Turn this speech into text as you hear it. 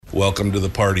Welcome to the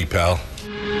party, pal.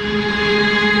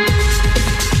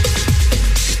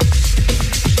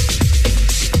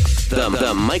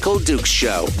 The Michael Dukes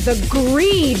Show. The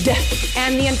greed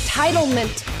and the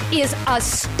entitlement is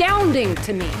astounding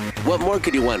to me. What more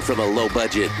could you want from a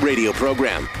low-budget radio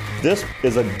program? This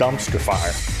is a dumpster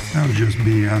fire. That was just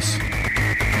BS.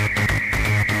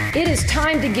 It is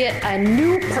time to get a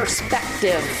new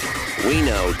perspective. We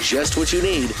know just what you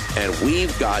need, and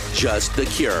we've got just the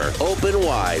cure. Open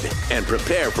wide and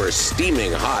prepare for a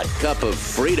steaming hot cup of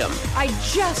freedom. I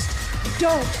just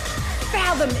don't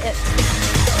fathom it.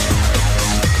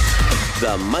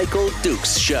 The Michael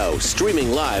Dukes Show,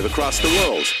 streaming live across the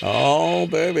world. Oh,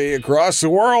 baby, across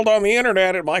the world on the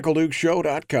internet at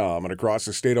michaeldukeshow.com and across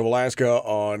the state of Alaska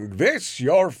on this,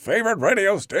 your favorite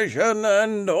radio station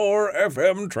and or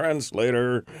FM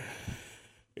translator.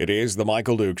 It is the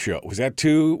Michael Dukes Show. Was that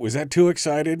too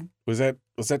excited? Was that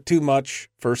too much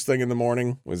first thing in the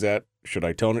morning? Should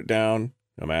I tone it down?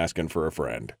 I'm asking for a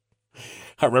friend.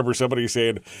 I remember somebody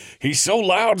saying, he's so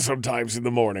loud sometimes in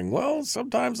the morning. Well,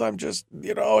 sometimes I'm just,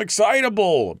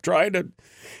 excitable.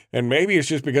 And maybe it's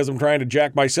just because I'm trying to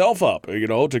jack myself up,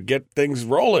 to get things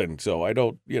rolling. So I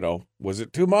don't, was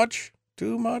it too much?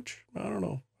 Too much? I don't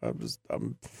know.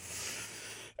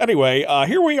 Anyway,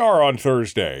 here we are on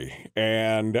Thursday,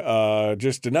 and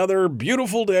just another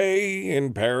beautiful day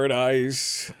in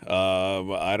paradise.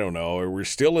 I don't know. We're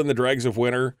still in the dregs of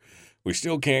winter. We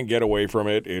still can't get away from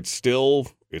it. It's still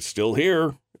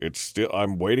here.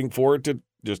 I'm waiting for it to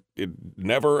it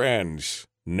never ends.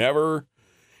 Never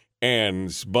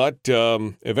ends. But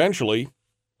eventually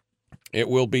it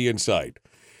will be in sight.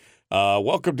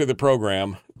 Welcome to the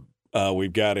program. We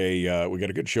got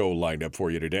a good show lined up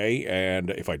for you today, and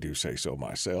if I do say so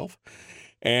myself.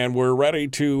 And we're ready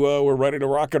to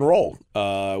rock and roll.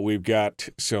 We've got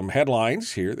some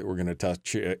headlines here that we're going to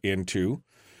touch into.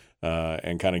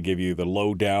 And kind of give you the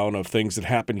lowdown of things that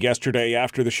happened yesterday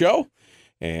after the show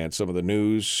and some of the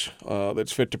news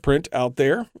that's fit to print out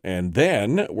there. And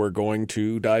then we're going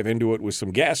to dive into it with some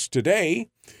guests today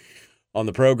on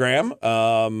the program.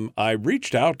 I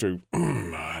reached out to,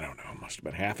 I don't know, must have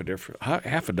been half a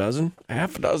dozen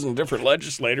different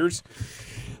legislators.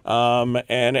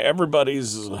 And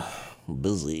everybody's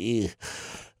busy.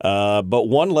 But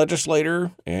one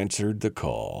legislator answered the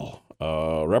call.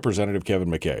 Representative Kevin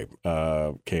McCabe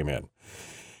came in.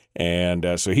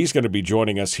 And so he's going to be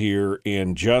joining us here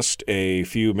in just a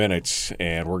few minutes,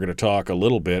 and we're going to talk a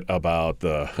little bit about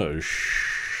the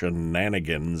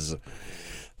shenanigans,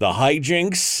 the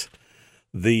hijinks,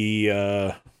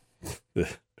 the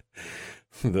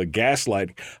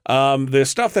gaslighting, the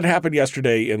stuff that happened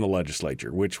yesterday in the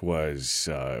legislature, which was,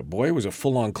 it was a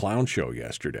full-on clown show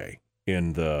yesterday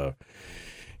in the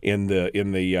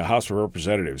House of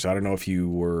Representatives. I don't know if you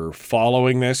were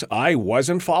following this. I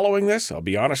wasn't following this. I'll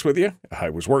be honest with you.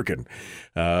 I was working.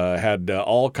 Had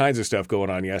all kinds of stuff going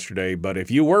on yesterday. But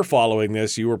if you were following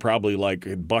this, you were probably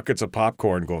like buckets of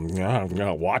popcorn going,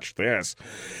 no, watch this.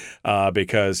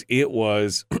 Because it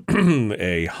was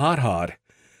a hot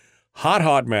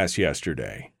mess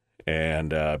yesterday.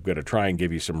 And I'm going to try and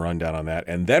give you some rundown on that.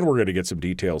 And then we're going to get some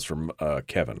details from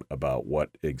Kevin about what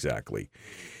exactly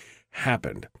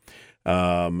happened.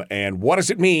 And what does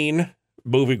it mean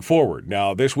moving forward?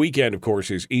 Now, this weekend, of course,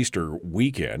 is Easter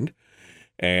weekend.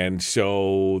 And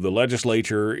so the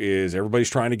legislature everybody's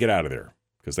trying to get out of there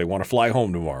because they want to fly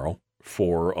home tomorrow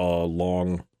for a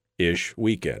long-ish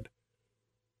weekend.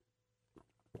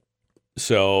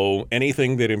 So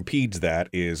anything that impedes that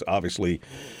is obviously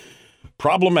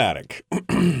problematic.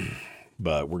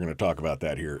 But we're going to talk about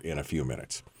that here in a few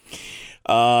minutes.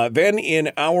 Then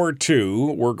in hour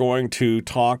two, we're going to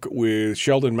talk with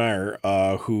Sheldon Maier,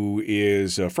 who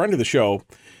is a friend of the show.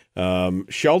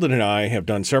 Sheldon and I have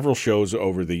done several shows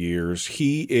over the years.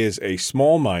 He is a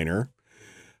small miner.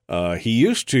 He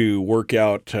used to work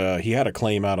out, he had a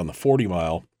claim out on the 40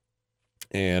 mile,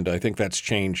 and I think that's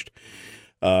changed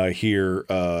here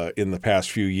in the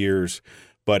past few years.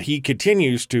 But he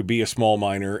continues to be a small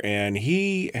miner, and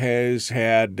he has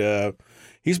had...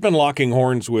 He's been locking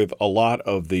horns with a lot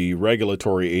of the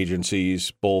regulatory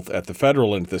agencies, both at the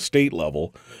federal and the state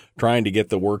level, trying to get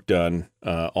the work done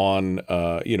and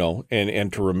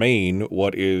to remain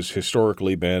what is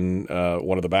historically been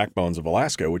one of the backbones of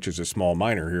Alaska, which is a small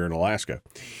miner here in Alaska.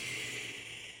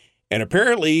 And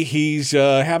apparently he's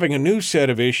having a new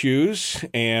set of issues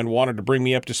and wanted to bring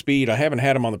me up to speed. I haven't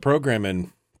had him on the program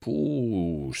in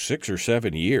 6 or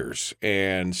 7 years.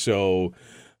 And so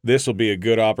this will be a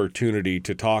good opportunity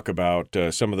to talk about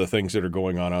some of the things that are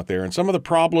going on out there and some of the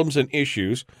problems and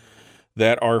issues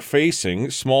that are facing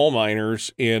small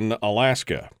miners in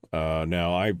Alaska.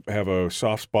 Now, I have a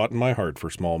soft spot in my heart for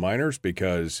small miners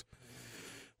because,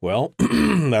 well,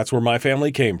 that's where my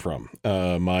family came from.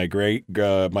 My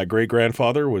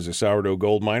great-grandfather was a sourdough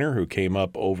gold miner who came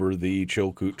up over the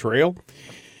Chilkoot Trail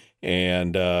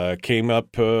and came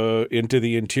up into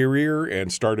the interior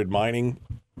and started mining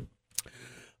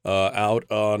out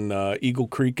on Eagle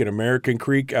Creek and American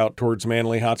Creek out towards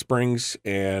Manly Hot Springs,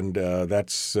 and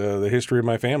that's the history of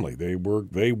my family. They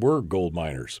were gold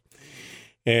miners.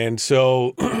 And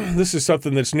so this is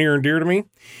something that's near and dear to me,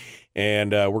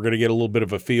 and we're going to get a little bit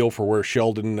of a feel for where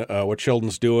what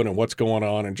Sheldon's doing and what's going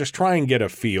on, and just try and get a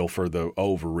feel for the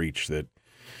overreach that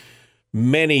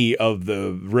many of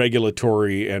the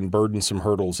regulatory and burdensome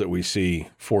hurdles that we see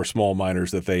for small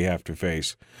miners that they have to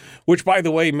face, which, by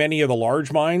the way, many of the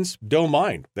large mines don't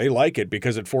mind. They like it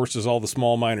because it forces all the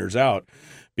small miners out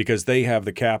because they have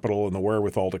the capital and the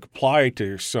wherewithal to comply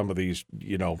to some of these,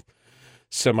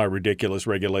 semi-ridiculous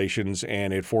regulations,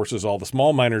 and it forces all the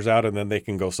small miners out, and then they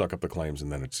can go suck up the claims, and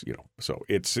then it's, so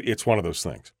it's one of those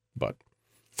things. But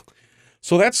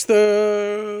so that's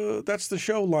the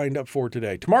show lined up for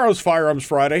today. Tomorrow's Firearms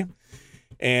Friday,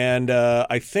 and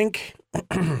I think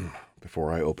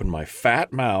before I open my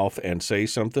fat mouth and say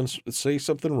something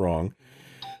wrong,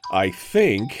 I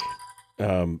think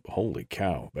holy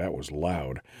cow, that was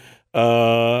loud.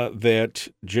 That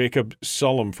Jacob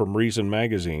Sullum from Reason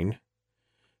Magazine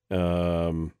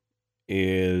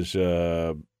is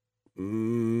it's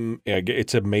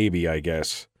a maybe, I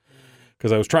guess.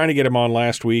 Because I was trying to get him on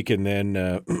last week, and then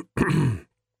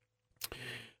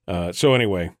so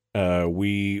anyway,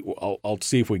 I'll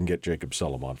see if we can get Jacob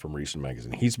Sullum on from Recent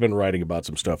Magazine. He's been writing about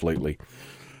some stuff lately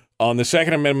on the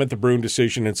Second Amendment, the Brune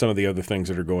decision, and some of the other things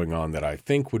that are going on that I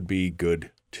think would be good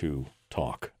to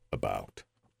talk about.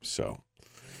 So,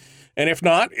 and if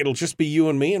not, it'll just be you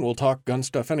and me, and we'll talk gun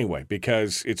stuff anyway,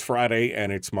 because it's Friday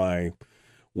and it's my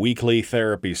weekly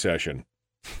therapy session.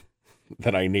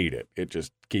 That I need it. It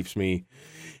just keeps me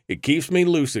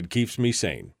lucid, keeps me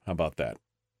sane. How about that?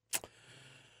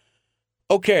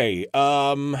 Okay.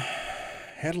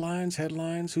 Headlines.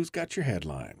 Who's got your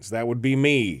headlines? That would be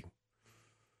me.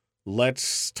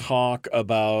 Let's talk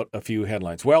about a few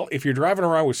headlines. Well, if you're driving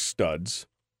around with studs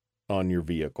on your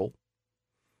vehicle,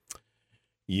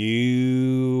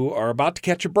 you are about to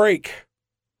catch a break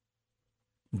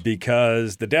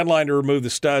because the deadline to remove the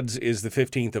studs is the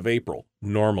 15th of April,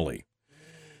 normally.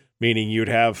 Meaning you'd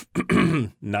have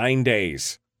 9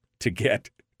 days to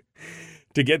get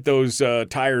those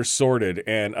tires sorted,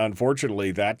 and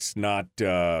unfortunately, that's not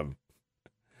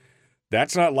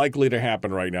likely to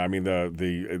happen right now. I mean,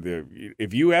 the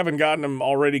if you haven't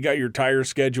got your tires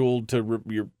scheduled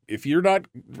if you're not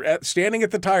standing at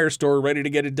the tire store ready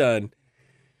to get it done,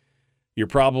 you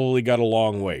probably got a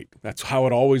long wait. That's how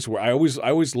it always works. I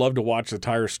always love to watch the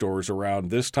tire stores around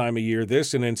this time of year,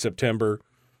 this and in September,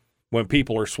 when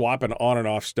people are swapping on and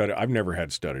off studded. I've never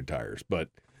had studded tires, but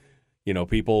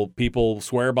people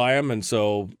swear by them, and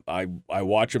so I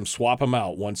watch them swap them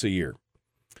out once a year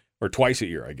or twice a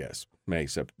year, I guess.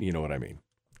 You know what I mean.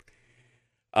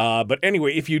 But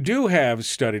anyway, if you do have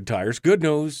studded tires, good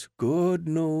news.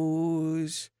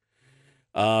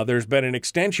 There's been an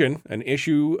extension, an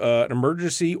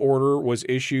emergency order was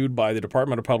issued by the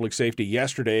Department of Public Safety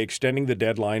yesterday, extending the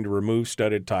deadline to remove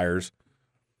studded tires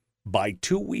by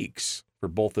 2 weeks for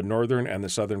both the northern and the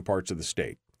southern parts of the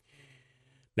state.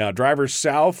 Now, drivers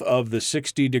south of the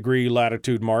 60-degree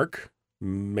latitude mark,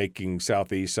 making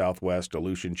southeast, southwest,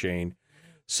 Aleutian Chain,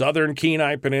 southern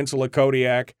Kenai Peninsula,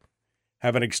 Kodiak,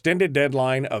 have an extended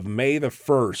deadline of May the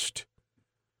 1st.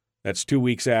 That's 2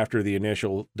 weeks after the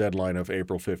initial deadline of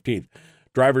April 15th.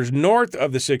 Drivers north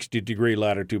of the 60-degree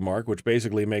latitude mark, which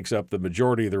basically makes up the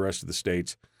majority of the rest of the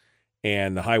states,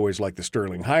 and the highways like the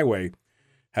Sterling Highway,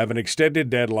 have an extended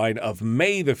deadline of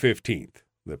May the 15th.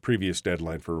 The previous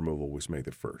deadline for removal was May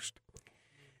the 1st.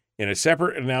 In a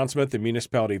separate announcement, the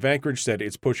municipality of Anchorage said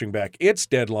it's pushing back its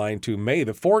deadline to May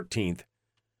the 14th,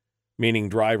 meaning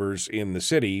drivers in the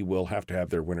city will have to have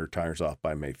their winter tires off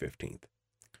by May 15th.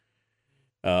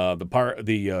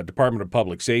 The Department of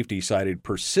Public Safety cited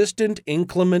persistent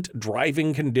inclement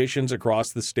driving conditions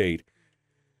across the state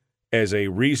as a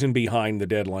reason behind the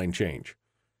deadline change.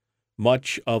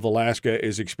 Much of Alaska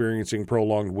is experiencing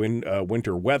prolonged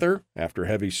winter weather after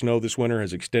heavy snow this winter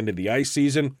has extended the ice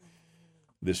season.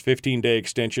 This 15-day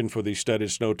extension for the studded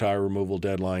snow tire removal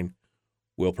deadline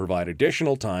will provide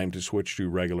additional time to switch to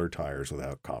regular tires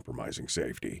without compromising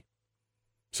safety.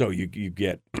 So you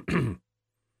get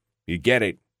you get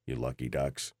it, you lucky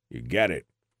ducks. You get it.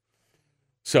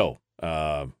 So,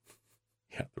 the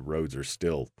roads are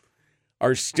still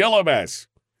a mess.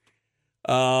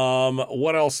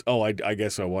 What else? Oh, I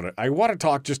guess I want to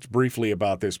talk just briefly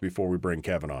about this before we bring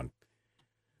Kevin on.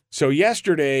 So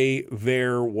yesterday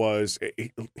here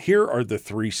are the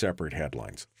three separate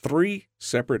headlines. Three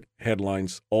separate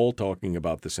headlines, all talking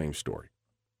about the same story.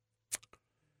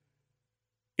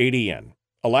 ADN.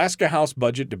 Alaska House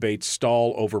budget debates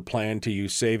stall over plan to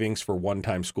use savings for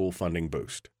one-time school funding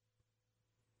boost.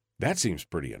 That seems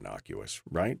pretty innocuous,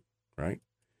 right? Right?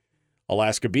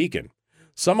 Alaska Beacon.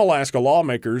 Some Alaska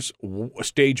lawmakers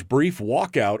stage brief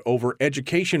walkout over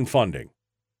education funding.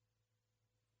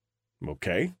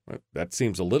 Okay, that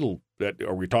seems a little...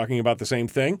 Are we talking about the same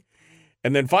thing?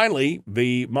 And then finally,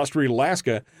 the Must Read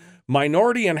Alaska.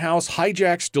 Minority in House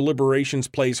hijacks deliberations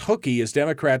plays hooky as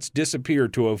Democrats disappear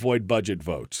to avoid budget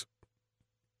votes.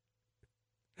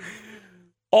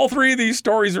 All three of these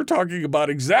stories are talking about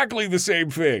exactly the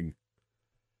same thing.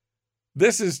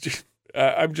 This is just...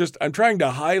 I'm trying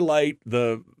to highlight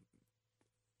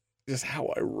just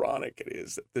how ironic it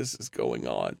is that this is going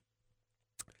on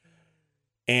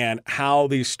and how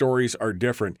these stories are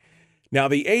different. Now,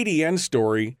 the ADN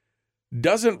story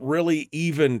doesn't really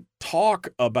even talk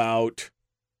about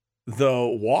the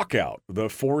walkout, the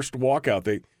forced walkout.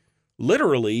 They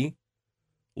literally,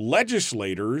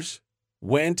 legislators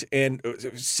went and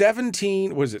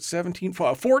 14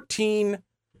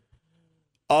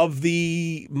 of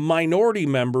the minority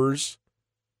members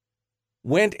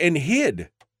went and hid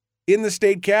in the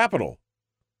state capitol.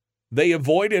 They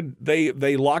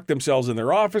locked themselves in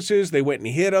their offices. They went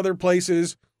and hid other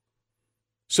places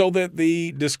so that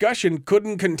the discussion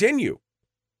couldn't continue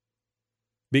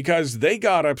because they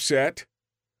got upset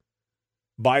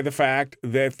by the fact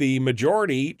that the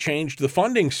majority changed the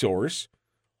funding source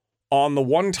on the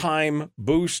one-time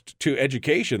boost to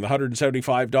education, the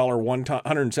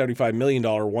 $175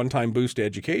 million one-time boost to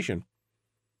education.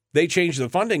 They changed the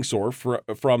funding source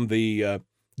from the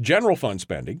general fund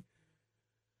spending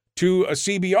to a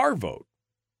CBR vote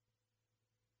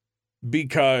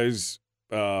because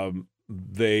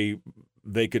they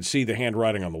could see the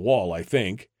handwriting on the wall, I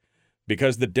think,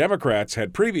 because the Democrats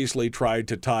had previously tried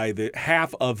to tie the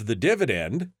half of the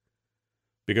dividend.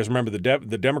 Because remember,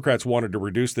 the Democrats wanted to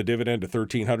reduce the dividend to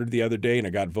 $1,300 the other day, and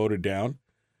it got voted down.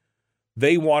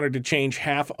 They wanted to change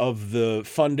half of the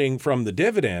funding from the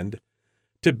dividend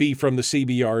to be from the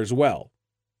CBR as well,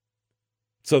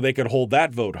 so they could hold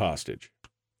that vote hostage.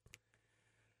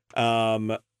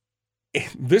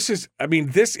 This is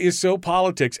so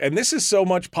politics, and this is so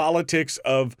much politics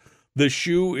of the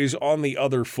shoe is on the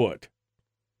other foot.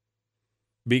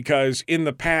 Because in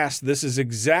the past, this is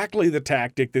exactly the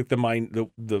tactic that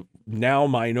the now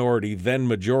minority, then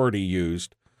majority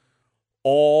used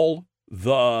all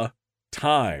the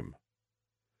time.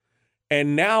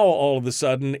 And now all of a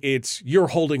sudden, it's you're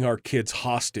holding our kids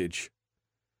hostage.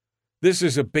 This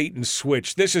is a bait and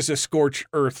switch. This is a scorched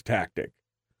earth tactic.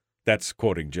 That's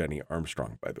quoting Jenny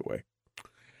Armstrong, by the way.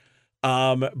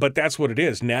 But that's what it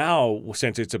is. Now,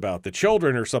 since it's about the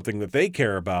children or something that they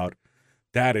care about,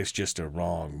 that is just a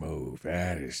wrong move.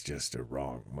 That is just a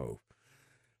wrong move.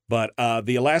 But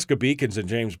the Alaska Beacons and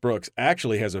James Brooks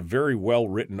actually has a very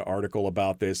well-written article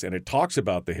about this, and it talks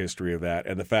about the history of that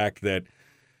and the fact that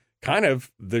kind of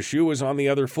the shoe is on the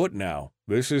other foot now.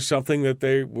 This is something that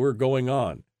they were going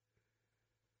on.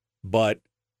 But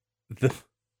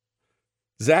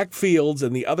Zach Fields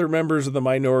and the other members of the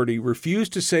minority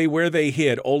refused to say where they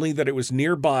hid, only that it was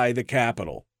nearby the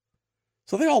Capitol.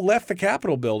 So they all left the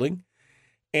Capitol building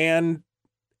and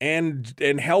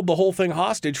held the whole thing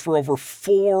hostage for over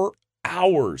 4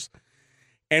 hours.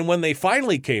 And when they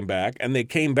finally came back, and they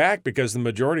came back because the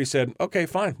majority said, okay,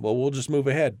 fine, well, we'll just move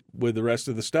ahead with the rest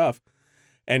of the stuff.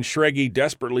 And Schreggy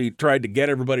desperately tried to get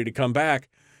everybody to come back.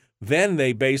 Then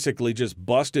they basically just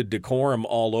busted decorum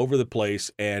all over the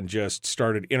place and just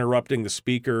started interrupting the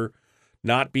speaker,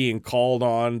 not being called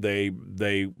on. This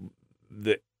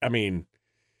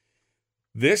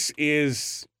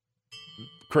is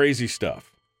crazy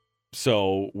stuff.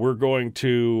 So we're going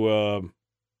to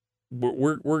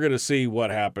we're going to see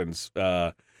what happens,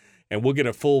 and we'll get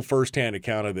a full firsthand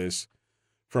account of this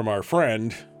from our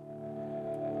friend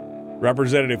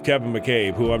Representative Kevin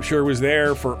McCabe, who I'm sure was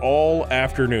there for all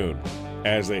afternoon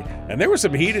and there was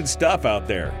some heated stuff out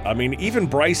there. I mean, even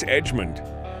Bryce Edgmond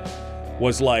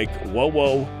was like,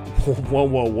 whoa,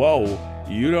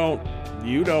 you don't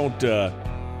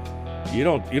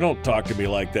talk to me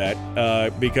like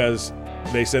that, because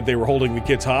they said they were holding the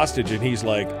kids hostage, and he's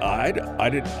like,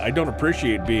 I don't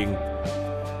appreciate being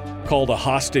called a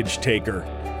hostage taker.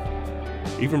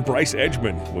 Even Bryce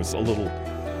Edgmond was a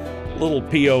little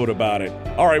PO'd about it.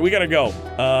 All right, we got to go.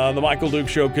 The Michael Duke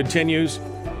Show continues.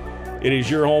 It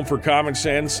is your home for common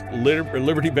sense,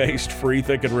 liberty-based,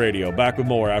 free-thinking radio. Back with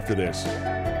more after this.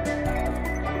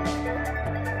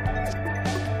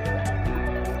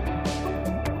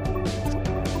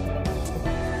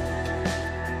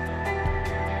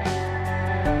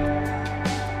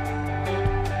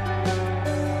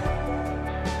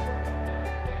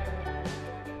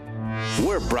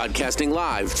 We're broadcasting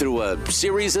live through a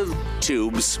series of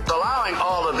tubes. Allowing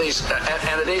all of these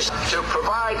entities to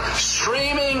provide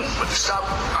streaming stuff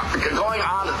going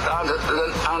on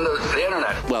the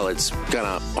internet. Well, it's kind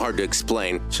of hard to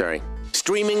explain. Sorry.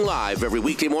 Streaming live every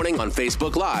weekday morning on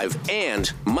Facebook Live and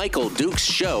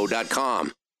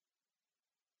MichaelDukesShow.com.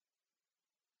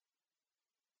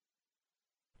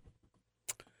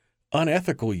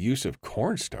 Unethical use of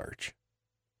cornstarch.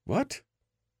 What?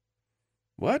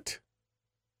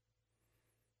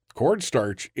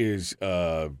 Cornstarch is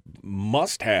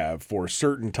must-have for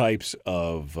certain types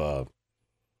of,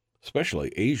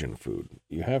 especially Asian food.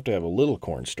 You have to have a little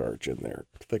cornstarch in there,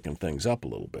 thicken things up a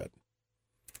little bit.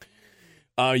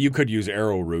 You could use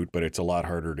arrowroot, but it's a lot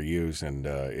harder to use, and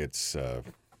it's a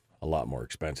lot more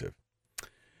expensive.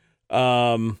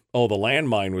 The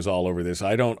landmine was all over this.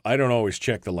 I don't always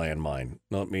check the landmine.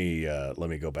 Let me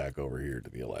go back over here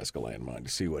to the Alaska landmine to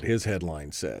see what his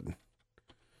headline said.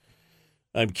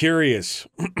 I'm curious.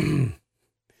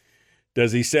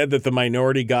 Does he said that the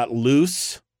minority got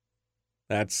loose?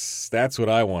 That's what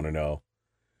I want to know.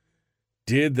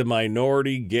 Did the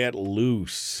minority get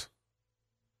loose?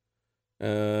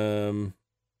 Okay.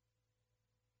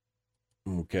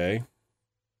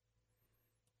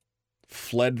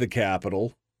 Fled the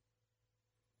Capitol.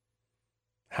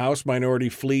 House minority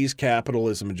flees Capitol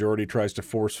as the majority tries to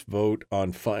force vote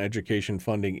on education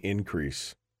funding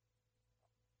increase.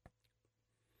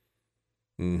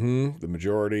 The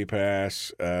majority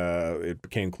pass. It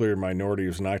became clear minority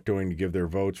was not going to give their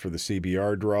votes for the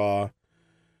CBR draw,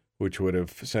 which would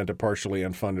have sent a partially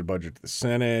unfunded budget to the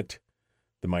Senate.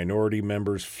 The minority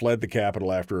members fled the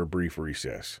Capitol after a brief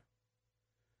recess.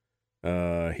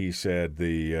 He said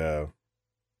he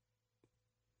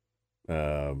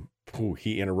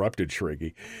interrupted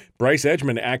Schrage. Bryce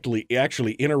Edgman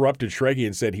actually interrupted Schrage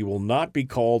and said he will not be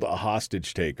called a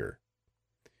hostage taker.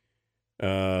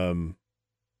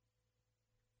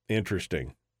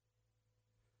 Interesting.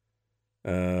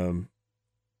 One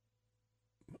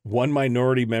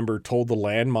minority member told the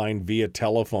landmine via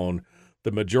telephone,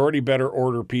 the majority better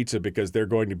order pizza because they're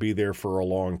going to be there for a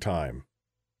long time.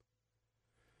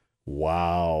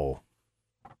 Wow.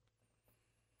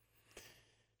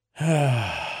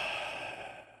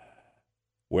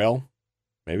 Well,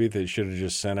 maybe they should have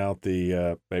just sent out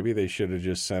the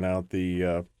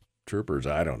troopers.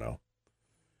 I don't know.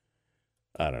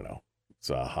 It's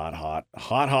a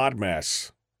hot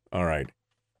mess. All right.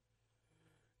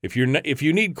 If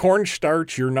you need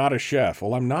cornstarch, you're not a chef.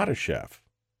 Well, I'm not a chef.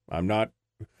 I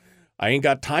ain't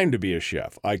got time to be a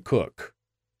chef. I cook.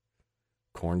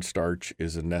 Cornstarch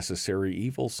is a necessary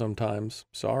evil sometimes.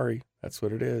 Sorry, that's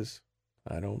what it is.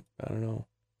 I don't know.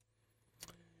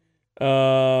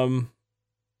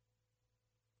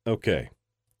 Okay.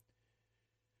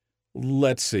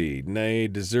 Let's see. Nay,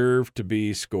 deserve to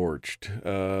be scorched.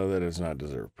 That does not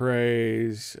deserve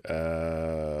praise.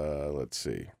 Let's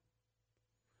see.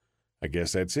 I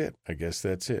guess that's it.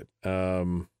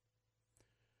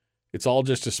 It's all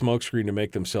just a smokescreen to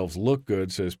make themselves look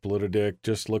good, says Politidic.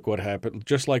 Just like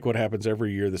what happens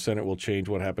every year, the Senate will change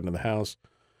what happened in the House.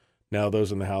 Now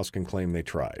those in the House can claim they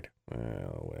tried.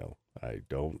 Well, I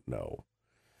don't know.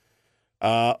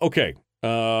 Okay.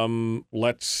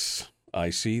 I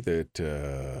see that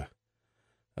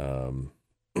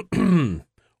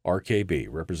RKB,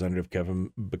 Representative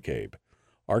Kevin McCabe.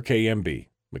 RKMB,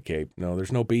 McCabe. No,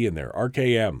 there's no B in there.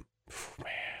 RKM. Man,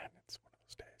 it's one of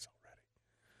those days already.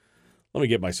 Let me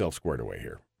get myself squared away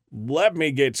here. Let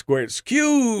me get squared.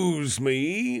 Excuse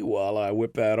me while I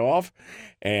whip that off.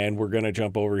 And we're going to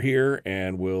jump over here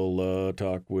and we'll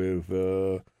talk with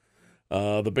the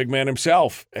big man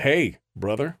himself. Hey,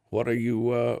 brother, what are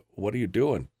you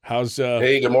doing? How's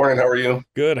Hey, good morning. How are you?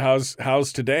 Good.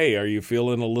 How's today? Are you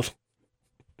feeling a little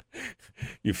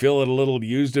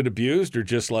used and abused, or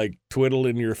just like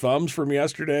twiddling your thumbs from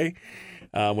yesterday?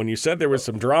 When you said there was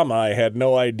some drama, I had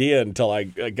no idea until I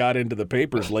got into the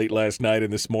papers late last night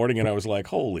and this morning, and I was like,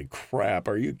 holy crap,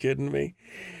 are you kidding me?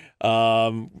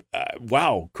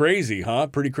 Wow, crazy, huh?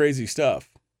 Pretty crazy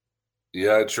stuff.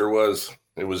 Yeah, it sure was.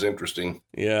 It was interesting.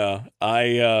 Yeah,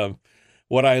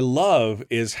 what I love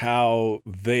is how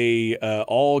they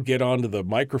all get onto the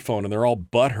microphone and they're all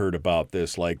butthurt about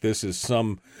this. Like this is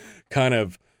some kind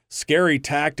of scary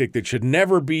tactic that should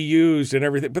never be used and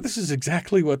everything. But this is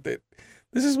exactly what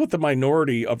This is what the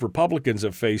minority of Republicans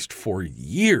have faced for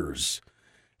years.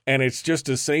 And it's just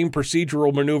the same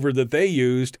procedural maneuver that they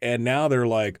used. And now they're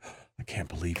like, I can't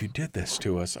believe you did this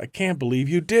to us. I can't believe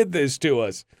you did this to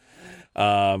us.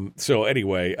 So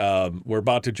anyway, we're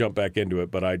about to jump back into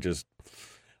it, but I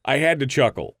had to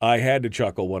chuckle. I had to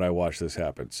chuckle when I watched this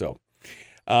happen. So,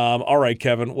 all right,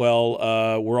 Kevin.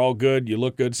 Well, we're all good. You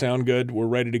look good, sound good. We're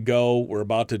ready to go. We're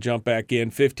about to jump back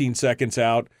in 15 seconds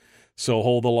out. So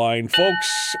hold the line.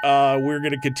 Folks, we're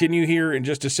going to continue here in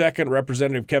just a second.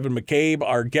 Representative Kevin McCabe,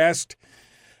 our guest.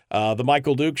 The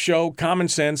Michael Duke Show, common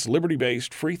sense,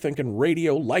 liberty-based, free-thinking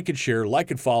radio. Like and share, like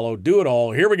and follow, do it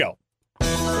all. Here we go.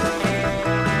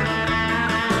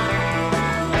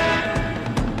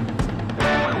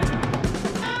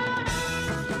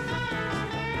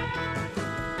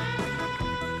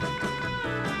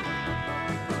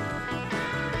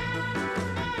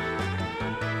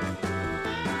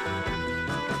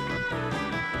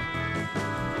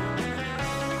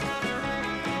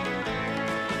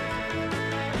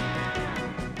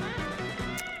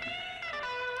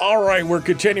 All right, we're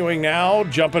continuing now,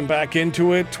 jumping back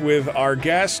into it with our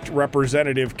guest,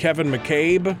 Representative Kevin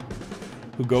McCabe,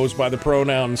 who goes by the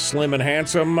pronoun slim and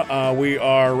handsome. We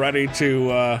are ready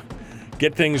to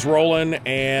get things rolling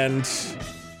and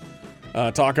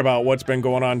talk about what's been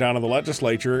going on down in the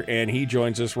legislature, and he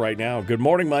joins us right now. Good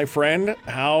morning, my friend.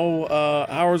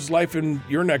 How's life in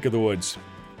your neck of the woods?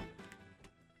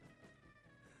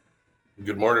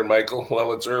 Good morning, Michael.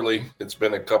 Well, it's early. It's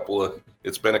been a couple of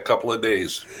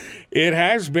days. It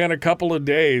has been a couple of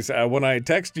days. When I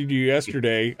texted you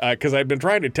yesterday, because I'd been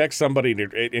trying to text somebody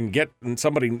and get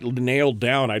somebody nailed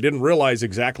down, I didn't realize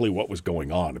exactly what was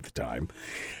going on at the time,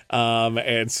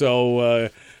 and so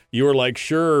you were like,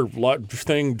 "Sure,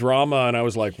 drama," and I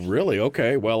was like, "Really?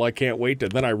 Okay. Well, I can't wait to."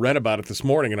 Then I read about it this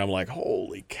morning, and I'm like,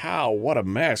 "Holy cow, what a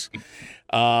mess!"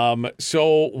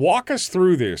 So walk us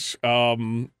through this.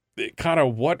 Kind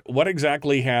of what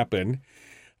exactly happened,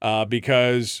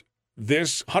 because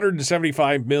this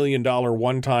 $175 million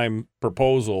one-time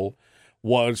proposal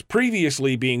was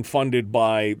previously being funded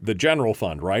by the general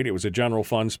fund, right? It was a general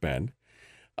fund spend.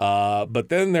 But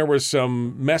then there was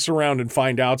some mess around and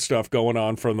find out stuff going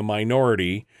on from the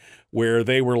minority where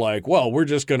they were like, well, we're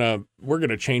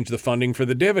gonna change the funding for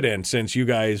the dividend since you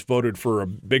guys voted for a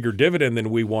bigger dividend than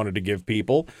we wanted to give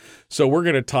people. So we're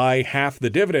going to tie half the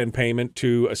dividend payment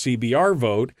to a CBR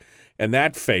vote, and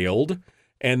that failed.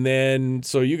 And then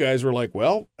so you guys were like,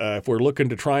 well, if we're looking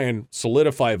to try and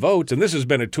solidify votes, and this has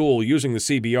been a tool, using the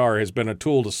CBR has been a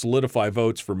tool to solidify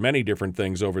votes for many different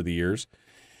things over the years.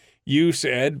 You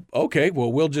said, okay,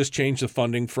 well, we'll just change the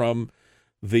funding from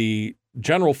the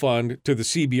general fund to the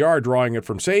CBR, drawing it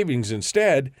from savings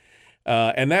instead.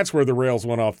 And that's where the bus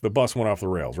went off the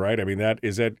rails, right? I mean,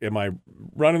 am I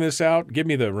running this out? Give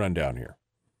me the rundown here.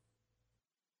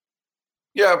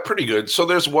 Yeah, pretty good. So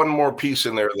there's one more piece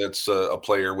in there that's a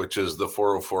player, which is the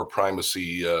 404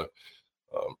 primacy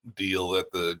deal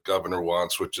that the governor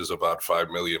wants, which is about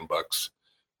 $5 million.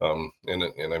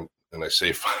 And I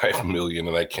say 5 million,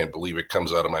 and I can't believe it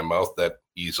comes out of my mouth that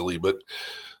easily. But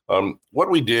what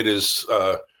we did is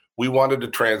we wanted to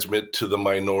transmit to the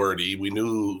minority. We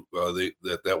knew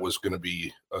that was going to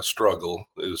be a struggle,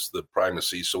 is the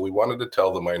primacy. So we wanted to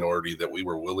tell the minority that we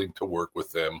were willing to work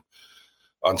with them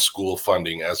on school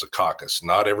funding as a caucus.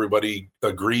 Not everybody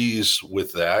agrees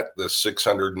with that. The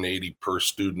 680 per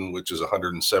student, which is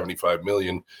 175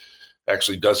 million,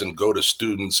 actually doesn't go to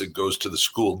students. It goes to the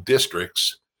school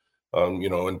districts.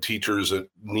 And teachers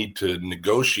need to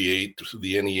negotiate.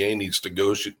 The NEA needs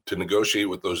to negotiate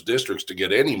with those districts to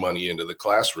get any money into the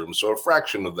classroom. So a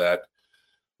fraction of that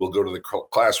will go to the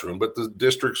classroom. But the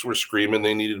districts were screaming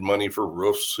they needed money for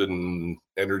roofs and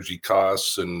energy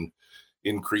costs and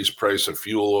increased price of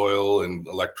fuel oil and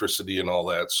electricity and all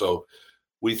that. So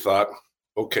we thought,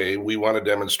 okay, we want to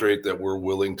demonstrate that we're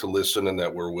willing to listen and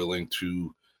that we're willing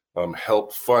to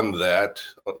help fund that.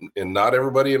 And not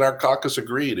everybody in our caucus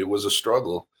agreed. It was a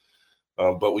struggle.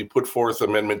 But we put forth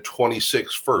Amendment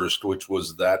 26 first, which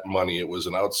was that money. It was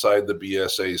an outside the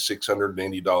BSA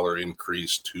 $680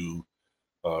 increase to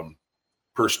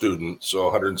per student,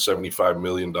 so $175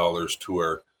 million to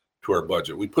our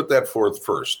budget. We put that forth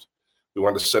first. We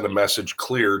wanted to send a message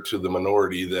clear to the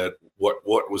minority that what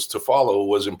was to follow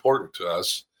was important to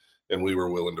us, and we were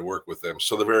willing to work with them.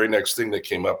 So the very next thing that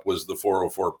came up was the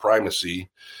 404 primacy.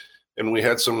 And we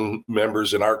had some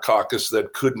members in our caucus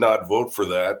that could not vote for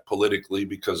that politically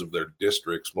because of their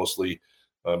districts, mostly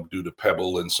due to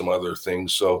Pebble and some other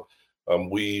things. So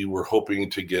we were hoping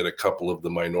to get a couple of the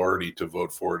minority to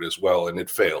vote for it as well, and it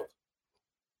failed.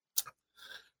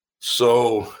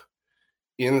 So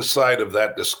inside of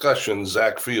that discussion,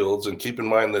 Zach Fields, and keep in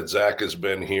mind that Zach has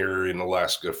been here in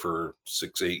Alaska for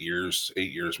 8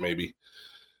 years maybe.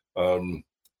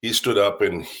 He stood up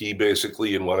and he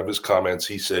basically, in one of his comments,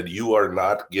 he said, "You are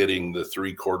not getting the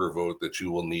 3/4 vote that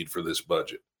you will need for this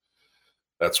budget."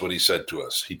 That's what he said to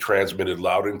us. He transmitted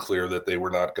loud and clear that they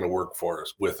were not going to work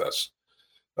with us.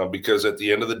 Because at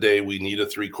the end of the day, we need a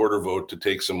 3/4 vote to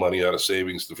take some money out of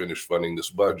savings to finish funding this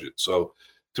budget. So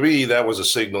to me, that was a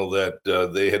signal that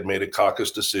they had made a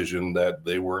caucus decision that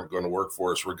they weren't going to work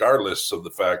for us, regardless of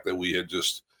the fact that we had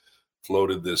just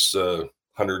floated this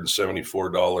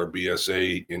 $174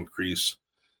 BSA increase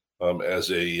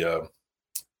as a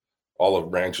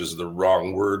olive branch is the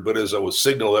wrong word, but as a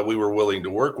signal that we were willing to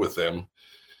work with them.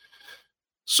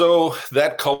 So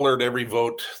that colored every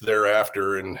vote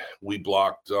thereafter, and we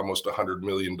blocked almost $100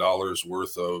 million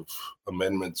worth of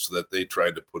amendments that they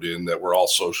tried to put in that were all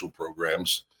social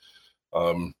programs,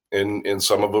 and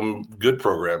some of them good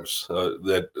programs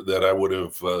that I would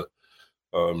have,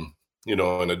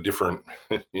 in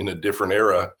a different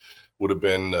era, would have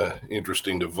been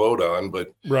interesting to vote on.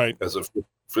 But right, as a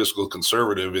fiscal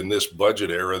conservative in this budget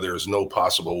era, there's no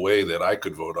possible way that I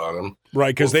could vote on them.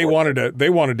 Right, because they wanted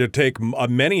to take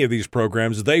many of these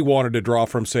programs. They wanted to draw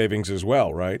from savings as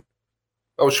well, right?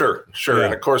 Oh, sure. Yeah.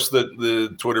 And of course,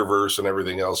 the Twitterverse and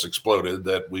everything else exploded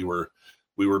that we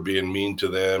were being mean to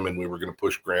them, and we were going to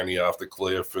push Granny off the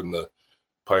cliff, and the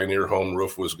Pioneer Home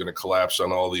roof was going to collapse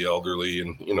on all the elderly,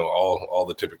 and all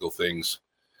the typical things.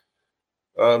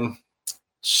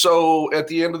 So at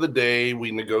the end of the day,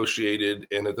 we negotiated,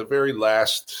 and at the very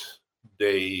last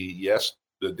day,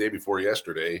 the day before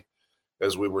yesterday,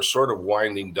 as we were sort of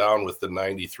winding down with the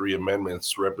 93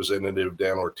 amendments, Representative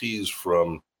Dan Ortiz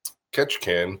from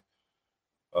Ketchikan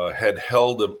had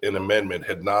held an amendment,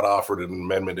 had not offered an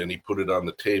amendment, and he put it on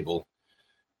the table.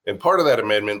 And part of that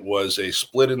amendment was a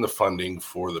split in the funding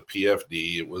for the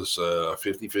PFD. It was a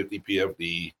 50-50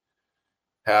 PFD.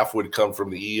 Half would come from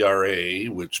the ERA,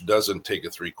 which doesn't take a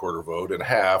 3/4 vote, and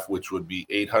half, which would be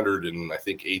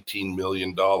 $18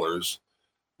 million,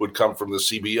 would come from the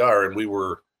CBR. And we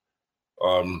were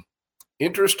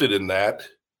interested in that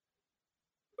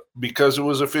because it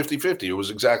was a 50-50. It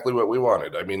was exactly what we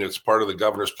wanted. I mean, it's part of the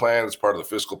governor's plan. It's part of the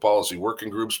fiscal policy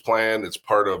working group's plan. It's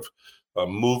part of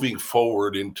moving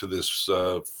forward into this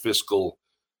fiscal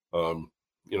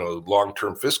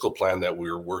long-term fiscal plan that we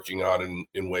were working on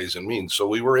in Ways and Means. So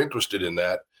we were interested in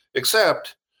that,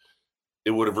 except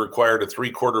it would have required a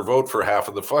 3/4 vote for half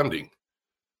of the funding.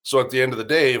 So at the end of the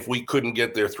day, if we couldn't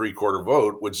get their 3/4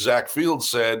 vote, which Zach Fields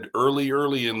said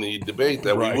early in the debate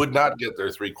that we would not get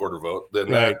their 3/4 vote, then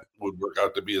that would work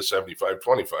out to be a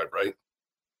 75-25, right?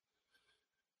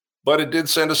 But it did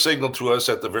send a signal to us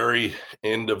at the very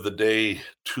end of the day,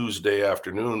 Tuesday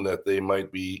afternoon, that they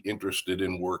might be interested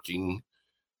in working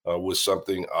with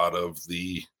something out of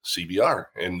the CBR,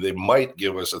 and they might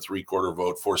give us a 3/4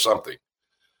 vote for something.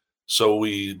 So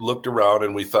we looked around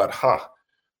and we thought,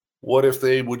 what if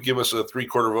they would give us a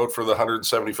 3/4 vote for the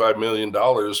 $175 million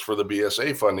for the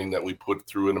BSA funding that we put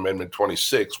through in Amendment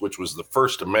 26, which was the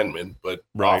first amendment, but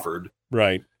offered.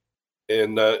 Right.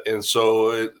 And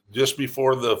so just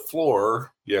before the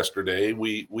floor yesterday,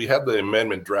 we had the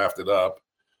amendment drafted up,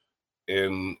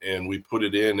 and we put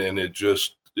it in, and it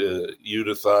just you'd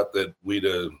have thought that we'd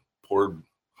have poured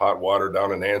hot water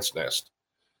down an ant's nest.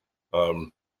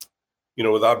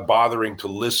 Without bothering to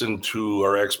listen to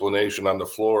our explanation on the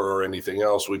floor or anything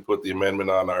else, we put the amendment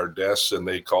on our desks, and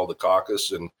they called the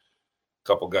caucus, and a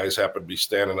couple guys happened to be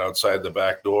standing outside the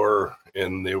back door,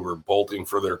 and they were bolting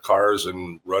for their cars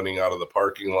and running out of the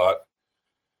parking lot.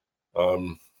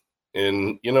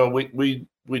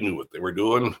 We knew what they were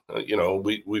doing.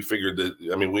 We figured that.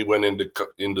 I mean, we went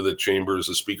into the chambers,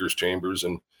 the speakers' chambers,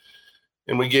 and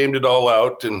we gamed it all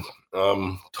out and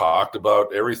talked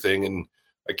about everything. And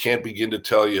I can't begin to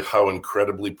tell you how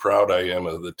incredibly proud I am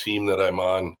of the team that I'm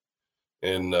on,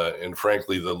 and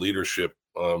frankly, the leadership.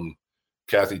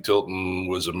 Kathy Tilton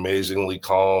was amazingly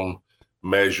calm,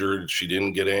 measured. She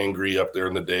didn't get angry up there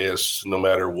in the dais, no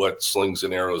matter what slings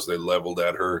and arrows they leveled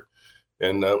at her.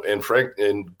 And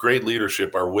great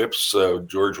leadership. Our whips,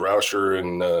 George Rauscher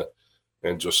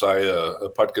and Josiah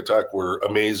Putkatuk, were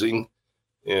amazing.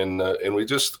 And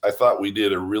I thought we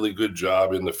did a really good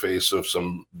job in the face of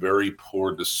some very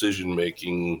poor decision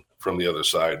making from the other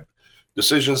side.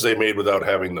 Decisions they made without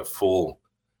having the full,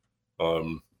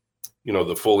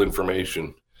 the full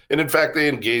information. And in fact, they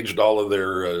engaged all of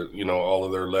their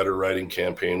letter writing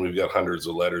campaign. We've got hundreds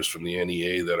of letters from the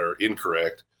NEA that are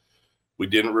incorrect. We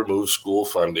didn't remove school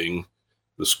funding.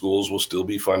 The schools will still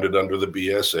be funded under the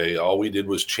BSA. All we did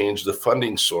was change the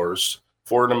funding source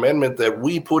for an amendment that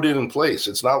we put in place.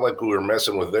 It's not like we were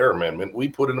messing with their amendment. We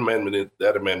put an amendment in,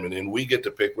 that amendment in. We get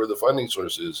to pick where the funding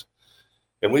source is.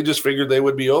 And we just figured they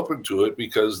would be open to it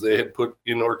because they had put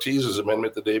in Ortiz's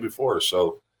amendment the day before.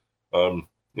 So,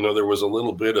 there was a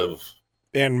little bit of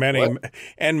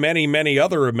many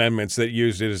other amendments that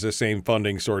used it as the same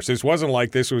funding source. This wasn't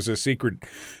like this was a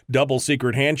double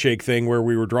secret handshake thing where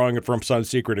we were drawing it from some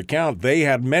secret account. They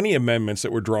had many amendments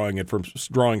that were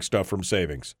drawing stuff from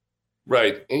savings.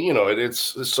 Right. And,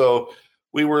 it's so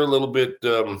we were a little bit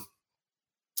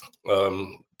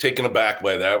taken aback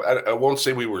by that. I won't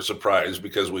say we were surprised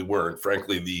because we weren't.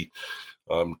 Frankly, the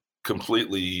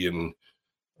completely and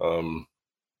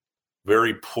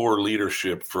very poor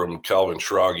leadership from Calvin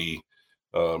Schrage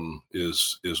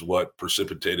is what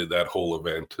precipitated that whole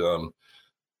event. The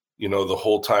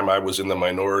whole time I was in the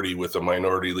minority with a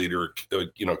minority leader,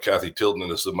 Kathy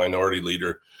Tilton as the minority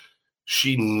leader,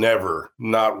 she never,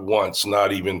 not once,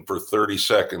 not even for 30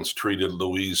 seconds, treated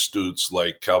Louise Stutz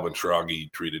like Calvin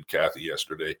Schrage treated Kathy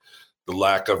yesterday. The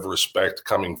lack of respect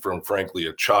coming from, frankly,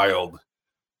 a child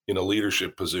in a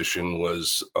leadership position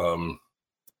was,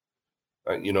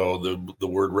 the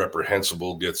word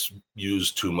reprehensible gets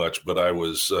used too much, but I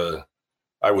was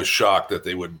shocked that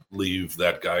they would leave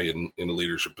that guy in a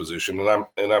leadership position.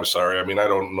 And I'm sorry. I mean, I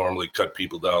don't normally cut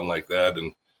people down like that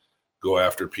and go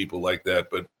after people like that.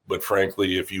 But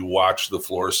frankly, if you watch the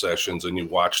floor sessions and you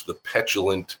watch the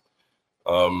petulant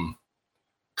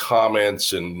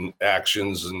comments and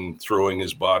actions and throwing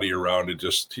his body around, it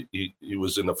just he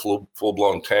was in a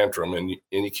full-blown tantrum, and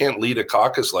you can't lead a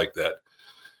caucus like that.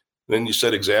 Then you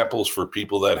set examples for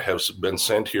people that have been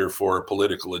sent here for a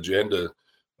political agenda.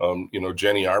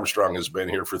 Jenny Armstrong has been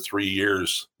here for 3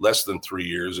 years, less than 3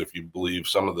 years, if you believe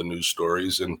some of the news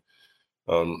stories. And,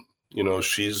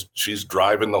 she's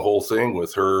driving the whole thing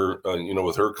with her,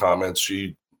 with her comments.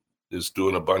 She is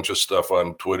doing a bunch of stuff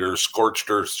on Twitter, scorched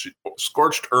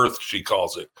earth, she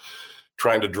calls it,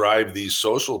 trying to drive these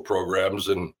social programs.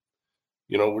 And,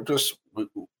 we're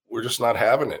just not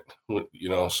having it,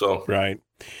 so. Right.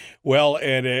 Well,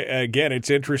 and again,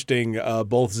 it's interesting,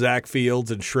 both Zach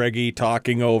Fields and Schrage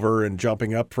talking over and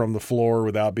jumping up from the floor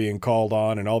without being called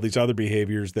on, and all these other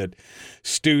behaviors that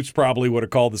Stutz probably would have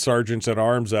called the sergeants at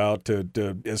arms out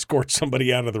to escort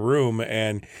somebody out of the room,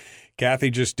 and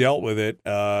Kathy just dealt with it.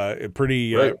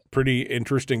 Pretty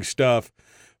interesting stuff.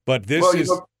 But this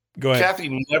go ahead.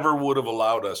 Kathy never would have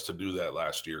allowed us to do that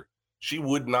last year. She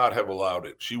would not have allowed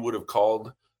it. She would have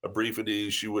called a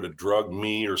briefing. She would have drugged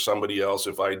me or somebody else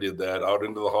if I did that out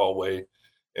into the hallway,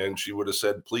 and she would have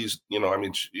said, "Please," in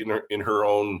her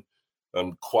own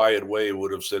quiet way,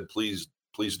 would have said, "Please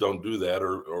don't do that,"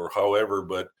 or however.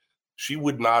 But she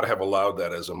would not have allowed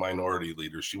that as a minority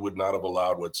leader. She would not have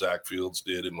allowed what Zach Fields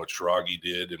did and what Schrage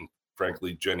did, and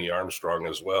frankly Jenny Armstrong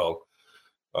as well.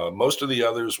 Most of the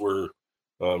others were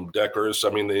decorous.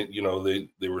 I mean,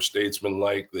 they were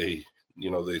statesmanlike. They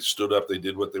stood up, they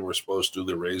did what they were supposed to,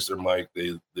 they raised their mic,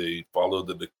 they followed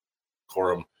the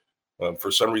decorum.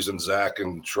 For some reason, Zach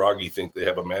and Schrage think they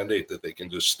have a mandate that they can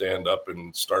just stand up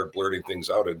and start blurting things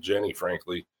out at Jenny,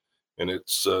 frankly. And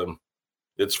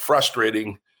it's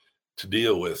frustrating to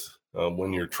deal with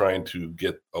when you're trying to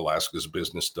get Alaska's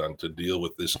business done, to deal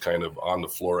with this kind of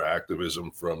on-the-floor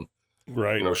activism from,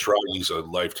 right. Schrage's a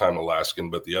lifetime Alaskan,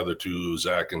 but the other two,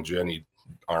 Zach and Jenny,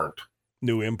 aren't.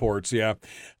 New imports, yeah.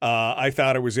 I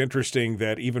thought it was interesting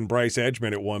that even Bryce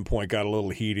Edgman at one point got a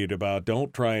little heated about,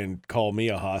 don't try and call me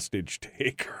a hostage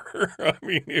taker. I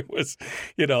mean, it was,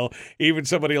 even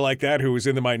somebody like that who was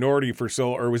in the majority for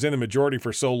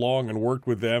so long and worked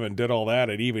with them and did all that,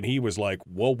 and even he was like,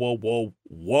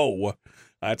 whoa.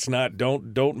 That's not,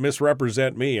 don't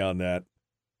misrepresent me on that.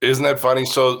 Isn't that funny?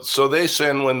 So they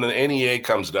send, when the NEA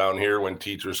comes down here, when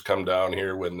teachers come down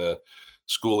here, when the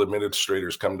school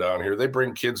administrators come down here, they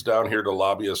bring kids down here to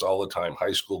lobby us all the time.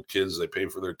 High school kids, they pay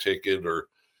for their ticket, or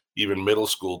even middle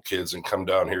school kids, and come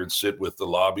down here and sit with the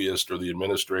lobbyist or the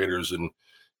administrators and,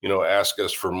 ask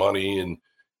us for money and,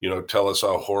 tell us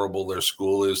how horrible their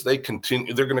school is. They're going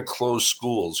to close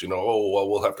schools,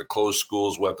 we'll have to close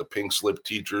schools. We'll have to pink slip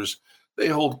teachers. They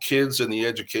hold kids in the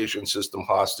education system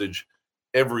hostage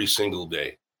every single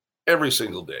day.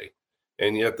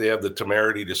 And yet they have the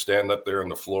temerity to stand up there on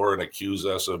the floor and accuse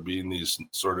us of being these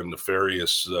sort of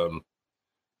nefarious,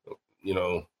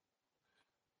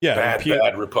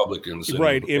 bad Republicans.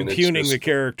 Right, impugning the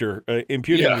character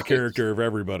of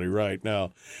everybody right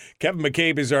now. Kevin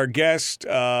McCabe is our guest.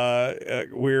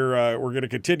 We're going to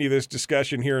continue this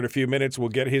discussion here in a few minutes. We'll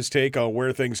get his take on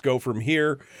where things go from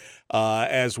here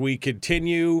as we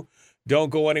continue.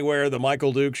 Don't go anywhere. The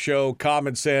Michael Dukes Show,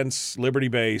 common sense,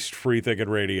 liberty-based, free thinking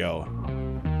radio.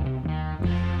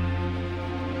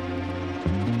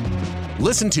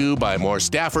 listened to by more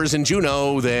staffers in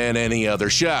Juneau than any other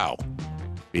show.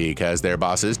 Because their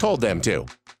bosses told them to.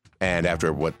 And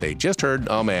after what they just heard,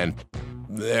 oh man,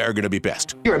 they're going to be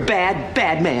pissed. You're a bad,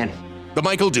 bad man. The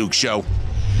Michael Duke Show.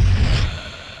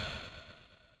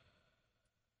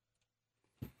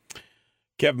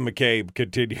 Kevin McCabe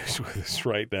continues with us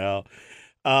right now.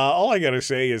 All I got to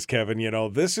say is, Kevin,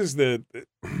 this is the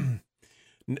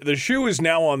shoe is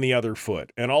now on the other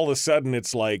foot. And all of a sudden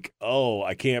it's like, oh,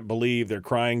 I can't believe they're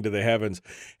crying to the heavens.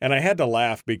 And I had to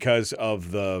laugh because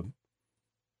of the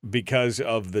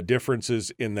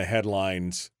differences in the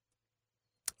headlines.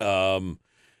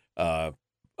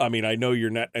 I mean, I know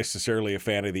you're not necessarily a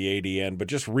fan of the ADN, but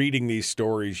just reading these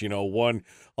stories, one,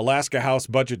 Alaska House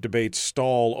budget debates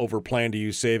stall over plan to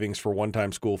use savings for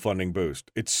one-time school funding boost.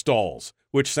 It stalls,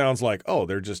 which sounds like, oh,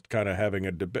 they're just kind of having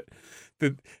a debate.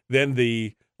 Then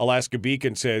the Alaska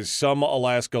Beacon says some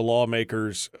Alaska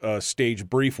lawmakers stage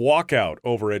brief walkout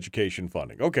over education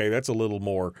funding. Okay, that's a little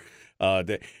more.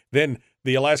 Then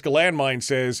the Alaska Landmine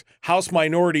says House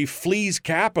minority flees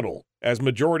Capitol as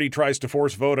majority tries to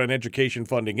force vote on education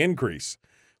funding increase,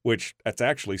 which that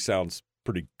actually sounds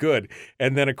pretty good.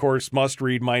 And then, of course, must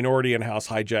read minority and House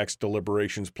hijacks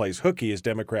deliberations plays hooky as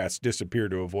Democrats disappear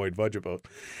to avoid budget vote.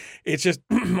 It's just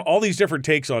all these different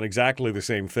takes on exactly the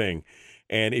same thing.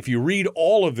 And if you read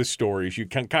all of the stories, you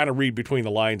can kind of read between the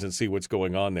lines and see what's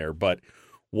going on there. But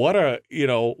what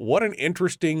an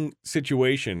interesting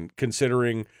situation,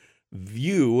 considering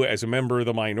you as a member of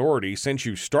the minority, since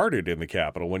you started in the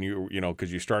Capitol, when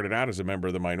because you started out as a member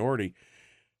of the minority,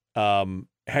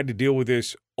 had to deal with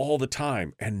this all the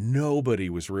time, and nobody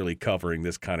was really covering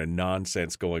this kind of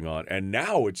nonsense going on. And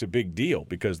now it's a big deal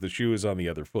because the shoe is on the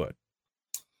other foot.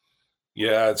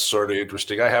 Yeah, it's sort of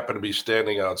interesting. I happen to be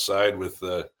standing outside with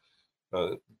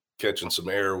catching some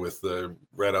air with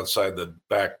right outside the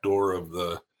back door of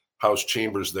the House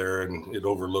chambers there, and it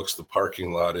overlooks the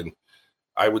parking lot. And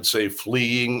I would say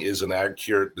fleeing is an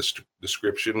accurate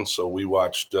description. So we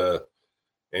watched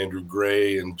Andrew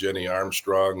Gray and Jenny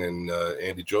Armstrong and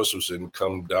Andy Josephson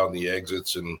come down the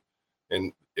exits,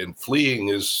 and fleeing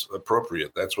is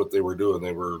appropriate. That's what they were doing.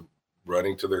 They were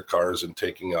running to their cars and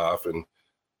taking off. And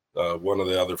one of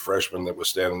the other freshmen that was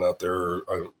standing out there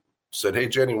said, "Hey,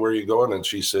 Jenny, where are you going?" And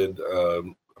she said,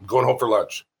 "I'm going home for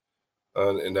lunch."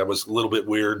 And that was a little bit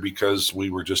weird because we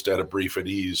were just at a brief at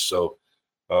ease. So,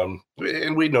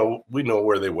 and we know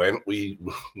where they went. We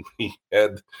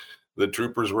had the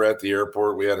troopers were at the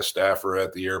airport. We had a staffer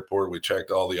at the airport. We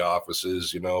checked all the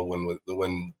offices.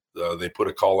 When they put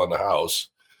a call on the house,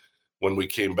 when we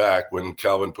came back, when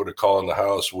Calvin put a call on the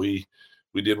house, we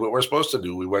did what we're supposed to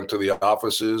do. We went to the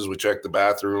offices. We checked the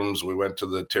bathrooms. We went to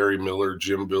the Terry Miller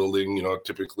gym building.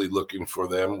 Typically looking for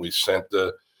them. We sent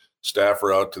the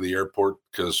staffer out to the airport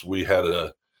because we had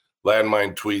a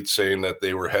landmine tweet saying that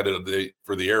they were headed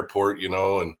for the airport,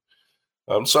 and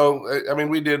so I mean,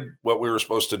 we did what we were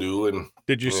supposed to do. And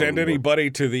did you send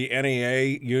anybody to the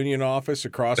NAA union office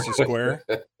across the square?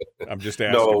 I'm just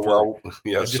asking.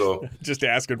 Just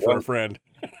asking for a friend.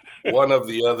 One of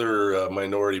the other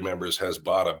minority members has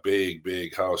bought a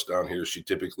big house down here. She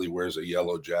typically wears a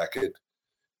yellow jacket,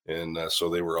 and so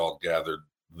they were all gathered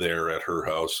there at her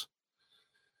house.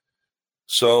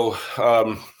 So,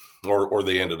 or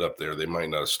they ended up there. They might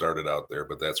not have started out there,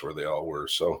 but that's where they all were.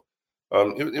 So,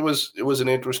 it was an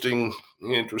interesting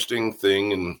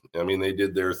thing, and I mean, they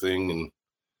did their thing, and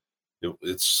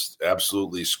it's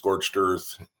absolutely scorched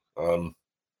earth.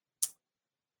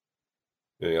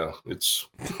 Yeah, it's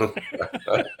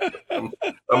I'm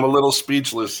a little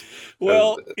speechless.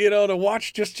 Well, to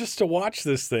watch just to watch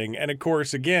this thing, and of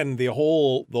course, again, the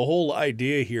whole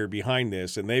idea here behind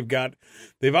this, and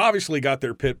they've obviously got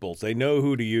their pit bulls. They know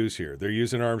who to use here. They're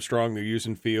using Armstrong, they're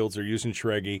using Fields, they're using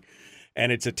Schrege.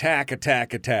 And it's attack.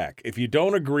 If you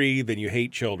don't agree, then you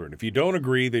hate children. If you don't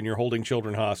agree, then you're holding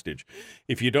children hostage.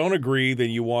 If you don't agree, then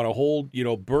you want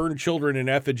to burn children in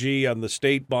effigy on the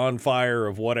state bonfire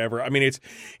of whatever. I mean,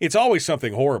 it's always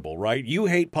something horrible, right? You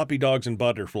hate puppy dogs and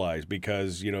butterflies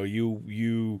because,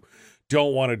 you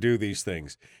don't want to do these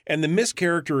things. And the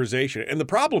mischaracterization, and the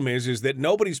problem is that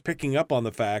nobody's picking up on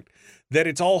the fact that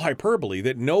it's all hyperbole,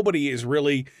 that nobody is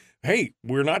really, hey,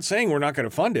 we're not saying we're not going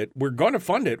to fund it. We're going to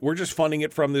fund it. We're just funding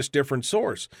it from this different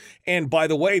source. And by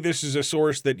the way, this is a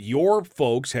source that your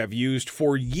folks have used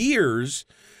for years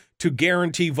to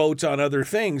guarantee votes on other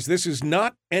things. This is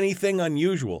not anything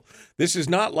unusual. This is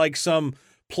not like some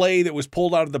play that was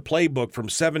pulled out of the playbook from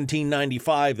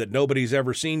 1795 that nobody's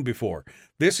ever seen before.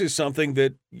 This is something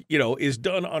that, is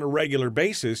done on a regular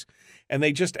basis, and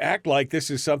they just act like this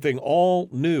is something all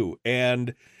new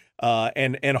and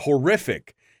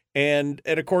horrific. And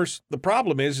of course, the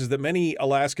problem is that many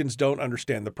Alaskans don't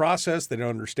understand the process. They don't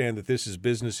understand that this is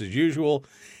business as usual,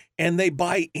 and they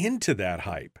buy into that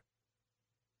hype.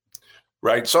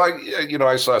 Right. So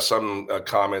I saw some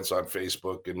comments on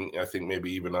Facebook, and I think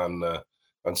maybe even on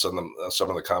some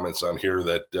of the comments on here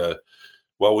that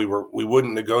well, we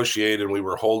wouldn't negotiate, and we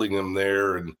were holding them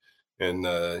there, and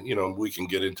we can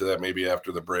get into that maybe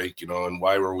after the break, and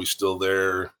why were we still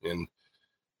there? And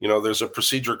there's a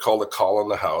procedure called a call on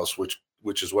the house,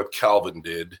 which is what Calvin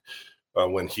did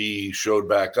when he showed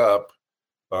back up.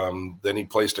 Then he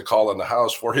placed a call on the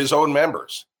house for his own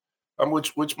members,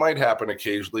 which might happen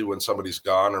occasionally when somebody's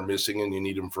gone or missing and you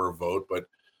need them for a vote. But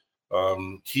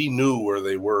he knew where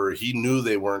they were. He knew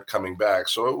they weren't coming back.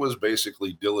 So it was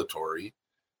basically dilatory,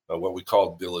 what we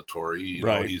call dilatory.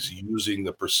 Right. He's using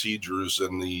the procedures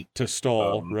and to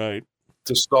stall, right?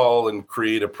 To stall and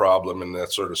create a problem and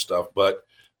that sort of stuff. But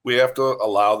we have to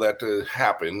allow that to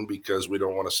happen because we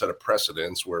don't want to set a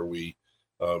precedence where where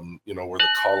the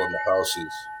call on the house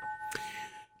is.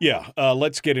 Yeah,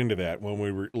 let's get into that when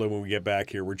we get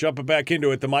back here. We're jumping back into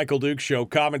it. The Michael Dukes Show,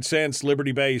 common sense,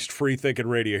 liberty-based, free thinking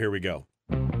radio. Here we go.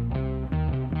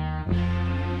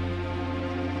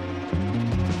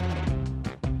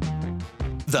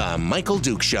 The Michael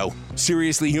Dukes Show,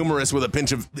 seriously humorous with a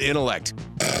pinch of intellect.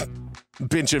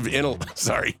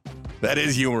 Sorry, that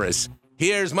is humorous.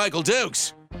 Here's Michael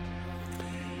Dukes.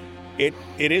 It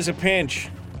is a pinch.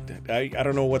 I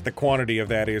don't know what the quantity of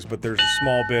that is, but there's a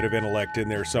small bit of intellect in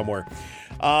there somewhere.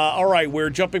 All right, we're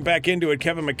jumping back into it.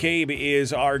 Kevin McCabe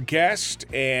is our guest,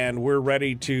 and we're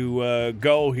ready to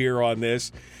go here on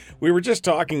this. We were just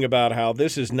talking about how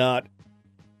this is not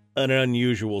an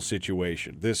unusual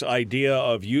situation. This idea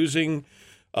of using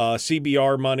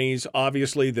CBR monies,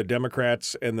 obviously the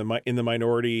Democrats and in the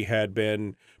minority had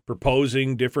been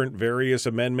proposing different various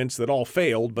amendments that all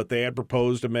failed, but they had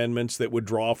proposed amendments that would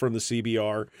draw from the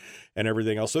CBR and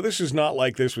everything else. So this is not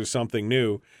like this was something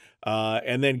new.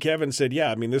 And then Kevin said,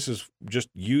 yeah, I mean, this is just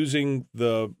using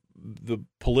the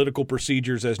political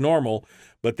procedures as normal.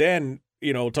 But then,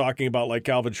 talking about like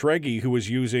Calvin Schrage, who was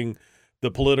using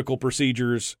the political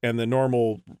procedures and the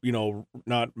normal,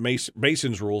 not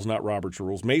Mason's rules, not Robert's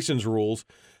rules, Mason's rules,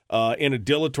 in a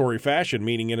dilatory fashion,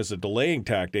 meaning it is a delaying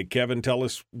tactic. Kevin, tell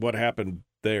us what happened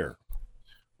there.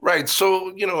 Right.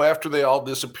 So, after they all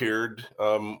disappeared,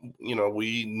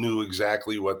 we knew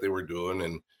exactly what they were doing.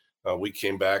 And we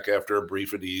came back after a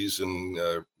brief at ease, and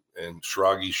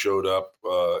Schrage showed up.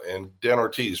 And Dan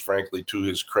Ortiz, frankly, to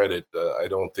his credit, I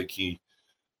don't think he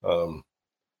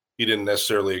didn't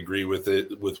necessarily agree with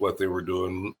what they were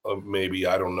doing. Maybe,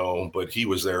 I don't know, but he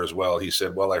was there as well. He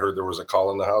said, well, I heard there was a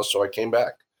call in the house, so I came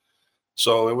back.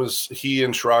 So it was he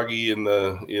and Schrage in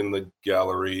the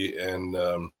gallery, and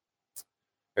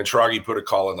Schrage put a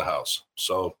call in the house.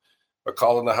 So a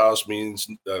call in the house means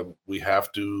we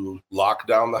have to lock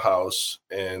down the house,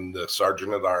 and the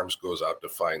sergeant at arms goes out to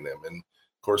find them. And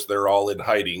of course, they're all in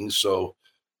hiding. So,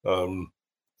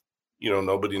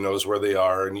 nobody knows where they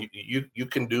are. And you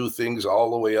can do things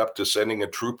all the way up to sending a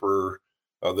trooper.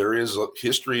 There is a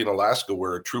history in Alaska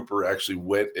where a trooper actually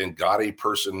went and got a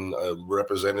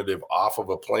representative off of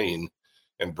a plane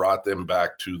and brought them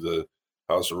back to the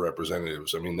House of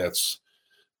Representatives. I mean, that's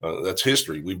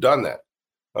history. We've done that.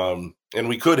 And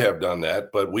we could have done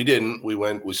that, but we didn't.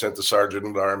 We sent the sergeant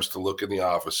at arms to look in the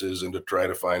offices and to try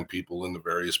to find people in the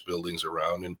various buildings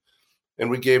around. And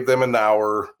we gave them an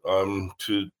hour,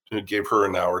 gave her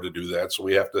an hour to do that. So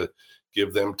we have to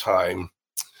give them time.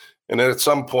 And then at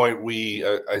some point,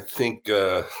 I think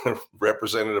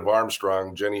Representative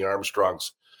Armstrong, Jenny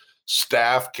Armstrong's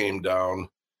staff came down,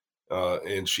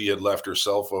 and she had left her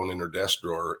cell phone in her desk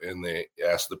drawer, and they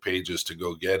asked the pages to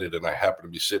go get it. And I happened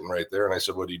to be sitting right there. And I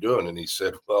said, what are you doing? And he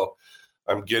said, well,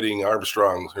 I'm getting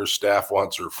Armstrong. Her staff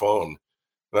wants her phone.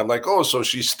 And I'm like, oh, so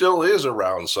she still is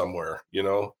around somewhere,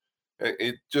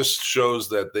 It just shows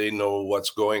that they know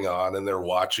what's going on, and they're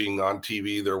watching on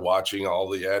TV. They're watching all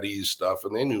the at ease stuff,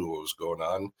 and they knew what was going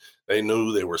on. They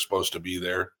knew they were supposed to be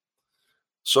there.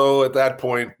 So at that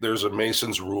point, there's a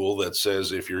Mason's rule that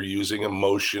says if you're using a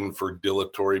motion for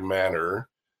dilatory manner,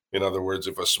 in other words,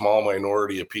 if a small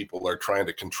minority of people are trying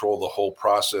to control the whole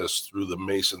process through the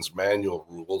Mason's manual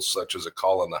rules, such as a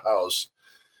call on the house,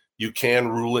 you can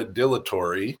rule it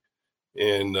dilatory.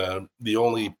 And the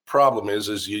only problem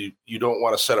is you don't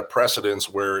want to set a precedence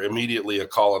where immediately a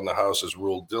call in the house is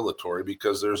ruled dilatory,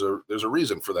 because there's a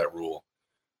reason for that rule.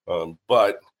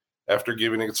 But after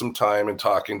giving it some time and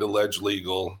talking to Ledge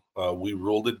Legal, we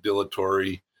ruled it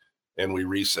dilatory, and we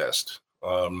recessed.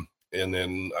 And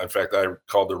then, in fact, I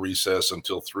called the recess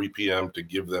until 3 p.m. to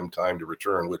give them time to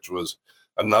return, which was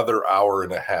another hour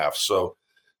and a half. So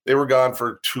they were gone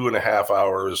for 2.5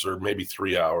 hours or maybe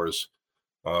 3 hours.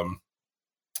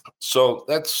 So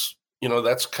that's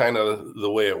kind of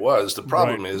the way it was. The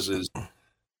problem is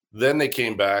then they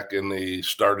came back and they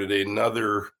started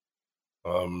another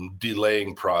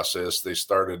delaying process. They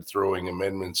started throwing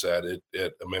amendments at it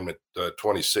at Amendment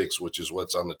 26, which is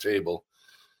what's on the table,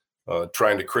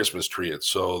 trying to Christmas tree it.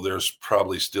 So there's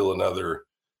probably still another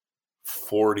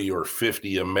 40 or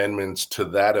 50 amendments to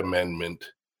that amendment,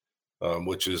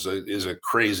 which is a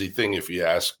crazy thing if you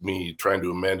ask me, trying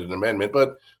to amend an amendment.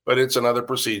 But it's another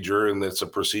procedure, and it's a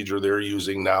procedure they're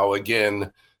using now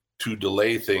again to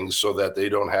delay things so that they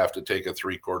don't have to take a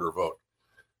 3/4 vote.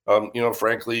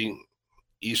 Frankly,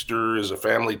 Easter is a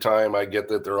family time. I get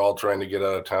that they're all trying to get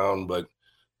out of town, but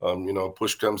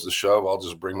push comes to shove, I'll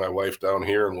just bring my wife down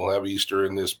here and we'll have Easter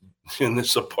in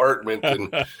this apartment.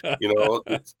 And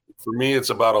for me,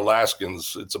 it's about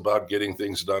Alaskans. It's about getting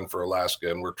things done for Alaska,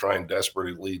 and we're trying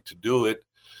desperately to do it,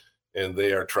 and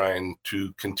they are trying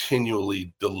to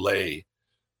continually delay.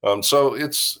 So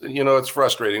it's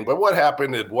frustrating. But what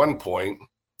happened at one point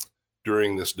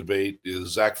during this debate is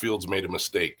Zach Fields made a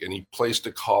mistake, and he placed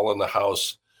a call in the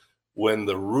House when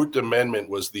the root amendment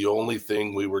was the only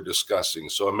thing we were discussing.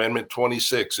 So Amendment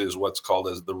 26 is what's called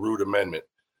as the root amendment.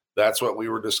 That's what we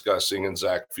were discussing, and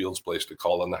Zach Fields placed a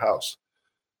call in the House.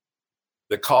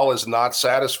 The call is not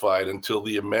satisfied until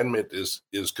the amendment is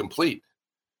complete.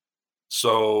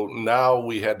 So now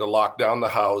we had to lock down the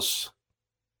House.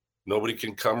 Nobody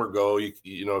can come or go. If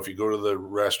you go to the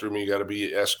restroom, you got to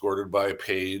be escorted by a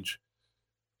page.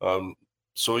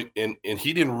 So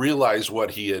he didn't realize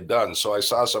what he had done. So I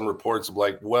saw some reports of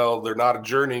like, well, they're not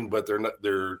adjourning, but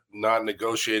they're not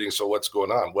negotiating. So what's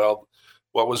going on? Well,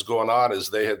 what was going on is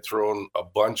they had thrown a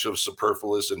bunch of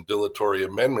superfluous and dilatory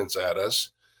amendments at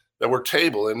us that we're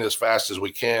tabling as fast as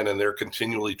we can, and they're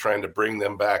continually trying to bring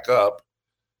them back up.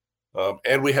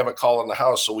 And we have a call in the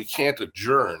House, so we can't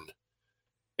adjourn.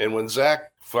 And when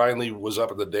Zach finally was up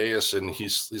at the dais and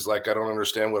he's like, I don't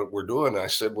understand what we're doing. And I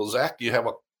said, well, Zach, you have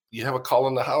a call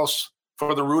in the House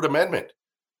for the root amendment.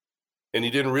 And he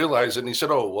didn't realize it. And he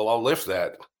said, oh, well, I'll lift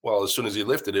that. Well, as soon as he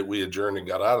lifted it, we adjourned and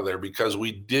got out of there because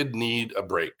we did need a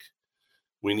break.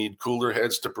 We need cooler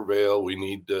heads to prevail. We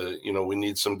need,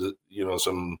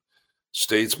 some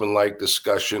statesman-like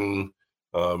discussion.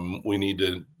 We need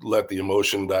to let the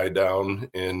emotion die down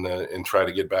and try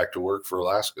to get back to work for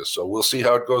Alaska. So we'll see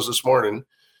how it goes this morning.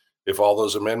 If all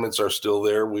those amendments are still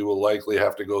there, we will likely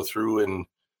have to go through and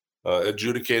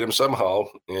adjudicate them somehow.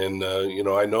 And,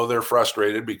 I know they're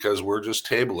frustrated because we're just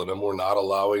tabling them. We're not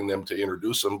allowing them to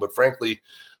introduce them. But frankly,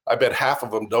 I bet half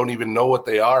of them don't even know what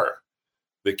they are.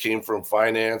 They came from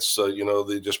finance.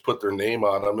 They just put their name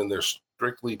on them, and they're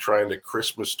strictly trying to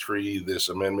Christmas tree this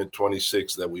Amendment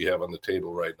 26 that we have on the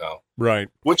table right now. Right.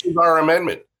 Which is our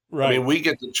amendment. Right. I mean, we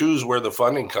get to choose where the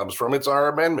funding comes from. It's our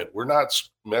amendment. We're not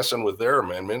messing with their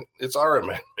amendment. It's our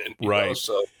amendment. Right.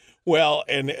 So. Well,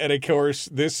 and of course,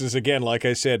 this is, again, like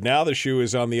I said, now the shoe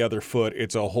is on the other foot.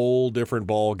 It's a whole different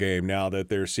ball game now that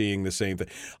they're seeing the same thing.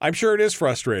 I'm sure it is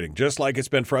frustrating, just like it's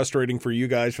been frustrating for you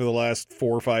guys for the last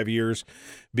 4 or 5 years,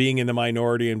 being in the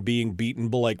minority and being beaten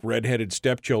like redheaded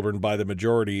stepchildren by the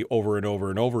majority over and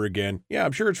over and over again. Yeah,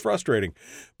 I'm sure it's frustrating,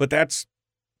 but that's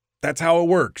how it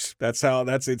works.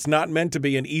 It's not meant to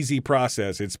be an easy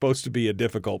process. It's supposed to be a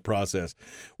difficult process,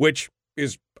 which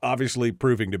is obviously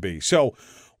proving to be. So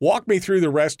walk me through the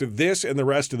rest of this and the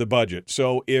rest of the budget.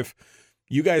 So if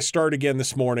you guys start again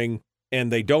this morning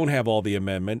and they don't have all the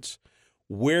amendments,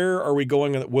 where are we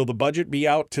going? Will the budget be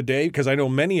out today? Because I know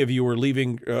many of you are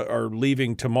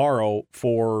leaving tomorrow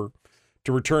to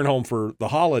return home for the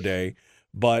holiday.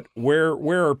 But where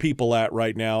are people at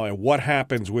right now, and what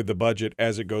happens with the budget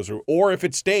as it goes through? Or if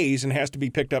it stays and has to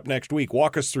be picked up next week,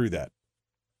 walk us through that.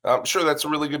 I'm sure that's a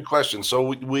really good question. So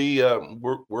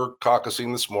we're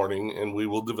caucusing this morning, and we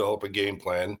will develop a game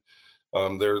plan.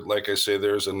 Like I say,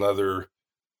 there's another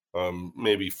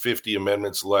maybe 50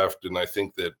 amendments left, and I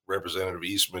think that Representative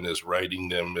Eastman is writing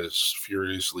them as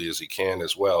furiously as he can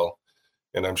as well.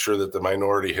 And I'm sure that the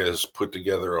minority has put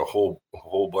together a whole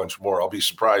bunch more. I'll be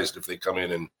surprised if they come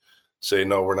in and say,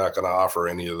 no, we're not going to offer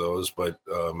any of those, but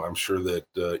I'm sure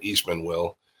that Eastman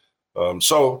will.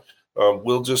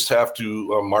 We'll just have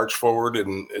to march forward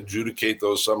and adjudicate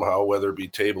those somehow, whether it be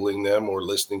tabling them or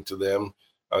listening to them.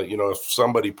 If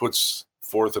somebody puts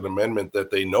forth an amendment that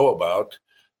they know about,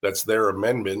 that's their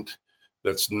amendment,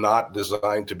 that's not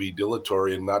designed to be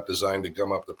dilatory and not designed to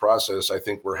gum up the process, I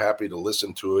think we're happy to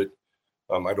listen to it.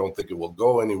 I don't think it will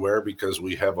go anywhere because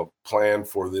we have a plan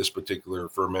for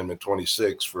Amendment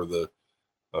 26 for the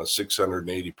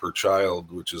 $680 per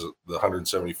child, which is the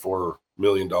 $174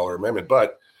 million amendment.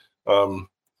 But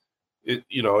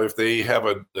if they have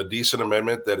a decent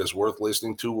amendment that is worth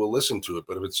listening to, we'll listen to it.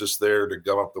 But if it's just there to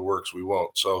gum up the works, we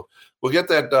won't. So we'll get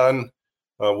that done.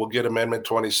 We'll get Amendment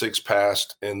 26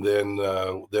 passed, and then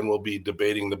we'll be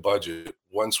debating the budget.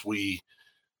 Once we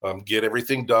get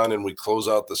everything done and we close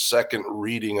out the second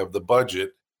reading of the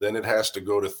budget, then it has to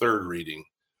go to third reading.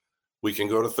 We can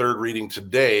go to third reading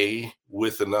today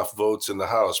with enough votes in the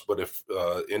House, but if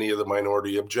any of the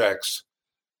minority objects,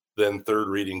 then third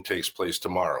reading takes place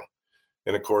tomorrow.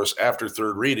 And of course, after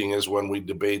third reading is when we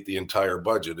debate the entire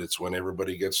budget. It's when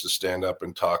everybody gets to stand up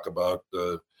and talk about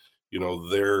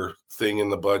their thing in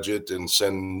the budget and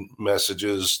send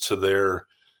messages to their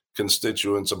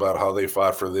constituents about how they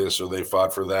fought for this or they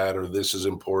fought for that, or this is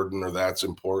important or that's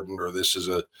important, or this is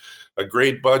a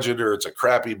great budget or it's a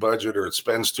crappy budget or it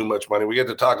spends too much money. We get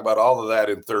to talk about all of that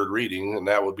in third reading, and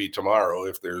that would be tomorrow.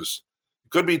 It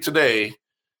could be today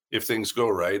if things go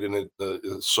right, and it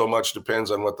so much depends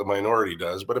on what the minority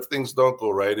does. But if things don't go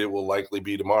right, it will likely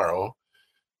be tomorrow.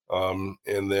 And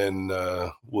then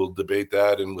we'll debate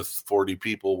that. And with 40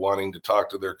 people wanting to talk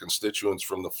to their constituents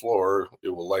from the floor, it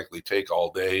will likely take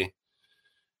all day.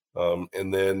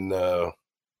 And then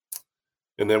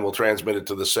we'll transmit it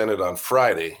to the Senate on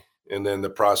Friday. And then the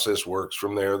process works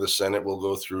from there. The Senate will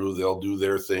go through, they'll do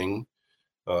their thing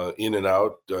in and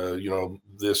out.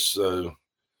 This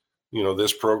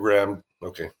program,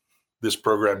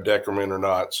 decrement or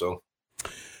not. So.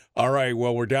 All right.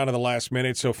 Well, we're down to the last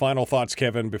minute. So final thoughts,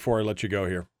 Kevin, before I let you go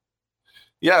here.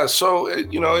 Yeah. So,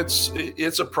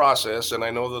 it's a process. And I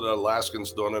know that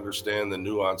Alaskans don't understand the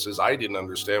nuances. I didn't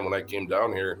understand when I came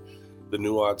down here, the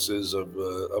nuances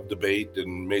of debate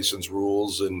and Mason's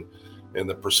rules and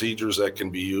the procedures that can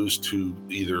be used to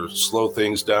either slow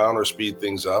things down or speed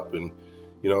things up. And,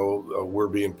 we're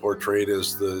being portrayed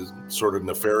as the sort of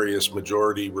nefarious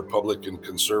majority Republican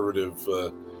conservative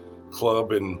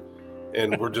club, and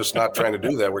we're just not trying to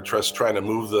do that. We're just trying to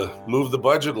move the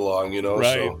budget along,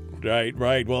 Right, so.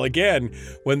 Right. Well, again,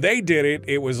 when they did it,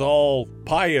 it was all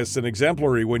pious and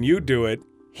exemplary. When you do it,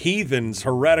 heathens,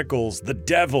 hereticals, the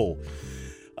devil.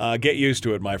 Get used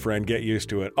to it, my friend. Get used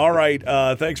to it. All right.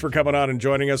 Thanks for coming on and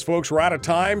joining us, folks. We're out of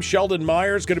time. Sheldon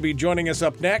Maier is going to be joining us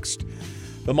up next.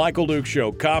 The Michael Duke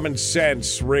Show, Common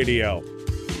Sense Radio.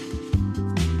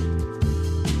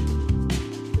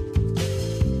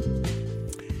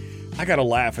 I got to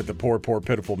laugh at the poor,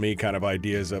 pitiful me kind of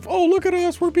ideas of, oh, look at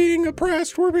us, we're being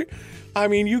oppressed. I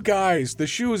mean, you guys, the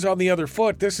shoe is on the other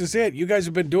foot. This is it. You guys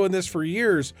have been doing this for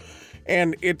years,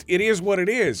 and it is what it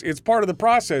is. It's part of the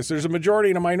process. There's a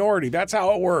majority and a minority. That's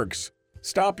how it works.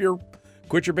 Quit your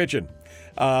bitching.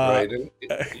 Right.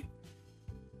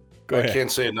 Go ahead. I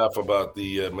can't say enough about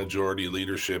the majority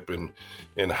leadership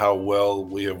and how well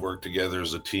we have worked together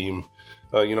as a team.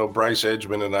 Bryce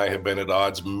Edgman and I have been at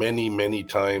odds many, many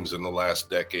times in the last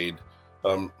decade,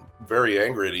 very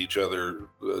angry at each other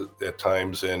at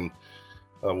times. And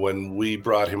when we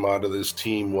brought him onto this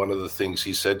team, one of the things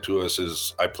he said to us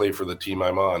is, I play for the team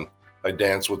I'm on. I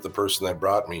dance with the person that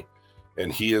brought me.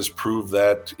 And he has proved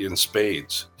that in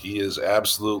spades. He is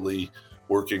absolutely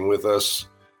working with us,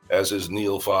 as is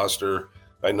Neil Foster.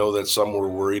 I know that some were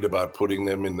worried about putting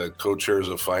them in the co-chairs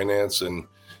of finance, and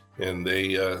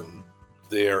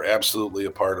they are absolutely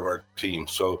a part of our team.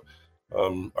 So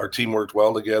our team worked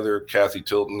well together. Kathy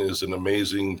Tilton is an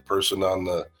amazing person on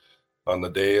the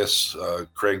dais.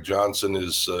 Craig Johnson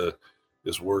is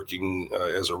working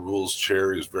as a rules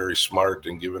chair. He's very smart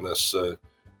and giving us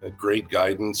great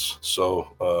guidance.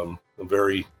 So I'm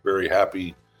very, very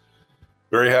happy.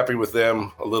 Very happy with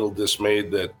them. A little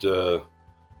dismayed that the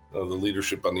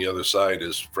leadership on the other side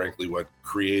is frankly what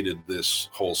created this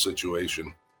whole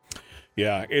situation.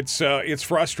 Yeah, it's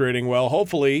frustrating. Well,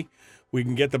 hopefully we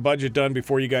can get the budget done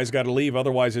before you guys got to leave.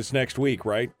 Otherwise, it's next week,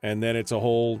 right? And then it's a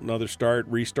whole another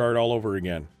restart all over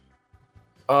again.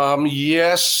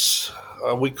 Yes,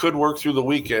 we could work through the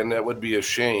weekend. That would be a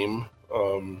shame.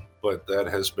 But that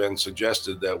has been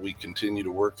suggested that we continue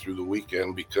to work through the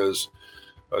weekend because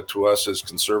to us as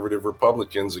conservative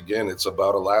Republicans, again, it's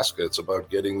about Alaska. It's about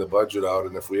getting the budget out.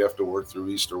 And if we have to work through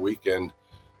Easter weekend,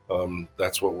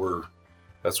 that's what we're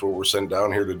sent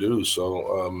down here to do.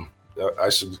 So I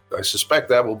suspect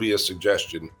that will be a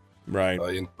suggestion right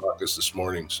in caucus this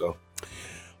morning. So.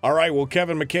 All right. Well,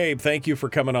 Kevin McCabe, thank you for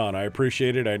coming on. I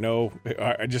appreciate it. I know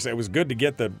it was good to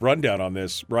get the rundown on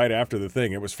this right after the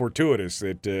thing. It was fortuitous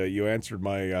that you answered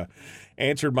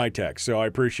my text. So I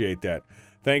appreciate that.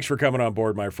 Thanks for coming on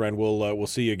board, my friend. We'll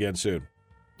see you again soon.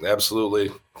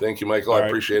 Absolutely. Thank you, Michael. I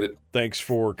appreciate it. Thanks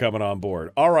for coming on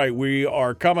board. All right. We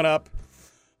are coming up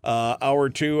Hour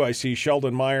 2, I see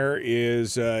Sheldon Maier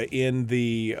is in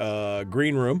the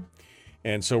green room.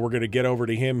 And so we're going to get over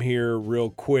to him here real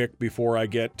quick before I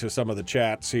get to some of the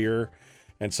chats here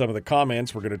and some of the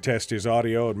comments. We're going to test his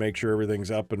audio and make sure everything's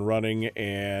up and running.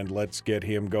 And let's get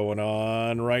him going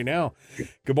on right now.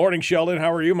 Good morning, Sheldon.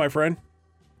 How are you, my friend?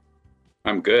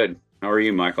 I'm good. How are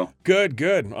you, Michael? Good,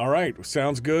 good. All right.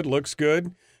 Sounds good. Looks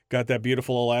good. Got that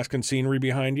beautiful Alaskan scenery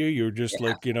behind you. You're just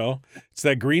like, it's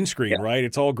that green screen, right?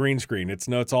 It's all green screen.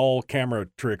 It's all camera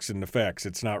tricks and effects.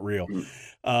 It's not real.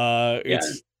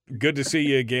 It's good to see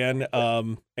you again.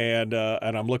 And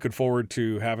I'm looking forward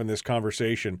to having this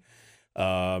conversation.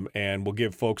 And we'll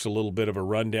give folks a little bit of a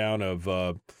rundown of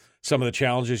some of the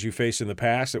challenges you faced in the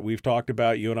past that we've talked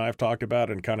about, you and I have talked about,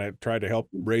 and kind of tried to help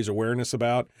raise awareness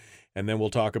about. And then we'll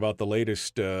talk about the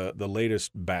latest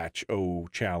batch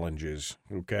challenges.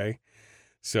 Okay.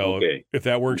 So if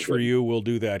that works for you, we'll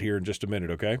do that here in just a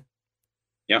minute. Okay.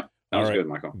 Yeah. Sounds good,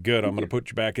 Michael. Good. I'm going to put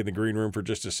you back in the green room for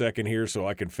just a second here so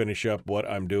I can finish up what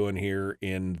I'm doing here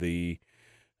in the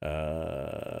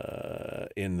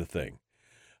thing.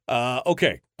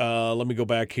 Okay. Let me go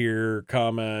back here,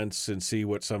 comments, and see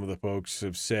what some of the folks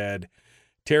have said.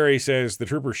 Terry says the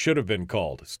troopers should have been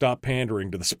called. Stop pandering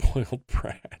to the spoiled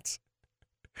brats.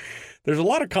 There's a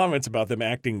lot of comments about them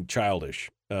acting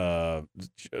childish. Yeah.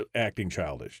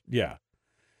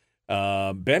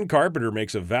 Ben Carpenter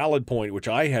makes a valid point, which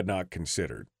I had not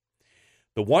considered.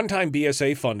 The one-time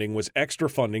BSA funding was extra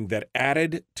funding that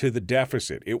added to the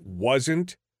deficit. It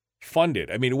wasn't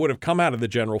funded. I mean, it would have come out of the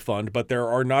general fund, but there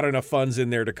are not enough funds in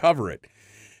there to cover it.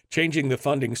 Changing the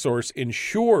funding source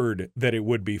ensured that it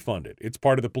would be funded. It's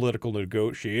part of the political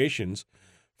negotiations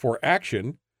for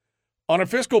action on a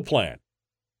fiscal plan.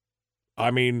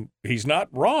 I mean, he's not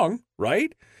wrong,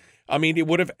 right? I mean, it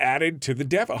would have added to the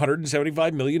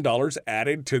 $175 million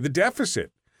added to the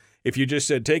deficit if you just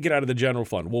said, take it out of the general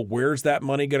fund. Well, where's that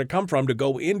money going to come from to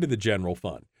go into the general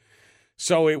fund?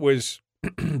 So it was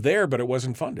there, but it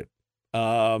wasn't funded.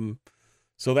 So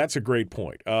that's a great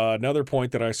point. Another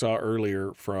point that I saw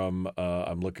earlier from,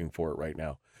 I'm looking for it right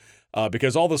now,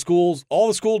 because all the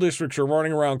school districts are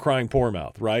running around crying poor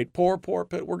mouth, right? Poor, we're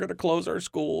going to close our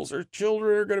schools. Our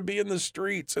children are going to be in the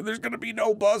streets, and there's going to be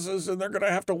no buses, and they're going to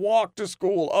have to walk to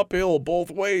school uphill both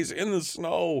ways in the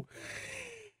snow.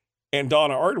 And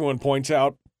Donna Artwin points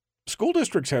out school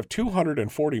districts have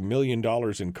 $240 million in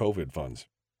COVID funds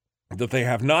that they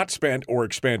have not spent or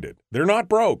expended. They're not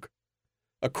broke.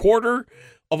 $250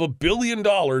 million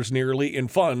nearly in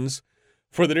funds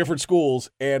for the different schools,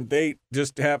 and they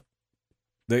just have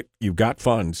you've got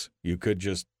funds. You could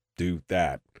just do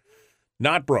that.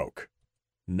 Not broke.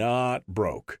 Not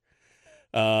broke.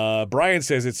 Brian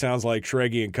says it sounds like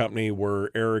Schrage and company were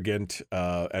arrogant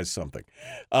as something.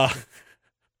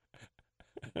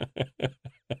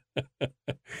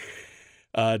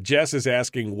 Jess is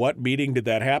asking, what meeting did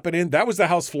that happen in? That was the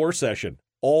House floor session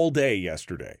all day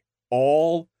yesterday.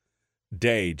 All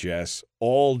day, Jess.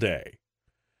 All day.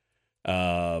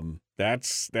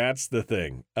 That's the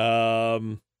thing.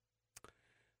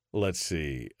 Let's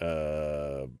see.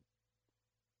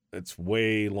 It's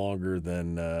way longer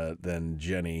than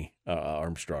Jenny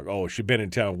Armstrong. Oh, she's been in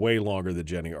town way longer than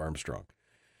Jenny Armstrong.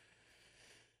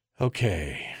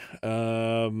 Okay.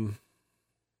 I'm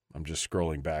just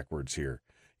scrolling backwards here.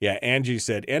 Yeah, Angie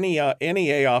said,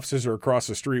 NEA offices are across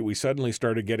the street. We suddenly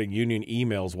started getting union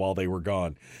emails while they were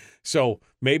gone. So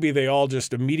maybe they all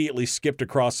just immediately skipped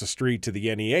across the street to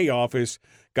the NEA office,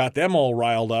 got them all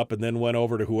riled up, and then went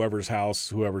over to whoever's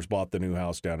bought the new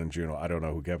house down in Juneau. I don't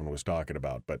know who Kevin was talking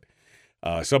about, but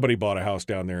somebody bought a house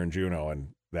down there in Juneau,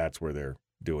 and that's where they're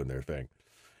doing their thing.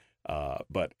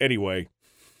 But anyway,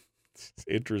 it's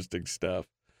interesting stuff.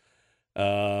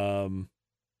 I'm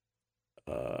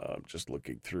just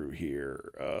looking through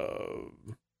here.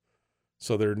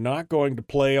 So they're not going to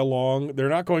play along. They're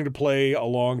not going to play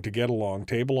along to get along.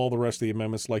 Table all the rest of the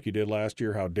amendments like you did last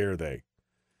year. How dare they?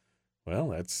 Well,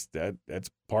 that's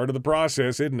part of the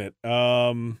process, isn't it?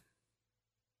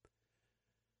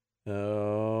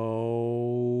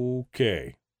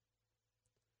 Okay.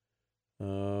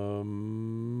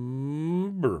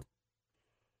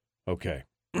 Okay.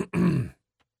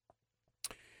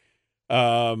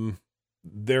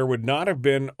 There would not have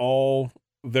been all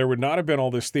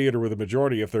this theater with a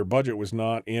majority if their budget was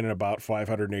not in about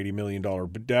 $580 million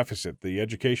deficit. The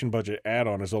education budget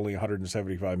add-on is only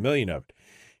 $175 million of it.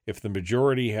 If the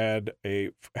majority had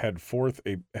put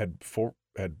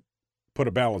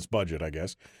a balanced budget, I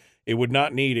guess, it would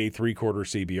not need a 3/4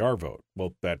 CBR vote.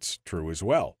 Well, that's true as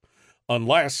well.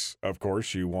 Unless, of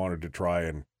course, you wanted to try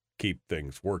and keep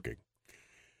things working.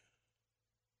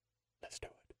 Let's do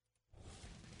it.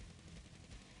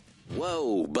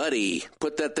 Whoa, buddy.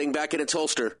 Put that thing back in its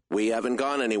holster. We haven't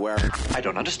gone anywhere. I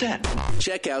don't understand.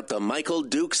 Check out the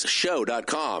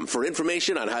MichaelDukesShow.com for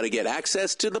information on how to get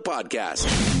access to the podcast.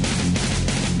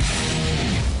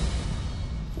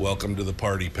 Welcome to the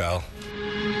party, pal.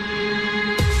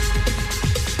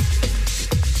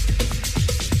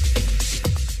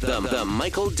 The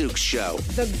Michael Dukes Show.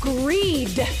 The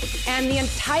greed and the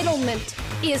entitlement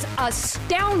is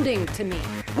astounding to me.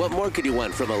 What more could you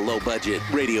want from a low-budget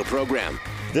radio program?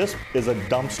 This is a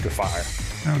dumpster fire.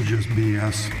 That was just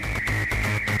BS.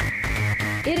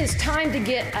 It is time to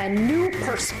get a new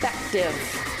perspective.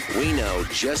 We know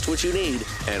just what you need,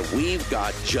 and we've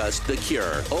got just the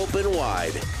cure. Open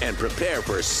wide and prepare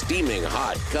for a steaming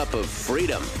hot cup of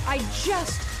freedom. I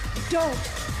just don't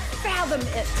fathom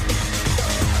it.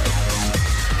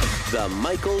 The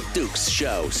Michael Dukes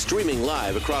Show, streaming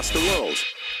live across the world.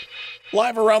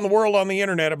 Live around the world on the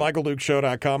internet at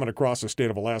MichaelDukesShow.com and across the state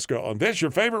of Alaska on this,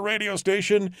 your favorite radio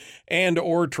station and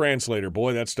or translator.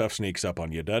 Boy, that stuff sneaks up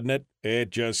on you, doesn't it?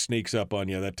 It just sneaks up on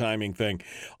you, that timing thing.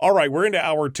 All right, we're into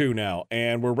hour 2 now,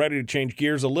 and we're ready to change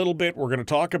gears a little bit. We're going to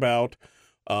talk about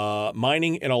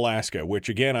mining in Alaska, which,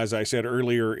 again, as I said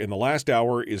earlier in the last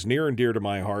hour, is near and dear to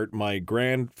my heart. My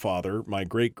great-grandfather,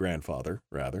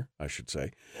 rather, I should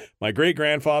say. My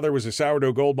great-grandfather was a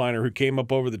sourdough gold miner who came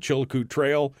up over the Chilkoot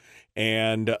Trail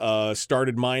and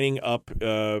started mining up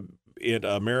at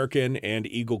American and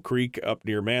Eagle Creek up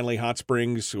near Manly Hot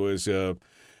Springs. Was a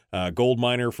gold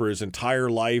miner for his entire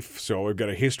life, so I've got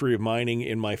a history of mining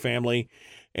in my family,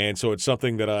 and so it's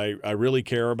something that I really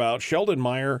care about. Sheldon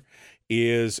Maier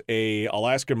is a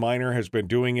Alaskan miner, has been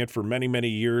doing it for many, many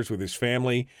years with his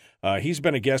family. He's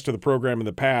been a guest of the program in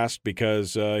the past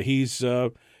because he's,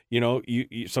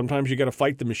 sometimes you got to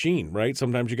fight the machine, right?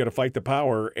 Sometimes you got to fight the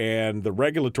power, and the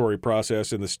regulatory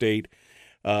process in the state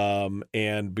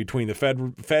and between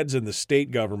the feds and the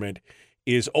state government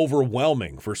is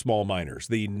overwhelming for small miners.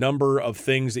 The number of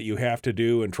things that you have to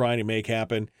do and trying to make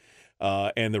happen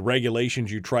and the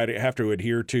regulations you have to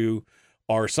adhere to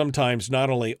are sometimes not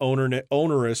only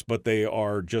onerous, but they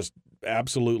are just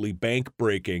absolutely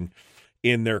bank-breaking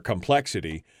in their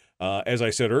complexity. As I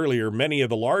said earlier, many of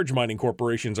the large mining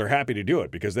corporations are happy to do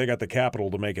it because they got the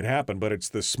capital to make it happen, but it's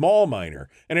the small miner.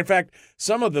 And in fact,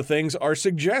 some of the things are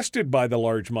suggested by the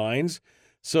large mines,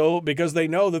 because they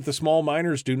know that the small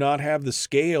miners do not have the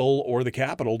scale or the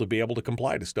capital to be able to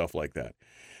comply to stuff like that.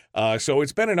 So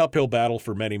it's been an uphill battle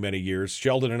for many, many years.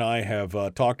 Sheldon and I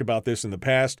have talked about this in the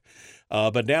past,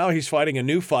 but now he's fighting a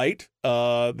new fight,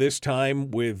 this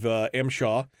time with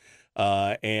MSHA,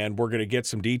 and we're going to get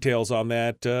some details on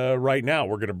that right now.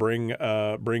 We're going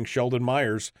to bring Sheldon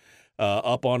Maier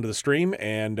up onto the stream,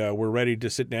 and we're ready to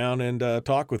sit down and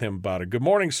talk with him about it. Good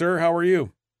morning, sir. How are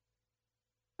you?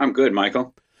 I'm good,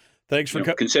 Michael. Thanks for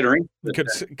considering.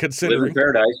 Considering live in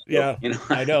paradise. Yeah,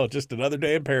 I know. Just another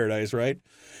day in paradise, right?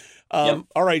 Yep.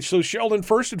 All right. So, Sheldon,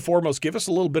 first and foremost, give us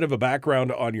a little bit of a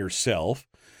background on yourself.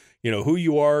 Who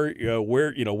you are,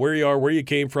 where you are, where you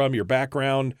came from, your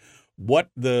background, what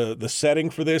the setting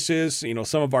for this is.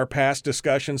 Some of our past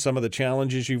discussions, some of the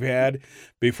challenges you've had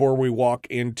before we walk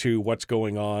into what's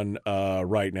going on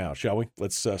right now. Shall we?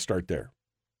 Let's start there.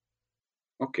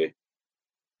 Okay.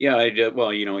 Yeah.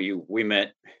 We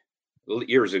met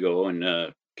years ago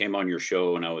and came on your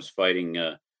show, and I was fighting.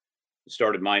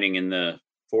 Started mining in the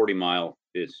 40 mile.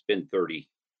 It's been 30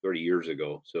 years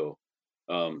ago. So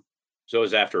it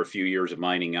was after a few years of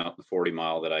mining out the 40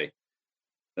 mile that I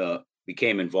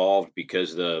became involved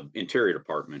because the Interior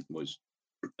Department was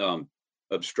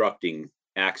obstructing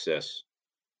access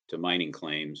to mining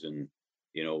claims. And,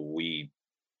 we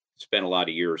spent a lot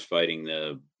of years fighting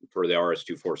for the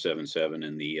RS-2477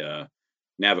 and the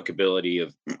navigability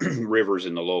of rivers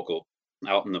in the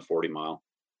out in the 40 mile.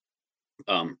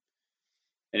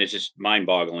 And it's just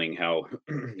mind-boggling how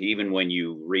even when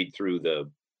you read through the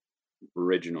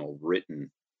original written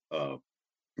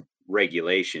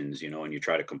regulations, and you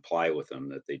try to comply with them,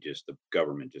 that the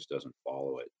government just doesn't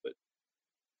follow it. But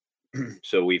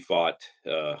so we fought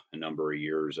a number of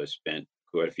years. I spent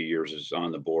quite a few years as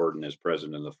on the board and as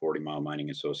president of the 40 Mile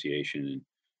Mining Association,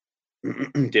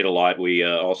 and did a lot.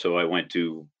 I went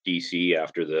to DC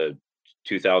after the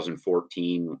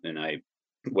 2014, and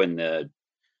when the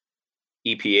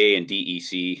EPA and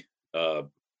DEC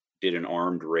did an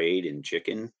armed raid in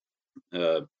Chicken.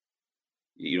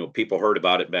 People heard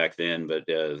about it back then, but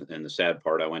and the sad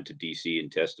part, I went to DC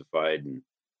and testified.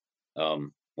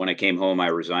 And when I came home, I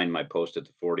resigned my post at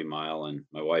the 40 mile, and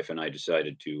my wife and I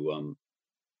decided to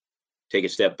take a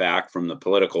step back from the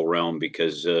political realm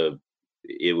because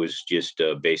it was just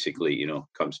basically,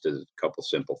 comes to a couple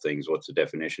simple things. What's the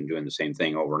definition? Doing the same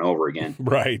thing over and over again,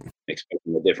 Right.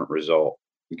 expecting a different result.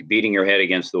 Beating your head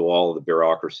against the wall of the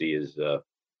bureaucracy is,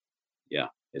 yeah,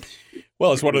 it's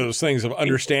Well, it's one of those things of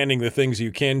understanding the things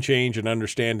you can change and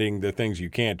understanding the things you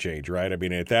can't change, right? I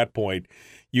mean, at that point,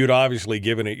 you'd obviously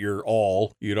given it your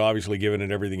all. You'd obviously given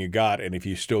it everything you got. And if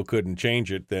you still couldn't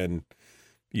change it, then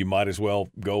you might as well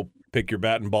go pick your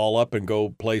bat and ball up and go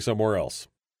play somewhere else.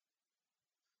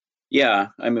 Yeah.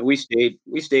 I mean, we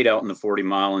stayed out in the 40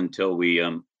 mile until we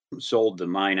sold the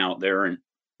mine out there, and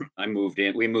I moved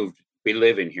in. We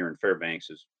live in here in Fairbanks,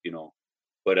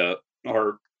 but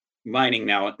our mining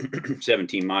now at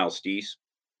 17 miles east,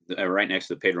 right next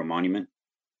to the Pedro Monument.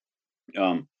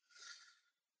 And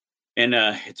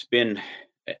it's been,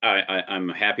 I'm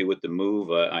happy with the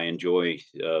move. I enjoy,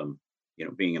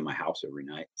 being in my house every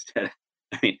night. I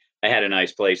mean, I had a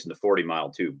nice place in the 40 mile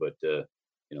too, but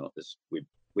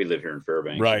we live here in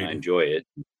Fairbanks, Right. and I enjoy it.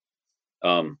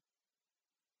 And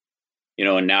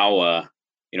now,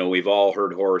 we've all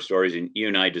heard horror stories, and you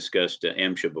and I discussed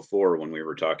MSHA before when we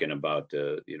were talking about,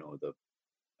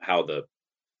 how the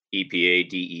EPA,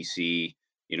 DEC,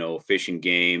 Fish and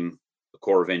Game, the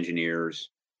Corps of Engineers.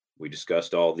 We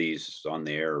discussed all these on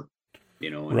the air,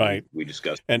 and Right. we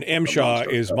discussed. And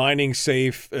MSHA is mining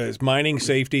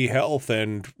safety, health,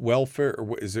 and welfare.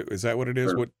 Is that what it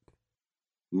is? Sure. What?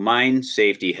 Mine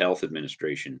Safety Health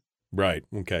Administration. Right.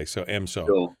 Okay. So MSHA.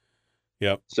 So,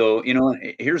 Yep. So,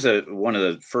 here's one of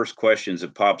the first questions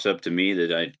that pops up to me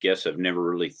that I guess I've never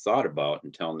really thought about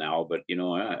until now. But,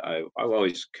 I've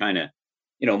always kind of,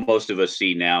 most of us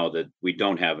see now that we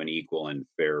don't have an equal and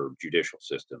fair judicial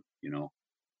system,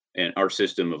 and our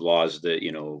system of laws that,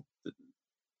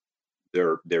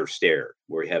 they're staired,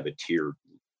 where we have a tier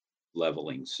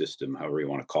leveling system, however you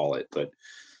want to call it. But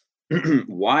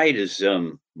why does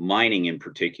mining in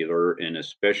particular, and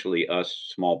especially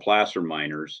us small placer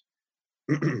miners,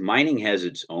 mining has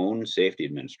its own safety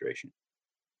administration,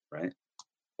 right?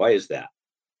 Why is that?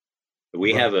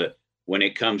 We Right. have when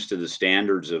it comes to the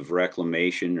standards of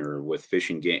reclamation or with Fish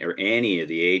and Game or any of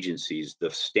the agencies, the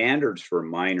standards for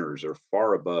miners are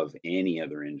far above any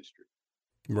other industry.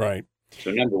 Right.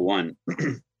 So number one,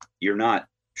 you're not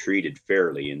treated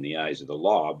fairly in the eyes of the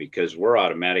law because we're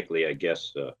automatically, I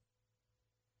guess,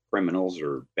 criminals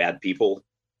or bad people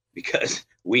because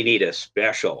we need a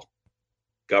special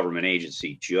government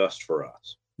agency just for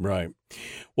us. Right.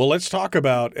 Well, let's talk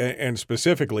about and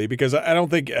specifically because I don't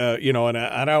think and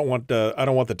I don't want the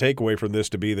takeaway from this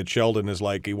to be that Sheldon is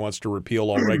like he wants to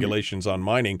repeal all regulations on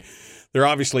mining. There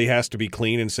obviously has to be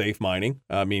clean and safe mining.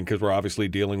 I mean, because we're obviously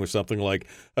dealing with something like,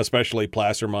 especially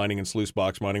placer mining and sluice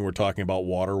box mining. We're talking about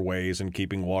waterways and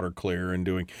keeping water clear and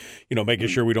doing, making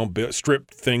sure we don't strip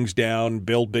things down,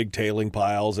 build big tailing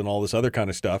piles, and all this other kind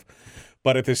of stuff.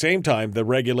 But at the same time, the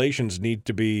regulations need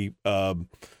to be,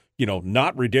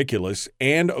 not ridiculous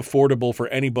and affordable for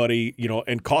anybody,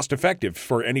 and cost effective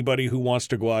for anybody who wants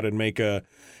to go out and make a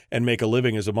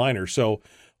living as a miner. So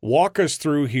walk us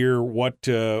through here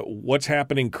what's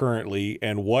happening currently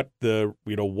and what's the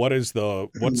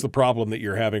problem that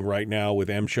you're having right now with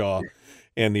MSHA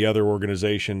and the other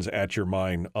organizations at your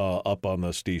mine up on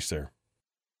the Steese there.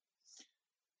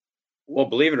 Well,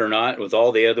 believe it or not, with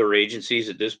all the other agencies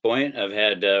at this point, I've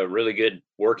had a really good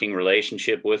working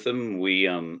relationship with them. We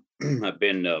have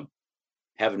been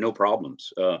having no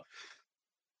problems. But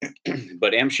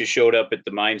MSHA showed up at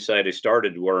the mine site I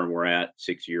started where we're at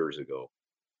 6 years ago.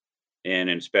 And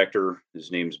inspector,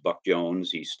 his name's Buck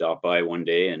Jones, he stopped by one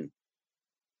day and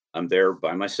I'm there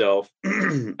by myself.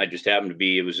 I just happened to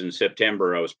be, it was in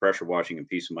September, I was pressure washing a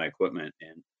piece of my equipment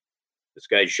and this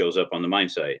guy shows up on the mine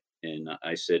site. And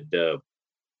I said,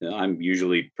 I'm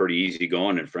usually pretty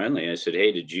easygoing and friendly. I said,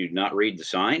 hey, did you not read the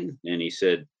sign? And he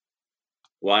said,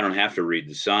 well, I don't have to read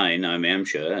the sign. I'm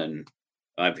MSHA and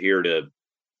I'm here to,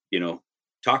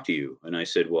 talk to you. And I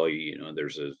said, well,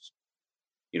 there's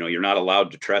you're not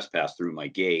allowed to trespass through my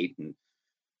gate. And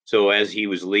so as he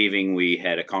was leaving, we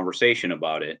had a conversation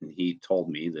about it. And he told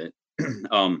me that,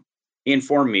 he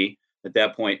informed me at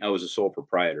that point, I was a sole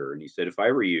proprietor. And he said, if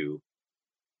I were you,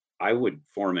 I would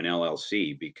form an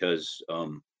LLC because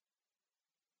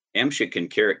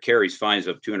MSHA carries fines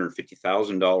of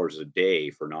 $250,000 a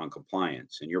day for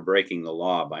noncompliance, and you're breaking the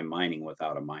law by mining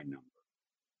without a mine number.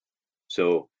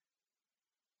 So,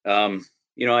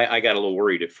 I got a little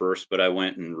worried at first, but I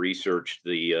went and researched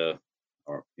and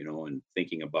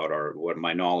thinking about what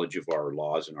my knowledge of our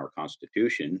laws and our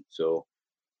Constitution. So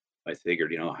I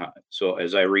figured, so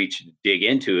as I dig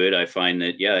into it, I find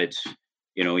that, it's,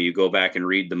 you go back and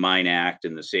read the Mine Act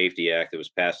and the Safety Act that was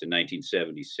passed in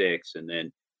 1976. And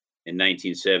then in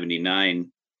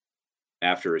 1979,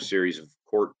 after a series of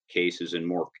court cases and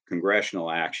more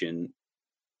congressional action,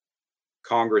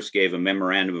 Congress gave a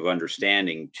memorandum of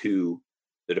understanding to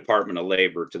the Department of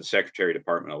Labor, to the Secretary of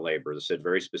Department of Labor, that said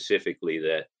very specifically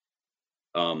that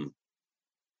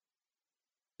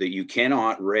that you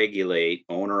cannot regulate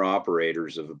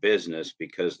owner-operators of a business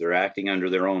because they're acting under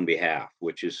their own behalf,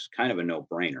 which is kind of a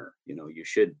no-brainer. You know, you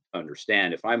should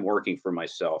understand, if I'm working for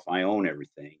myself, I own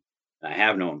everything, and I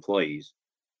have no employees.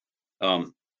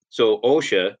 So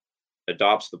OSHA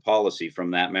adopts the policy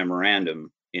from that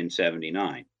memorandum in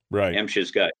 79. Right. MSHA's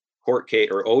got court case,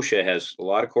 or OSHA has a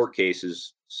lot of court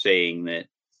cases saying that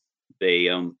they,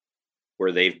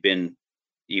 where they've been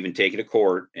even taken to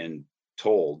court and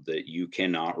told that you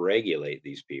cannot regulate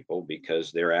these people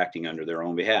because they're acting under their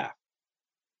own behalf.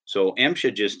 So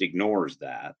MSHA just ignores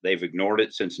that. They've ignored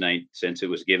it since it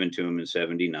was given to them in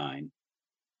 79.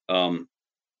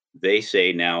 They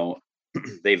say now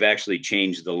they've actually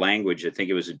changed the language. I think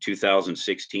it was in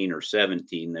 2016 or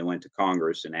 17. They went to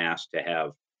Congress and asked to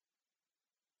have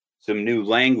some new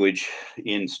language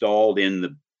installed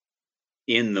in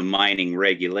the mining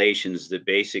regulations that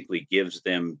basically gives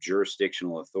them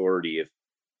jurisdictional authority.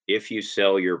 If you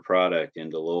sell your product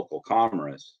into local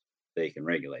commerce, they can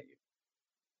regulate you.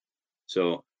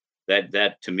 So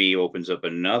that to me opens up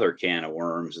another can of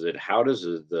worms, that how does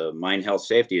the Mine Health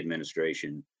Safety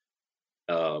Administration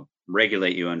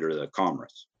regulate you under the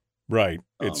commerce? Right.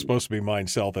 It's supposed to be mine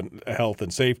health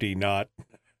and safety, not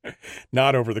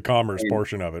over the commerce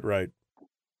portion of it. Right.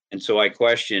 And so I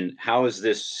question, how is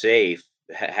this safe?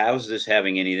 How is this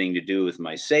having anything to do with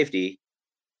my safety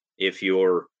if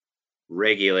you're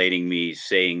regulating me,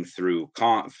 saying through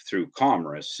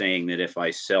commerce, saying that if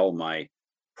I sell my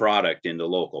product into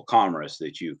local commerce,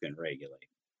 that you can regulate?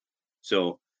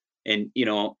 So, and you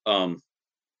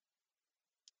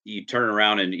turn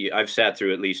around and I've sat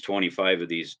through at least 25 of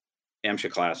these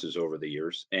MSHA classes over the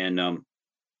years, and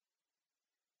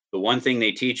the one thing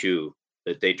they teach you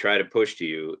that they try to push to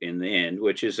you in the end,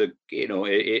 which is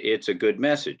it's a good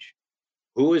message.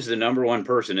 Who is the number one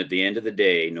person at the end of the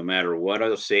day, no matter what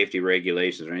other safety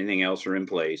regulations or anything else are in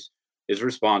place, is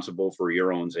responsible for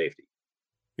your own safety?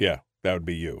 Yeah, that would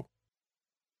be you.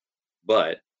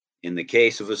 But in the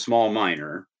case of a small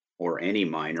miner, or any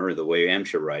miner, the way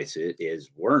MSHA writes it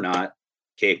is, we're not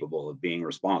capable of being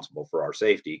responsible for our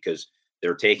safety because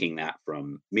they're taking that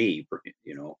from me,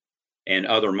 and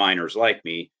other miners like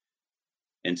me,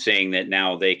 and saying that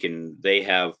now they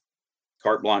have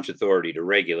carte blanche authority to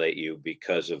regulate you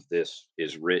because of this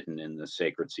is written in the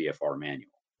sacred CFR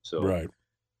manual. So, right.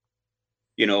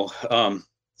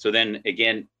 So then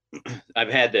again, I've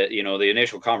had the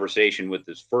initial conversation with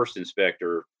this first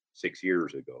inspector 6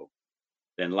 years ago,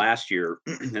 then last year,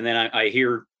 and then I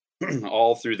hear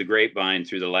all through the grapevine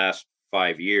through the last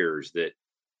 5 years that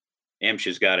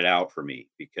MSHA's got it out for me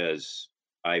because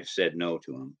I've said no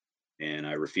to them and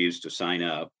I refuse to sign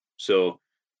up. So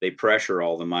they pressure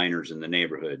all the miners in the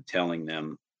neighborhood, telling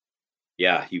them,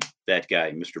 yeah, that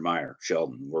guy, Mr. Maier,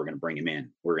 Sheldon, we're going to bring him in.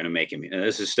 We're going to make him. And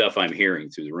this is stuff I'm hearing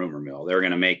through the rumor mill. They're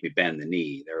going to make me bend the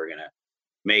knee. They're going to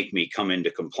make me come into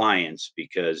compliance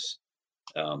because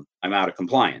I'm out of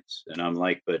compliance. And I'm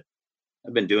like, but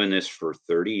I've been doing this for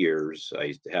 30 years.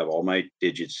 I have all my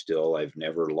digits still. I've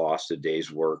never lost a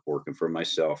day's work working for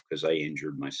myself because I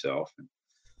injured myself.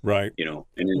 Right. And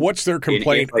what's their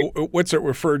complaint?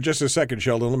 For just a second,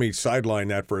 Sheldon, let me sideline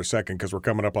that for a second because we're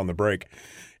coming up on the break.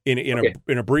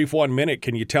 In a brief 1 minute,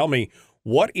 can you tell me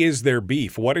what is their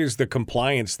beef? What is the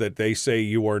compliance that they say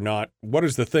you are not? What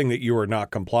is the thing that you are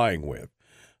not complying with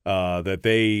that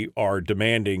they are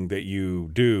demanding that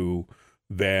you do?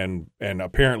 And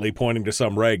apparently pointing to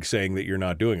some reg saying that you're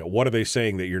not doing it. What are they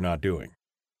saying that you're not doing?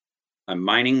 I'm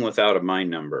mining without a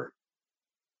mine number.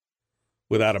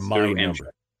 Without a mine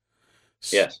number.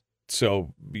 Yes.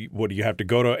 So what do you have to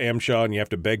go to MSHA and you have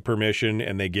to beg permission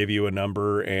and they give you a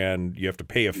number and you have to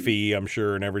pay a fee, I'm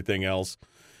sure, and everything else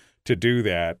to do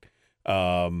that.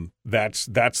 That's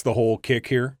the whole kick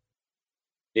here.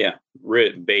 Yeah.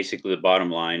 Basically, the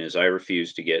bottom line is I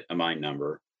refuse to get a mine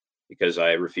number because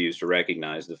I refuse to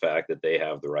recognize the fact that they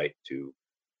have the right to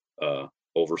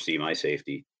oversee my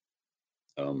safety.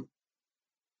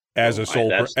 As a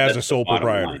sole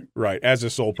proprietor. Right. As a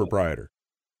sole proprietor.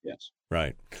 Yes.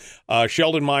 Right.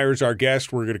 Sheldon Maier is our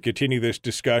guest. We're going to continue this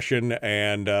discussion,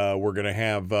 and we're going to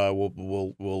have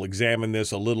we'll examine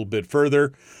this a little bit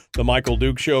further. The Michael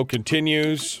Duke Show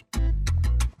continues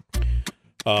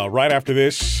right after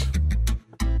this.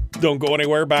 Don't go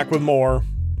anywhere. Back with more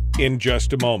in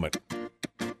just a moment.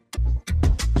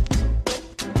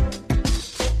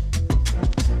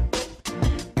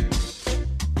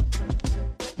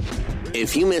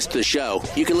 If you missed the show,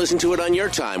 you can listen to it on your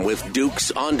time with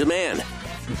Dukes On Demand.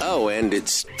 Oh, and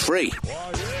it's free.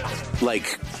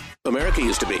 Like America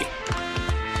used to be.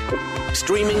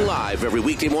 Streaming live every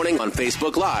weekday morning on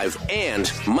Facebook Live and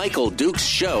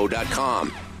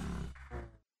MichaelDukesShow.com.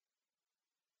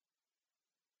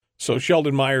 So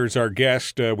Sheldon Maier is our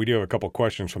guest. We do have a couple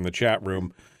questions from the chat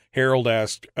room. Harold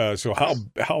asked, so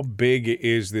how big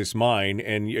is this mine?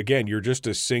 And again, you're just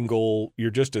a single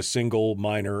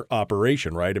miner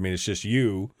operation, right? I mean, it's just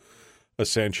you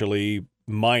essentially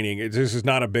mining. This is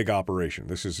not a big operation.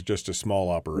 This is just a small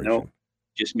operation. No,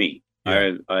 just me.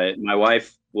 Yeah. My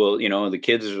wife, well, the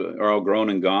kids are all grown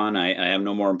and gone. I have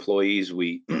no more employees.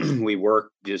 We we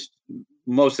work just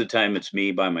most of the time. It's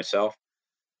me by myself.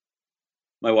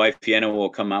 My wife Fiona will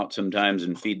come out sometimes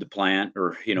and feed the plant,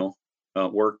 or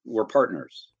we're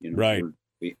partners. Right.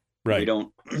 We Right. We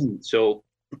don't. So,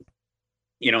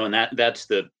 and that's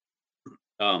the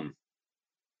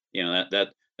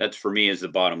that's for me is the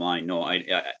bottom line. No, I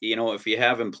if you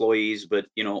have employees, but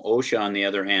OSHA on the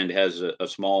other hand has a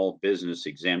small business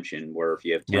exemption where if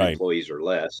you have 10 Right. employees or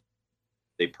less,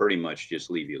 they pretty much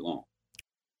just leave you alone.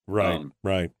 Right.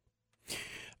 Right.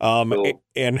 So-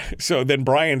 And so then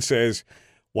Brian says,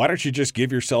 why don't you just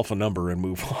give yourself a number and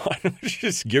move on?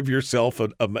 Just give yourself a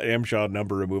MSHA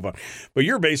number and move on. But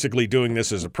you're basically doing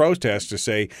this as a protest to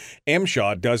say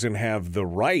MSHA doesn't have the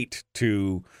right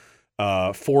to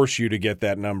force you to get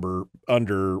that number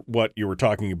under what you were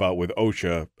talking about with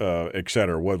OSHA, et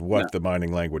cetera, what the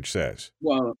mining language says.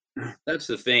 Well, that's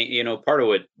the thing. Part of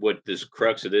what this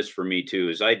crux of this for me too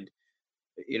is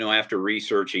after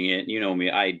researching it,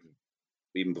 me,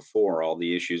 even before all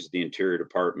the issues, the Interior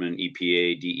Department,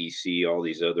 EPA, DEC, all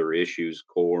these other issues,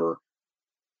 Corps.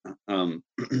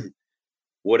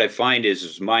 What I find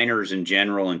is miners in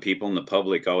general and people in the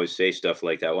public always say stuff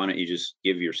like that. Why don't you just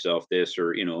give yourself this,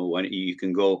 or why don't you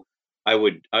can go? I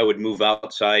would move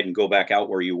outside and go back out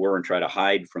where you were and try to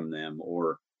hide from them.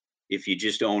 Or if you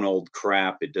just own old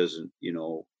crap, it doesn't.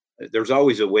 There's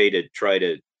always a way to try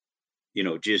to,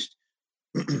 just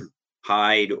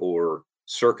hide or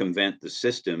circumvent the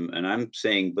system. And I'm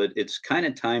saying, but it's kind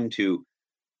of time to,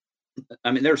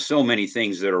 there's so many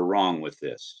things that are wrong with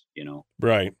this,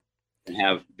 Right.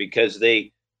 because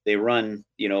they run,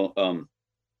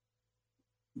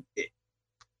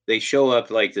 they show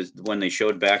up like this. When they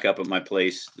showed back up at my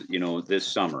place, this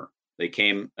summer,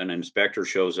 an inspector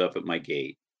shows up at my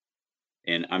gate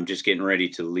and I'm just getting ready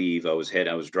to leave. I was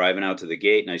driving out to the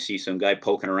gate and I see some guy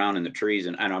poking around in the trees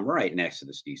and I'm right next to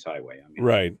the Steese Highway.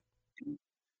 Right.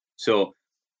 So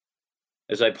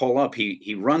as I pull up,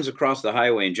 he runs across the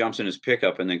highway and jumps in his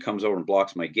pickup and then comes over and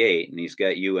blocks my gate. And he's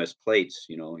got U.S. plates,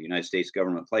 United States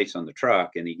government plates on the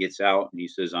truck. And he gets out and he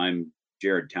says, "I'm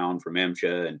Jared Town from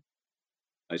MSHA." And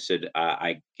I said,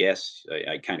 I guess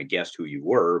I kind of guessed who you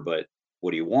were, but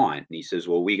what do you want? And he says,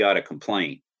 "Well, we got a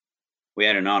complaint. We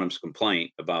had an anonymous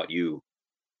complaint about you."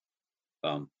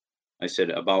 I said,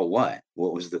 "About what?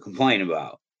 What was the complaint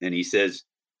about?" And he says,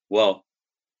 "Well,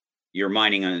 you're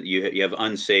mining on you have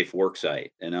unsafe work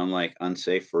site." And I'm like,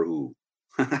 unsafe for who?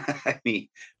 I mean,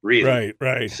 really?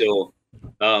 Right. So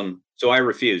I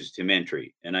refused him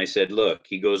entry. And I said, "Look,"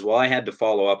 he goes, "Well, I had to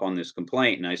follow up on this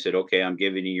complaint." And I said, "Okay, I'm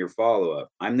giving you your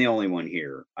follow-up. I'm the only one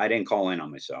here. I didn't call in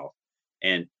on myself."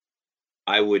 And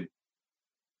I would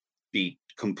be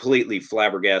completely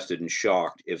flabbergasted and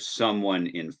shocked if someone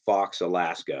in Fox,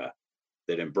 Alaska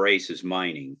that embraces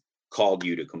mining called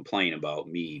you to complain about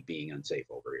me being unsafe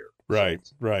over here. Right.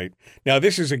 Now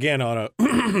this is again on a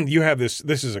you have this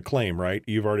is a claim, right?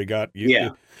 You've already got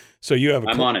so you have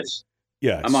I'm on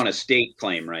a state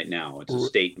claim right now. It's a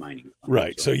state mining claim,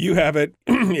 right. So you have it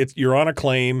you're on a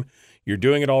claim, you're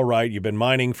doing it all right. You've been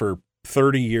mining for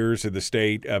 30 years in the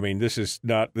state. I mean, this is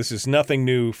nothing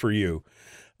new for you.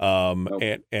 Nope.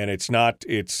 And it's on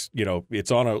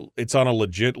a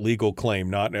legit legal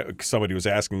claim, not somebody was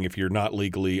asking if you're not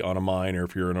legally on a mine or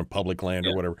if you're in a public land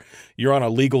or whatever. You're on a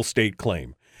legal state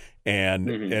claim. And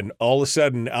and all of a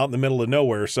sudden out in the middle of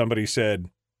nowhere somebody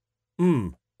said,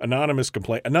 anonymous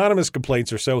complaint. Anonymous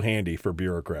complaints are so handy for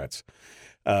bureaucrats.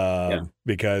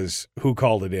 Because who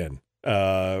called it in?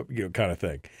 Kind of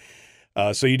thing.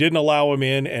 So you didn't allow them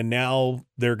in, and now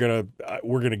we're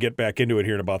gonna get back into it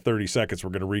here in about 30 seconds. We're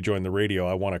gonna rejoin the radio.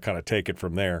 I want to kind of take it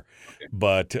from there,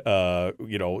 but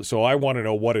so I want to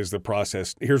know what is the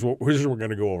process. Here's what we're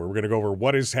gonna go over. We're gonna go over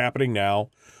what is happening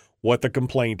now, what the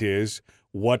complaint is,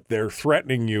 what they're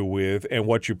threatening you with, and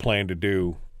what you plan to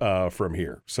do from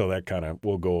here. So that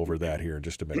we'll go over that here in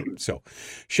just a minute. So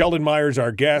Sheldon Maier is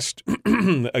our guest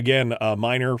again, a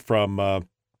miner from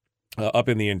up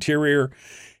in the interior.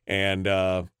 And,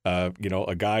 a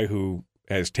guy who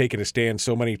has taken a stand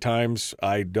so many times,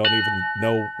 I don't even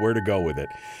know where to go with it.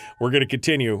 We're going to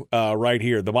continue right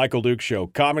here. The Michael Duke Show.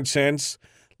 Common sense,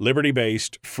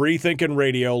 liberty-based, free-thinking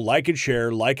radio. Like and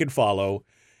share, like and follow.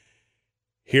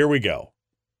 Here we go.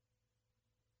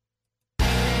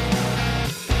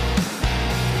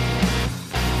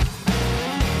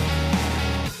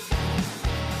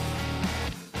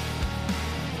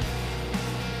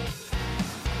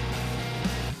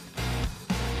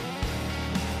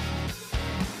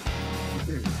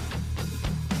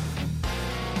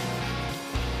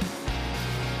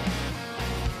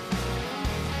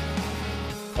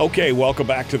 Okay, welcome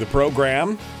back to the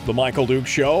program, The Michael Duke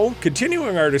Show.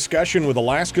 Continuing our discussion with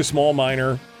Alaska small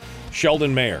miner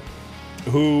Sheldon Maier,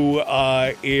 who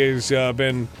is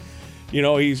been,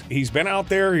 he's been out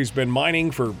there. He's been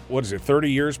mining for,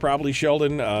 30 years probably,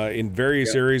 Sheldon, in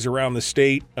various areas around the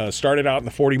state. Started out in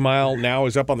the 40 Mile, now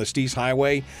is up on the Steese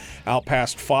Highway, out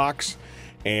past Fox,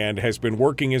 and has been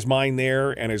working his mine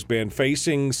there and has been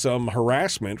facing some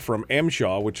harassment from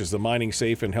MSHA, which is the Mining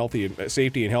Safety and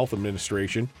Health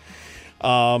Administration.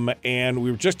 And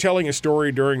we were just telling a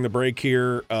story during the break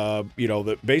here,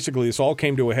 that basically this all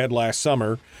came to a head last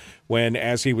summer when,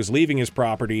 as he was leaving his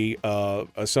property,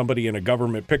 somebody in a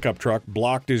government pickup truck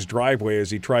blocked his driveway as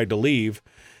he tried to leave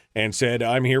and said,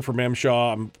 "I'm here from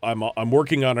MSHA. I'm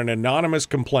working on an anonymous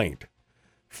complaint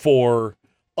for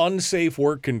unsafe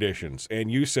work conditions." And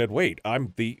you said, "Wait,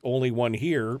 I'm the only one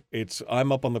here.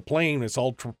 I'm up on the plane. It's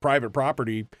all private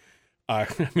property.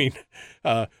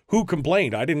 Who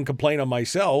complained? I didn't complain on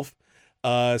myself."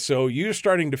 So you're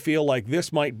starting to feel like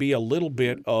this might be a little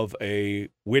bit of a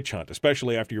witch hunt,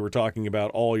 especially after you were talking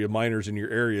about all your miners in your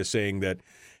area saying that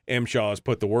MSHA has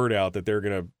put the word out that they're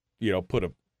going to, put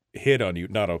a hit on you.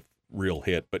 Not a real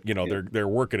hit, but, they're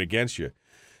working against you.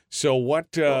 So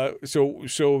what?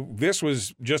 So this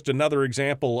was just another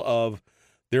example of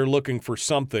they're looking for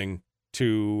something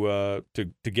to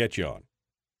get you on.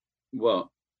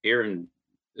 Well, this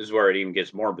is where it even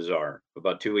gets more bizarre.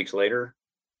 About 2 weeks later,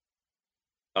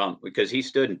 because he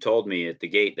stood and told me at the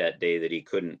gate that day that he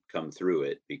couldn't come through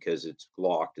it because it's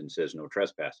locked and says no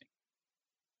trespassing.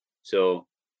 So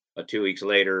 2 weeks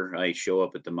later, I show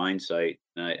up at the mine site.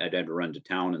 I'd had to run to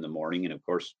town in the morning. And of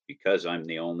course, because I'm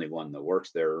the only one that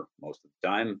works there most of the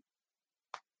time,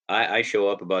 I show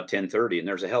up about 10:30 and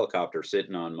there's a helicopter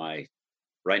sitting on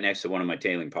right next to one of my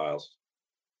tailing piles.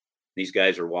 These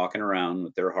guys are walking around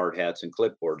with their hard hats and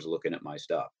clipboards looking at my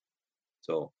stuff.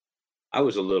 So I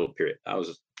was I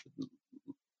was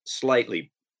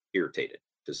slightly irritated,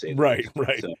 to say the least.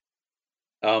 Right.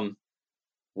 So,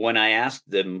 when I asked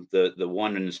them, the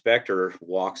one inspector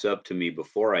walks up to me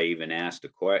before I even asked a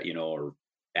question, or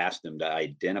asked them to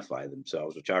identify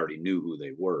themselves, which I already knew who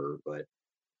they were, but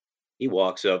he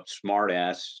walks up, smart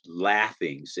ass,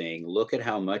 laughing, saying, "Look at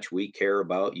how much we care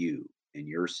about you and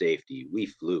your safety. We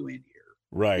flew in here."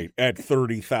 Right, at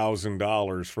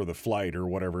 $30,000 for the flight or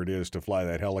whatever it is to fly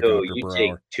that helicopter So you per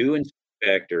take hour. 2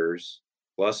 inspectors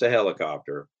plus a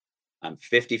helicopter. I'm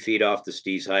 50 feet off the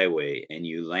Steese Highway, and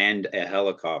you land a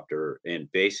helicopter,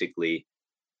 and basically,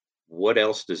 what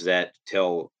else does that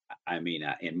tell? I mean,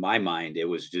 in my mind, it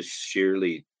was just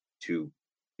sheerly to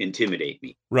intimidate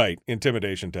me. Right,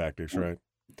 intimidation tactics, right.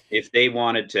 If they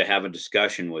wanted to have a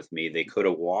discussion with me, they could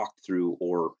have walked through,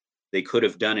 or they could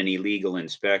have done an illegal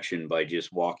inspection by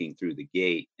just walking through the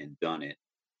gate and done it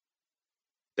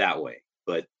that way,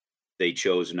 but they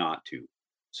chose not to.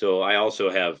 So I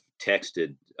also have a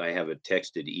texted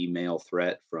email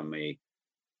threat from a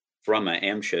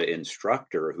MSHA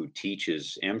instructor who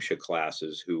teaches MSHA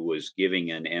classes, who was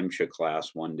giving an MSHA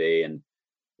class one day, and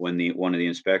when one of the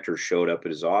inspectors showed up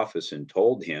at his office and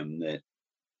told him that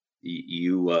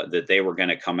that they were going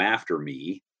to come after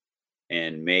me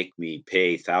and make me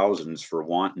pay thousands for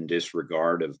wanton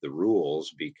disregard of the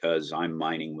rules because I'm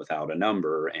mining without a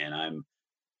number, and I'm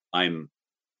I'm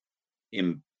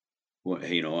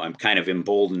kind of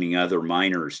emboldening other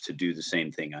miners to do the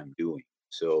same thing I'm doing.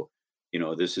 So,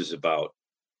 this is about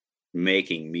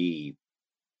making me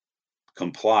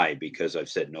comply because I've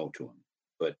said no to him.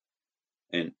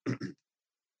 And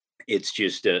it's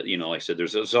just, like I said,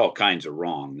 there's all kinds of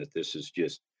wrong that this is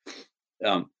just,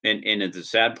 and the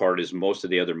sad part is most of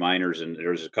the other miners, and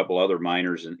there's a couple other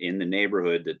miners in the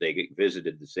neighborhood that they get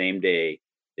visited the same day.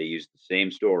 They use the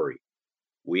same story.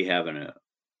 We have an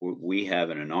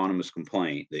anonymous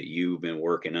complaint that you've been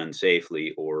working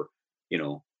unsafely, or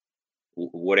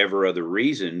whatever other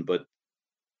reason, but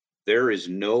there is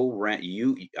no rent.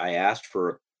 I asked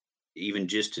for even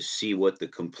just to see what the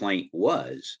complaint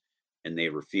was, and they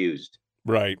refused.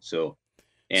 Right. So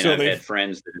And So I've they had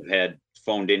friends that have had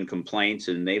phoned in complaints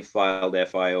and they've filed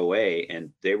FIOA,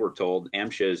 and they were told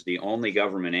MSHA is the only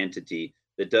government entity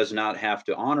that does not have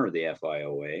to honor the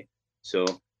FIOA. So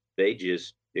they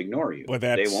just ignore you. Well,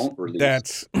 They that's won't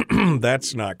release.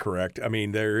 that's not correct. I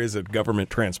mean, there is a government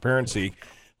transparency.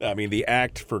 I mean, the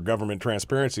Act for Government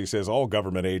Transparency says all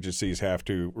government agencies have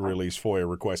to release FOIA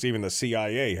requests. Even the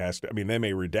CIA has to. I mean, they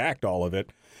may redact all of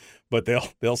it, but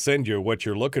they'll send you what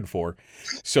you're looking for.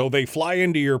 So they fly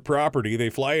into your property,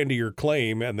 they fly into your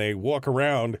claim, and they walk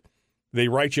around. They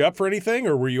write you up for anything,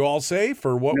 or were you all safe,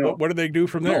 or what? No, What do they do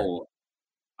from there? no.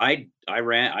 I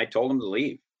told them to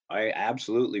leave. I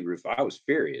absolutely I was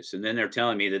furious. And then they're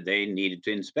telling me that they needed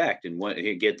to inspect and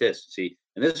get this. See,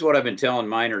 and this is what I've been telling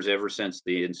miners ever since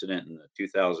the incident in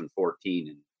 2014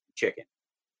 in Chicken.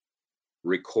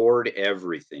 Record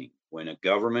everything. When a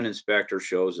government inspector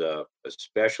shows up,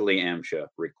 especially MSHA,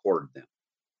 record them.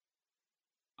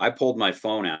 I pulled my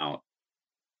phone out.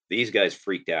 These guys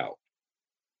freaked out.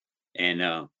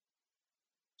 And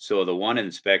so the one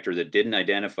inspector that didn't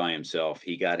identify himself,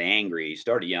 he got angry. He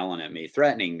started yelling at me,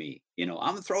 threatening me. I'm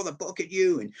gonna throw the book at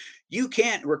you, and you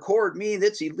can't record me.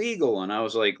 That's illegal. And I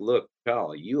was like, look,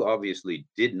 pal, you obviously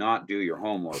did not do your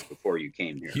homework before you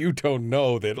came here. You don't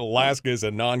know that Alaska is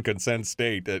a non-consent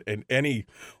state, and any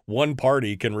one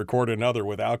party can record another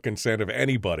without consent of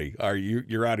anybody.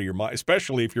 You're out of your mind,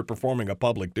 especially if you're performing a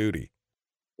public duty.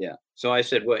 Yeah. So I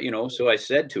said, well, so I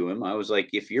said to him, I was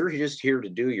like, if you're just here to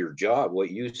do your job,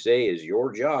 what you say is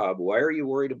your job, why are you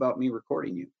worried about me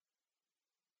recording you?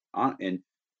 And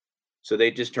so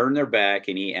they just turned their back,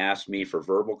 and he asked me for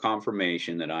verbal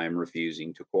confirmation that I am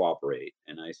refusing to cooperate.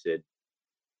 And I said,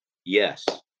 yes.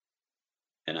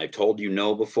 And I told you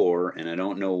no before, and I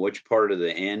don't know which part of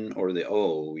the N or the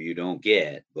O you don't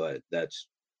get, but that's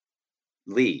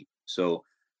leave. So,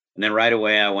 and then right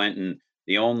away I went, and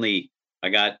I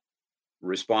got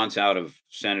response out of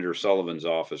Senator Sullivan's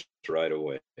office right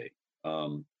away.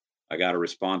 I got a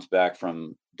response back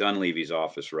from Dunleavy's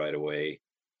office right away,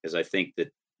 because I think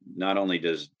that not only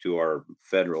do our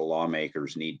federal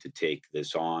lawmakers need to take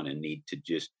this on and need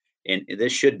to and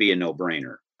this should be a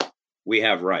no-brainer. We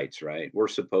have rights, right? We're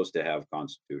supposed to have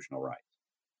constitutional rights,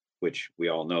 which we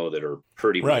all know that are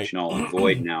pretty much null and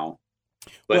void now.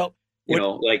 But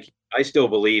I still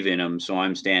believe in them, so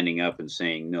I'm standing up and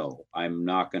saying, no, I'm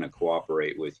not going to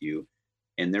cooperate with you.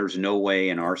 And there's no way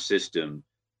in our system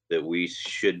that we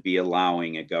should be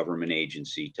allowing a government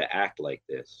agency to act like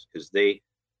this, because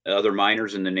other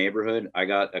miners in the neighborhood, I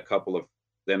got a couple of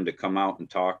them to come out and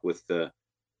talk with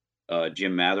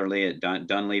Jim Matherly at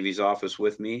Dunleavy's office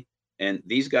with me. And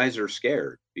these guys are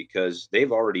scared because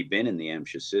they've already been in the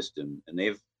MSHA system, and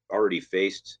they've already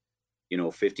faced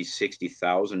 $50,000,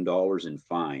 $60,000 in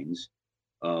fines.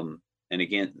 And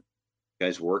again,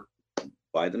 guys work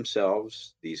by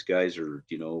themselves. These guys are,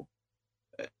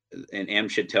 and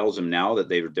MSHA tells them now that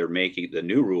they're making the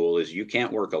new rule is you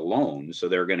can't work alone. So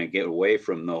they're going to get away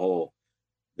from the whole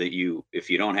that if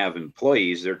you don't have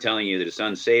employees, they're telling you that it's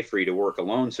unsafe for you to work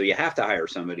alone. So you have to hire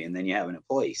somebody, and then you have an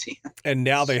employee. And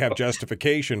now they have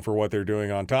justification for what they're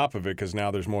doing on top of it, because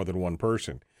now there's more than one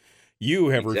person. You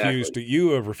have refused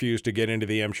to get into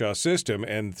the MSHA system,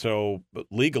 and so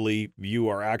legally you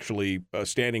are actually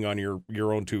standing on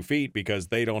your own 2 feet, because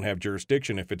they don't have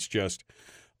jurisdiction if it's just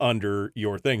under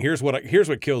your thing. Here's what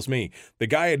kills me. The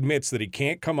guy admits that he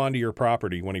can't come onto your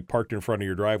property when he parked in front of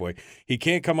your driveway. He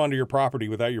can't come onto your property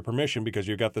without your permission because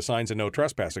you've got the signs of no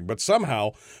trespassing. But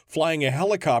somehow flying a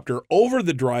helicopter over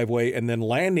the driveway and then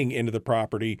landing into the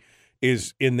property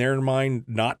is, in their mind,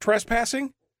 not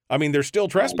trespassing? I mean, they're still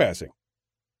trespassing.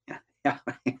 Yeah.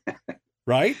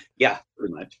 Right? Yeah,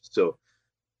 pretty much. So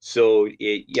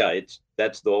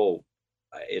that's the whole,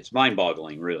 it's mind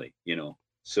boggling, really,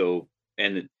 so,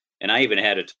 and I even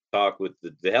had a talk with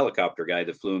the helicopter guy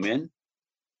that flew him in,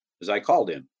 because I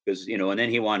called him because, and then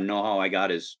he wanted to know how I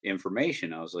got his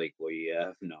information. I was like, well, you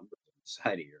have numbers on the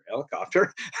side of your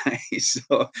helicopter. So,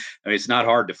 I mean, it's not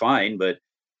hard to find, but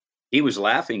he was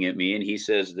laughing at me, and he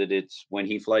says that it's when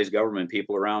he flies government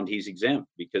people around, he's exempt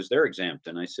because they're exempt.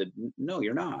 And I said, no,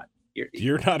 you're not.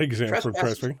 You're not exempt from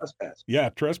trespassing. Trespass. Yeah,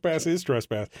 trespass is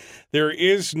trespass. There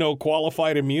is no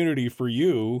qualified immunity for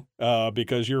you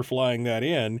because you're flying that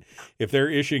in. If they're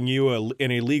issuing you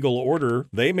an illegal order,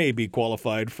 they may have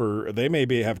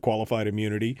qualified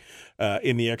immunity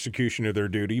in the execution of their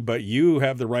duty, but you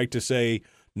have the right to say,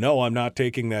 no, I'm not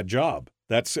taking that job.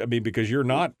 Because you're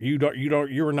not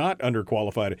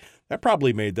underqualified. That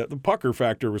probably made the pucker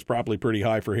factor was probably pretty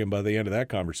high for him by the end of that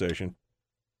conversation.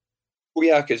 Well,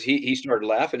 yeah, because he started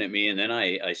laughing at me, and then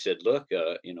I said, look,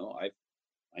 I've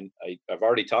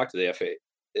already talked to the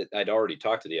I'd already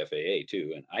talked to the FAA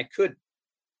too, and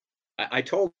I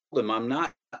told them I'm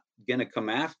not going to come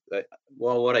after.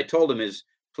 Well, what I told them is,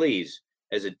 please,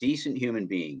 as a decent human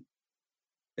being,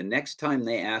 the next time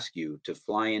they ask you to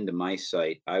fly into my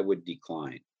site, I would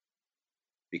decline.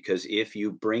 Because if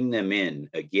you bring them in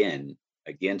again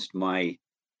against my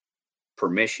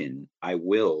permission, I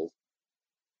will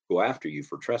go after you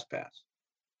for trespass.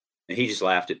 And he just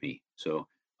laughed at me. So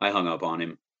I hung up on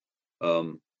him.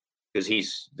 Because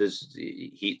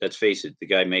let's face it, the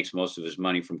guy makes most of his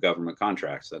money from government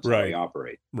contracts. That's how he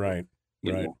operates. Right.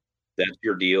 You know, that's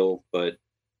your deal. But,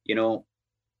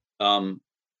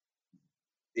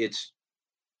 it's,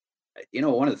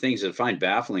 one of the things that I find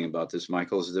baffling about this,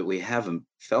 Michael, is that we have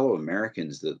fellow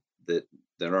Americans that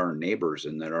are our neighbors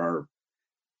and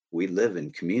we live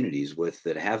in communities with,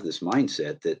 that have this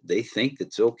mindset that they think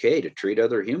it's okay to treat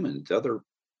other humans, other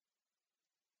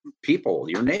people,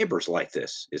 your neighbors like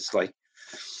this. It's like,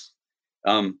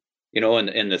 and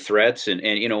the threats and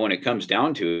when it comes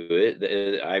down to it,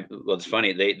 it's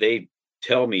funny. They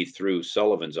tell me through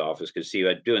Sullivan's office, because see,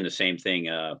 I'm doing the same thing.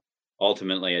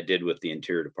 Ultimately I did with the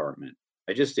Interior Department.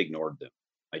 I just ignored them.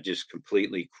 I just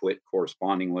completely quit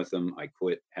corresponding with them. I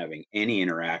quit having any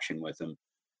interaction with them.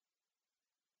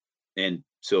 And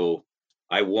so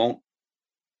I won't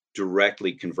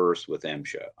directly converse with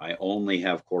MSHA. I only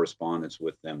have correspondence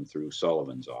with them through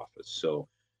Sullivan's office. So,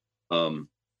 and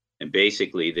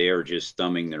basically they are just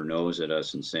thumbing their nose at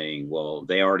us and saying, well,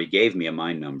 they already gave me a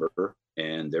mine number,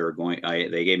 and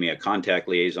they gave me a contact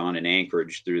liaison in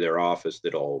Anchorage through their office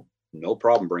that'll no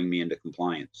problem bring me into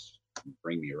compliance,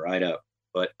 bring me right up.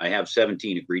 But I have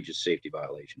 17 egregious safety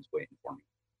violations waiting for me.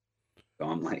 So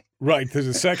I'm like, right, because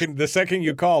the second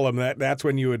you call them, that's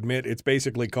when you admit it's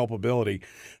basically culpability.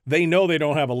 They know they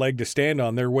don't have a leg to stand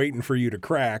on. They're waiting for you to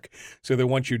crack, so that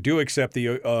once you do accept the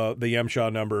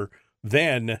MSHA number,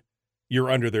 then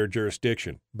you're under their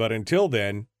jurisdiction. But until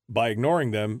then, by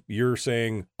ignoring them, you're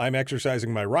saying, I'm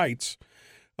exercising my rights.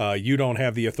 You don't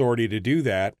have the authority to do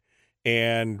that.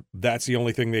 And that's the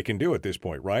only thing they can do at this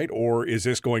point, right? Or is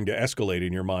this going to escalate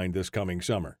in your mind this coming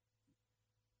summer?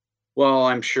 Well,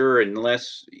 I'm sure,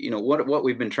 unless, what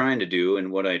we've been trying to do,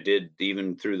 and what I did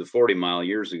even through the 40 mile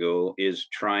years ago, is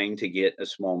trying to get a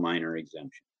small miner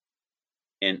exemption.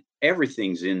 And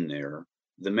everything's in there.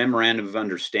 The memorandum of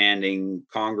understanding,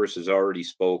 Congress has already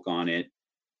spoke on it.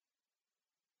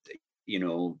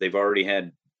 They've already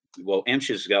had,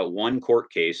 MSHA's got one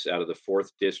court case out of the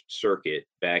 4th Circuit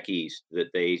back east that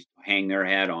they hang their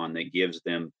hat on, that gives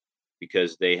them,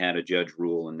 because they had a judge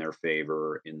rule in their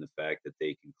favor in the fact that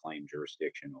they can claim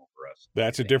jurisdiction over us.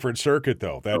 That's a different circuit,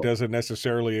 though. That doesn't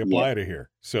necessarily apply to here.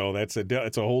 So it's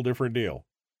a whole different deal.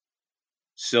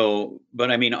 So,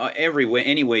 but I mean,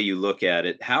 any way you look at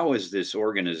it, how is this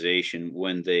organization,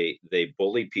 when they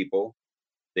bully people,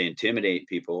 they intimidate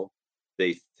people,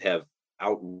 they have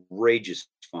outrageous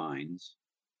fines,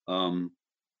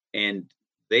 and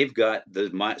they've got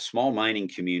the small mining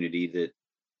community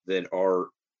that are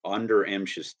under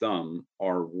MSHA's thumb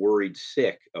are worried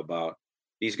sick about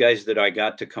these guys that I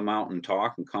got to come out and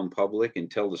talk and come public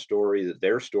and tell their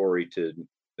story to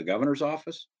the governor's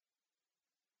office.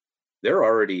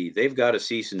 They've got a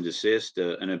cease and desist,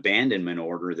 an abandonment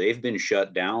order. They've been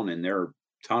shut down, and their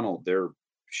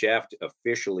shaft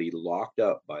officially locked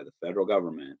up by the federal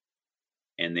government.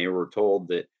 And they were told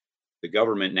that the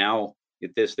government now,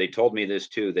 get this, they told me this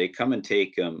too, they come and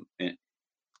take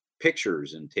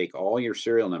pictures and take all your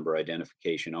serial number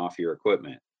identification off your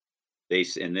equipment.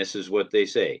 And this is what they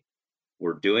say: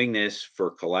 we're doing this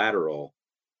for collateral.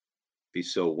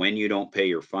 So when you don't pay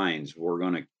your fines, we're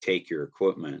going to take your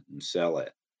equipment and sell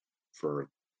it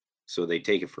so they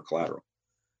take it for collateral.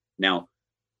 Now,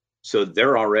 so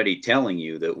they're already telling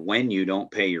you that when you don't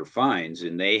pay your fines,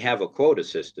 and they have a quota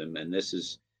system, and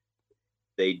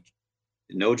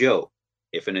no joke,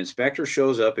 if an inspector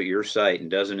shows up at your site and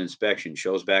does an inspection,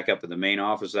 shows back up at the main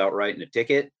office without writing a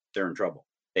ticket, they're in trouble.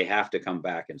 They have to come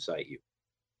back and cite you.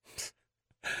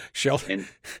 Sheldon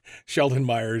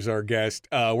Maier is our guest.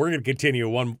 We're going to continue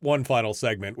one final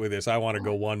segment with this. I want to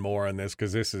go one more on this,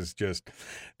 because this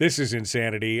is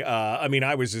insanity. I mean,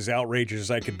 I was as outrageous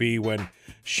as I could be when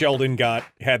Sheldon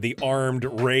had the armed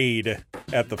raid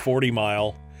at the 40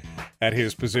 mile at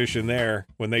his position there,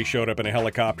 when they showed up in a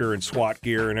helicopter and SWAT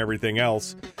gear and everything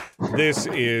else. This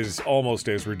is almost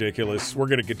as ridiculous. We're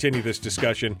going to continue this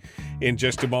discussion in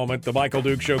just a moment. The Michael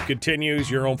Duke Show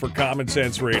continues. You're home for Common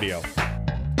Sense Radio.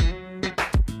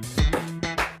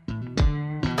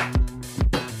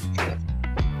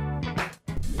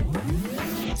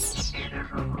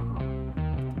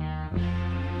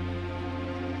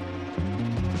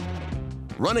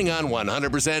 running on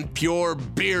 100% pure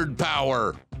beard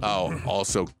power. Oh,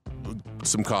 also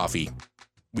some coffee.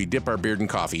 We dip our beard in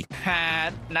coffee.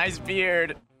 Ha, nice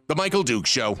beard. The Michael Duke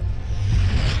Show.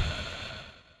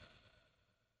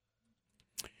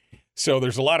 So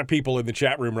there's a lot of people in the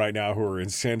chat room right now who are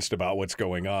incensed about what's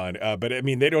going on. But, I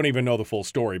mean, they don't even know the full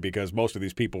story because most of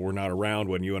these people were not around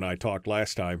when you and I talked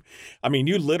last time. I mean,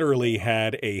 you literally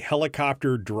had a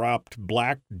helicopter-dropped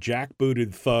black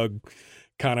jackbooted thug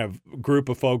kind of group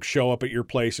of folks show up at your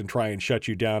place and try and shut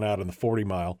you down out on the 40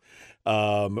 mile,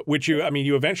 which you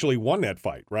eventually won that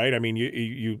fight, right? I mean,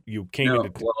 you came No,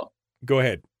 into. well, Go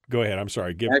ahead. I'm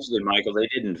sorry. actually, Michael, they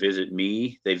didn't visit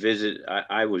me. They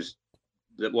I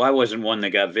wasn't one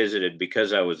that got visited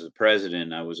because I was the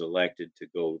president. I was elected to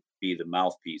go be the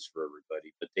mouthpiece for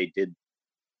everybody, but they did.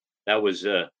 That was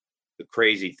the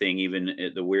crazy thing.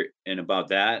 Even the weird and about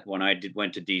that when I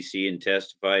went to DC and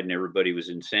testified, and everybody was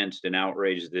incensed and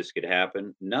outraged that this could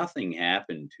happen. Nothing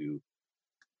happened to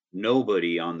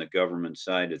nobody on the government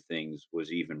side of things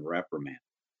was even reprimanded.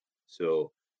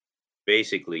 So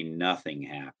basically, nothing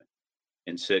happened.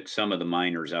 And some of the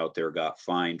miners out there got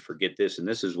fined. Forget this, and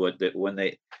this is what that when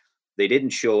they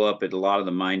didn't show up at a lot of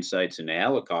the mine sites in a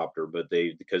helicopter, but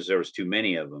because there was too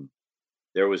many of them.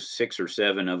 There was 6 or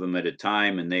 7 of them at a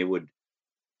time, and they would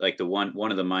like the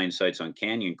one of the mine sites on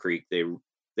Canyon Creek.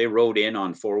 They rode in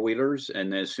on 4-wheelers,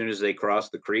 and as soon as they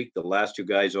crossed the creek, the last 2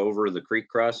 guys over the creek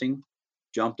crossing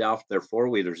jumped off their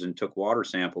 4-wheelers and took water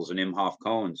samples and Imhoff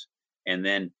cones, and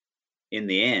then in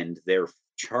the end, they're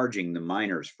charging the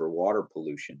miners for water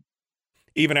pollution.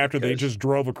 Even after they just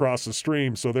drove across the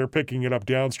stream, so they're picking it up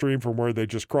downstream from where they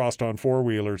just crossed on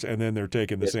 4-wheelers, and then they're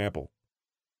taking the sample.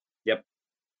 Yep.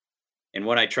 And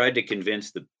what I tried to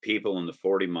convince the people in the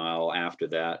 40 mile after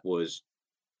that was,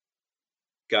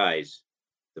 guys,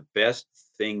 the best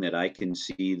thing that I can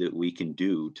see that we can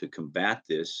do to combat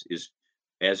this is,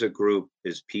 as a group,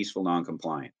 is peaceful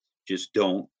noncompliance. Just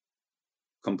don't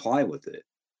comply with it.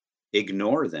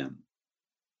 Ignore them.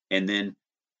 And then,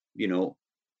 we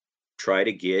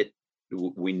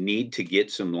need to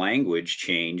get some language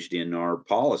changed in our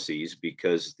policies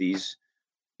because these,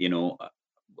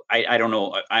 I don't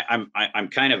know. I'm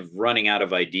kind of running out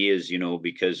of ideas,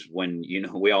 because when,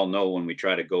 we all know when we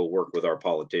try to go work with our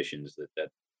politicians that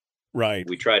right.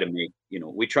 We try to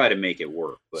make it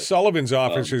work. But, Sullivan's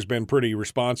office has been pretty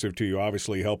responsive to you,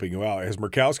 obviously helping you out. Has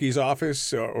Murkowski's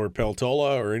office or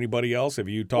Peltola or anybody else? Have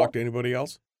you talked to anybody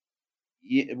else?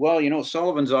 Yeah, well,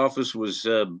 Sullivan's office was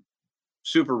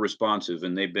super responsive,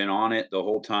 and they've been on it the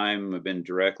whole time. I've been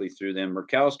directly through them.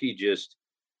 Murkowski just,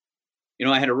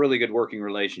 I had a really good working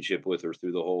relationship with her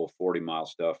through the whole 40 mile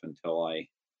stuff until I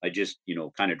just,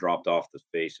 kind of dropped off the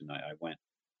face, and I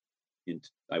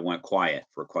went quiet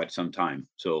for quite some time.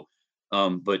 So,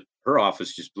 but her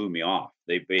office just blew me off.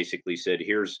 They basically said,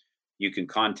 you can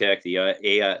contact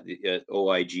the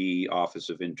OIG, Office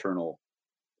of Internal,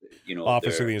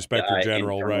 Office of the Inspector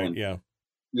General, right? Yeah.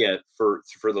 Yeah, for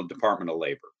the Department of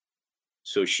Labor.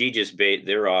 So she just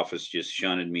their office just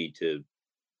shunned me to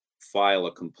file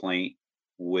a complaint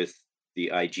with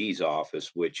the IG's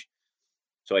office,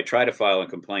 so I try to file a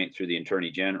complaint through the Attorney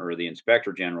General or the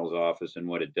Inspector General's office, and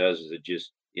what it does is it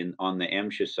just on the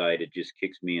MSHA side, it just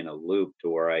kicks me in a loop to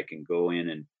where I can go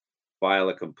in and file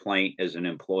a complaint as an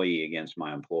employee against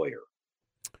my employer.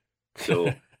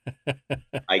 So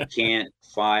I can't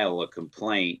file a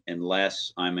complaint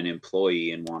unless I'm an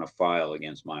employee and want to file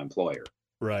against my employer.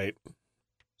 Right.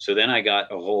 So then I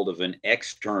got a hold of an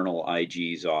external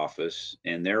IG's office,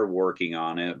 and they're working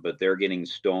on it, but they're getting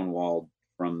stonewalled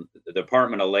from the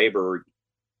Department of Labor.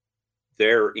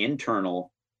 Their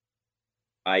internal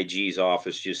IG's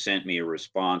office just sent me a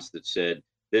response that said,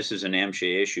 this is an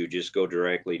MSHA issue. Just go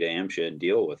directly to MSHA and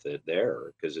deal with it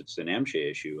there because it's an MSHA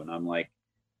issue. And I'm like,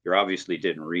 you obviously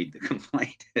didn't read the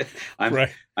complaint. I'm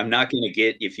not going to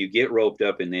if you get roped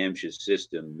up in the MSHA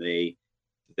system, they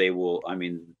will,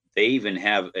 they even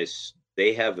have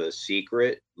a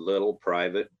secret little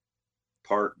private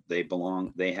part. They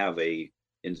have a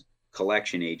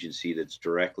collection agency that's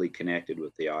directly connected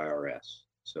with the IRS.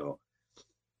 So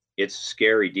it's a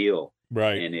scary deal.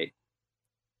 Right.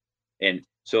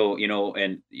 So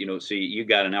you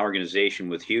got an organization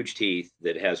with huge teeth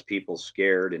that has people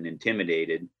scared and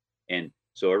intimidated. And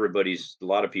so a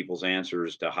lot of people's answer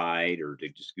is to hide or to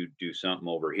just do something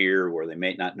over here where they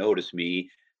may not notice me.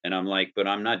 And I'm like, but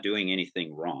I'm not doing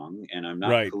anything wrong, and I'm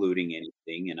not colluding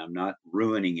anything, and I'm not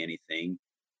ruining anything.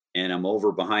 And I'm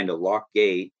over behind a locked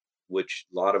gate, which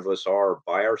a lot of us are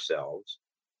by ourselves.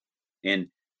 And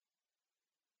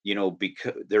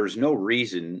because there's no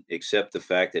reason except the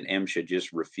fact that MSHA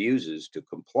just refuses to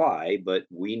comply, but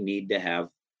we need to have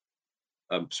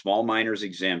a small miners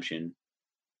exemption,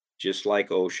 just like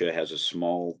OSHA has a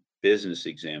small business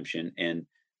exemption.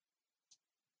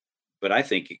 But I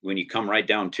think when you come right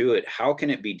down to it, how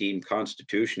can it be deemed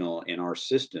constitutional in our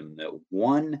system that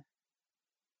one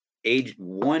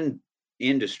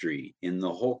industry in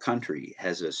the whole country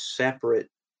has a separate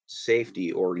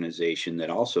safety organization that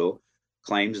also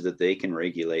claims that they can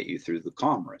regulate you through the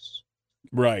Commerce?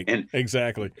 Right. And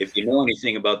Exactly. if you know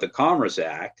anything about the Commerce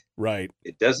Act, Right.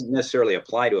 it doesn't necessarily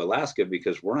apply to Alaska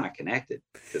because we're not connected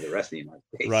to the rest of the United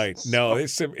States. Right. No,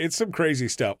 it's some crazy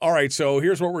stuff. All right. So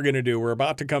here's what we're going to do. We're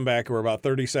about to come back. We're about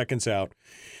 30 seconds out.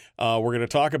 We're going to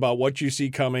talk about what you see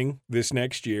coming this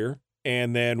next year,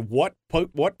 and then what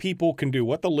people can do,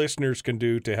 what the listeners can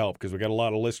do to help, because we got a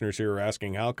lot of listeners here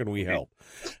asking, how can we help?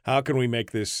 How can we make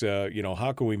this,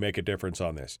 how can we make a difference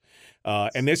on this?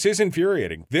 And this is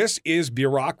infuriating. This is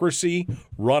bureaucracy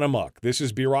run amok. This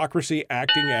is bureaucracy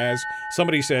acting as,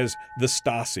 somebody says, the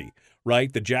Stasi,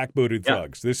 right? The jackbooted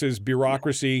thugs. This is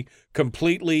bureaucracy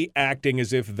completely acting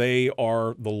as if they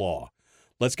are the law.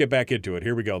 Let's get back into it.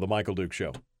 Here we go. The Michael Duke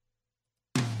Show.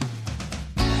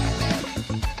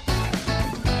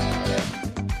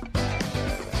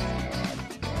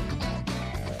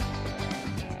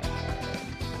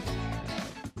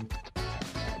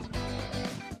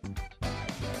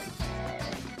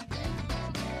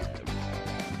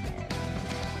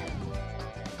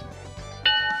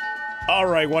 All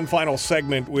right, one final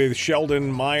segment with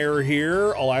Sheldon Maier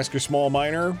here, Alaska small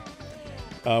miner.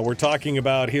 We're talking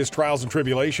about his trials and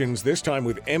tribulations, this time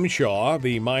with MSHA,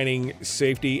 the Mining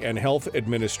Safety and Health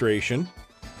Administration,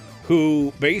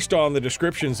 who, based on the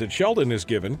descriptions that Sheldon has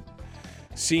given,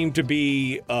 seem to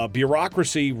be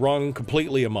bureaucracy run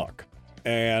completely amok,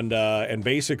 and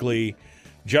basically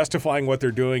justifying what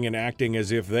they're doing and acting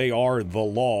as if they are the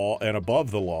law and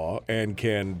above the law and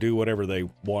can do whatever they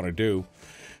want to do.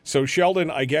 So,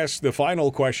 Sheldon, I guess the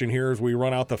final question here as we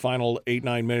run out the final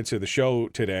 8-9 minutes of the show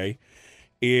today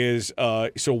is,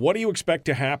 so what do you expect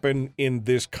to happen in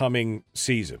this coming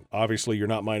season? Obviously, you're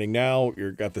not mining now.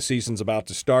 You've got the season's about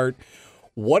to start.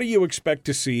 What do you expect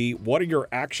to see? What are your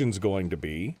actions going to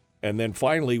be? And then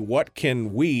finally, what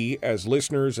can we as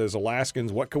listeners, as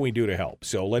Alaskans, what can we do to help?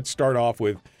 So let's start off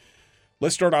with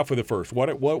the first.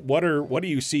 What do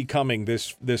you see coming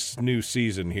this new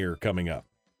season here coming up?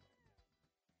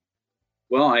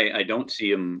 Well, I don't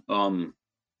see them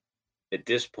at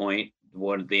this point.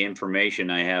 What the information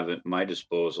I have at my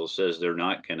disposal says they're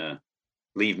not going to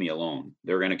leave me alone.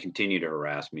 They're going to continue to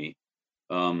harass me,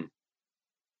 and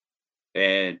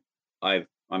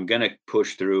I'm going to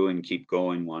push through and keep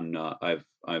going. I've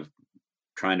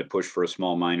trying to push for a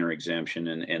small miner exemption,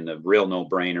 and the real no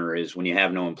brainer is when you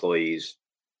have no employees,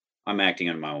 I'm acting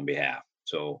on my own behalf.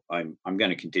 So I'm going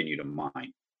to continue to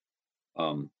mine.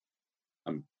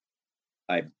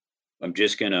 I'm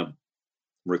just going to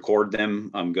record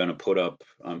them. I'm going to put up,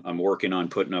 I'm working on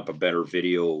putting up a better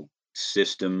video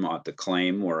system at the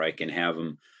claim where I can have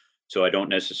them. So I don't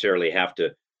necessarily have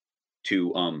to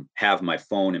have my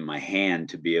phone in my hand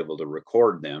to be able to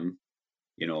record them,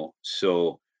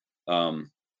 so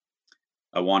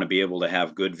I want to be able to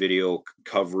have good video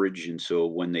coverage. And so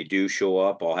when they do show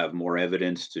up, I'll have more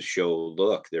evidence to show,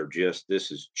 look,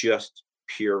 this is just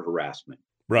pure harassment.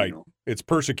 Right. It's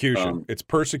persecution. It's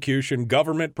persecution,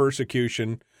 government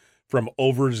persecution from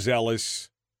overzealous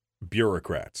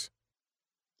bureaucrats.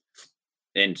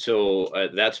 And so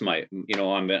that's my,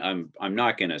 I'm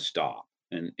not going to stop.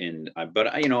 But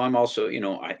I'm also,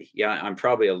 I'm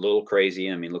probably a little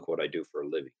crazy. I mean, look what I do for a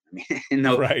living.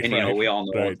 I mean, we all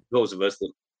know, those of us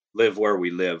that live where we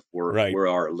live, we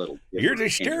are a little. You're the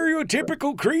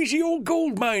stereotypical crazy old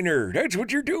gold miner. That's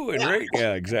what you're doing, right?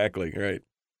 Yeah, exactly. Right.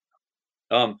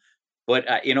 But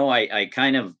I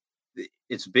kind of,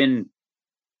 it's been,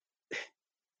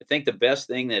 I think the best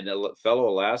thing that fellow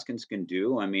Alaskans can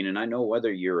do, I mean, and I know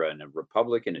whether you're a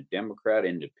Republican, a Democrat,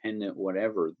 independent,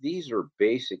 whatever, these are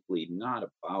basically not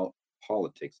about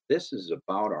politics. This is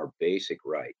about our basic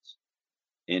rights.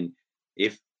 And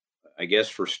I guess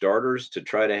for starters, to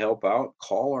try to help out,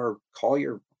 call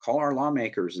our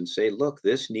lawmakers and say, look,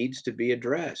 this needs to be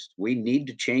addressed. We need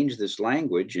to change this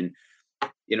language. And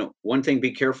one thing,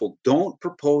 be careful. Don't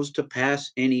propose to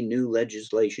pass any new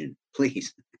legislation,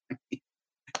 please.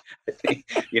 I think,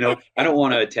 I don't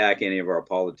want to attack any of our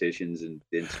politicians and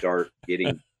start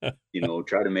getting,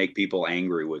 try to make people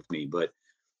angry with me. But,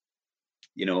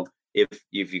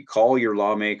 if you call your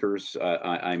lawmakers,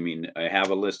 I mean, I have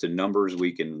a list of numbers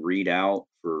we can read out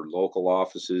for local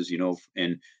offices,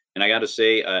 and I got to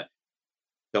say,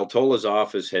 Peltola's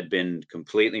office had been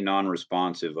completely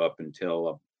non-responsive up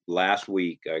until last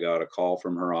week. I got a call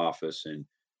from her office, and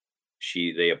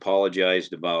they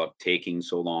apologized about taking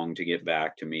so long to get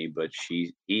back to me, but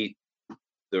the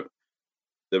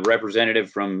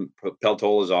representative from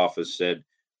Peltola's office said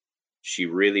she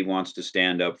really wants to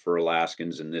stand up for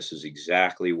Alaskans, and this is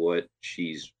exactly what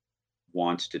she's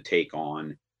wants to take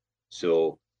on.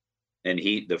 So, and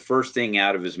the first thing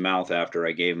out of his mouth after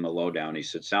I gave him a lowdown, he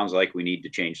said, "Sounds like we need to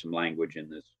change some language in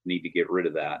this. Need to get rid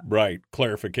of that." Right.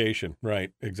 Clarification.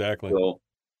 Right. Exactly. So,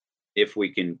 if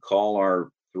we can call our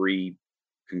 3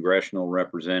 congressional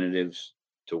representatives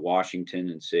to Washington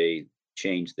and say,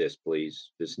 change this, please.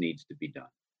 This needs to be done,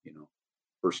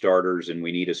 for starters. And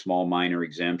we need a small minor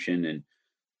exemption. And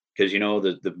because,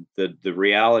 the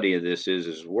reality of this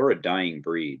is we're a dying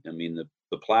breed. I mean,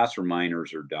 the placer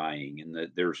miners are dying, and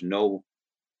there's no,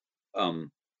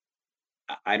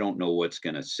 I don't know what's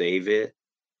going to save it.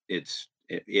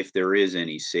 If there is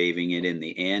any saving it in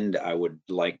the end, I would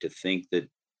like to think that,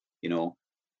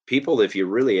 people, if you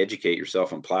really educate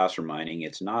yourself on placer mining,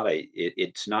 it's not,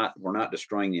 we're not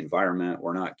destroying the environment.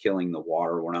 We're not killing the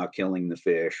water. We're not killing the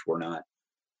fish.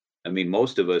 I mean,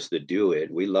 most of us that do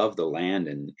it, we love the land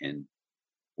and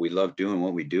we love doing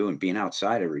what we do and being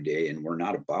outside every day. And we're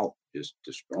not about just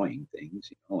destroying things,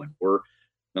 and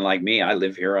like me, I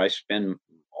live here. I spend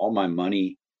all my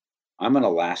money. I'm an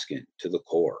Alaskan to the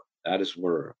core. That is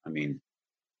where,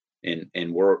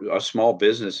 and we're small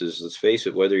businesses. Let's face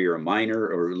it, whether you're a miner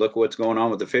or look what's going on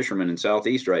with the fishermen in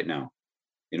Southeast right now.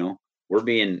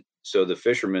 So the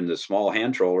fishermen, the small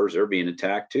hand trollers, they're being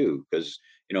attacked too, because,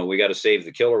 we got to save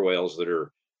the killer whales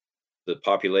the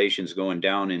population's going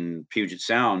down in Puget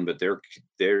Sound, but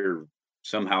they're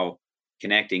somehow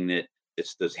connecting that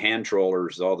it's the hand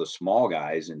trollers, all the small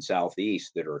guys in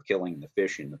Southeast that are killing the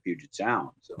fish in the Puget Sound.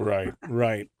 So.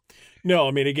 Right. No,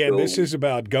 I mean, again, this is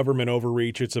about government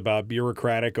overreach. It's about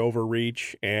bureaucratic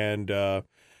overreach. And,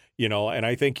 and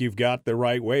I think you've got the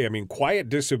right way. I mean, quiet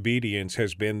disobedience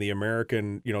has been the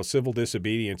American, civil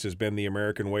disobedience has been the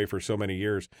American way for so many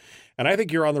years. And I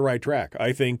think you're on the right track.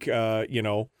 I think,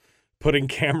 putting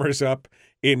cameras up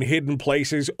in hidden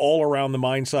places all around the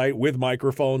mine site with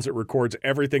microphones that records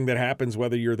everything that happens,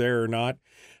 whether you're there or not,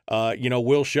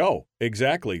 will show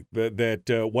exactly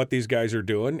that what these guys are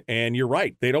doing. And you're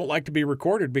right. They don't like to be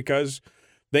recorded because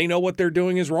they know what they're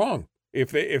doing is wrong.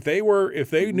 If they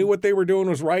knew what they were doing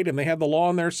was right and they had the law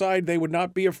on their side, they would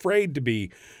not be afraid to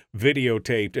be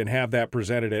videotaped and have that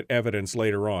presented as evidence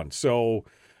later on. So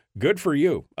good for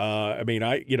you. Having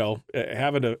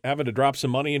to drop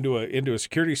some money into a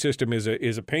security system is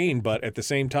a pain, but at the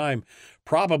same time,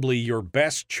 probably your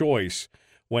best choice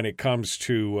when it comes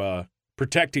to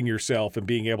protecting yourself and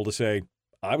being able to say,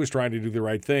 I was trying to do the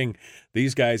right thing.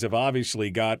 These guys have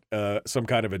obviously got some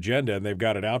kind of agenda, and they've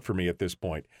got it out for me at this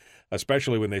point,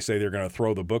 especially when they say they're going to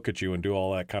throw the book at you and do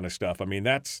all that kind of stuff. I mean,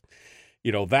 that's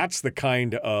the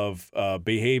kind of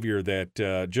behavior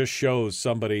that just shows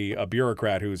somebody, a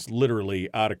bureaucrat who's literally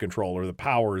out of control, or the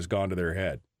power has gone to their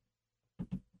head.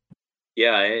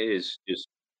 Yeah, it is just,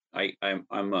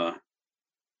 I'm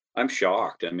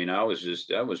shocked. I mean, I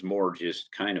was more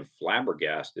just kind of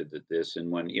flabbergasted at this. And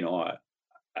when,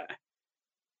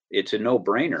 it's a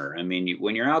no-brainer. I mean,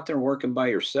 when you're out there working by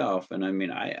yourself, and I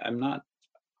mean, I'm not,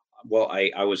 well,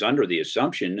 I was under the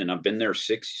assumption, and I've been there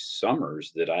 6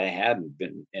 summers, that I hadn't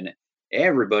been, and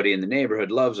everybody in the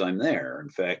neighborhood loves I'm there. In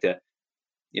fact,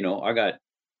 I got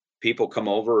people come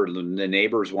over, and the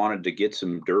neighbors wanted to get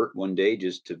some dirt one day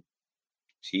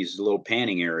he's a little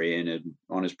panning area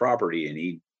on his property, and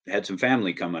he had some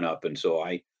family coming up. And so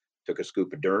I took a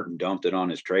scoop of dirt and dumped it on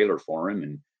his trailer for him.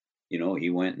 And, he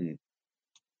went, and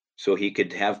so he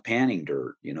could have panning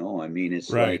dirt, I mean,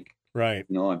 it's right.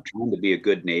 I'm trying to be a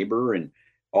good neighbor, and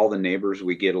all the neighbors,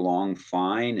 we get along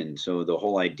fine. And so the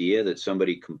whole idea that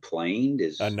somebody complained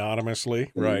is anonymously,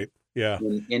 right? Yeah.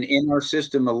 In our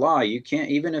system of law, you can't,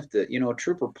 even if a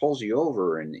trooper pulls you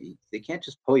over, and they can't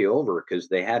just pull you over because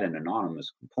they had an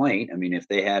anonymous complaint. I mean, if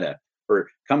they had or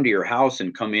come to your house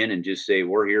and come in and just say,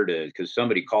 we're here because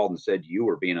somebody called and said you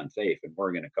were being unsafe, and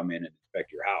we're going to come in and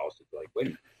inspect your house. It's like, wait a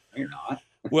minute, no, you're not.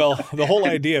 Well, the whole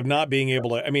idea of not being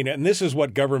able to, and this is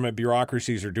what government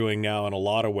bureaucracies are doing now in a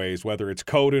lot of ways, whether it's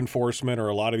code enforcement or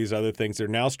a lot of these other things, they're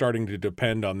now starting to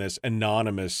depend on this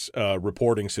anonymous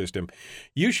reporting system.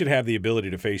 You should have the ability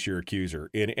to face your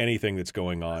accuser in anything that's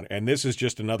going on. And this is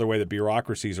just another way that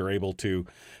bureaucracies are able to,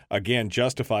 again,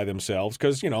 justify themselves,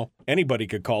 because, anybody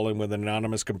could call in with an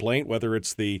anonymous complaint, whether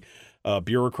it's the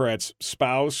bureaucrat's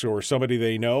spouse or somebody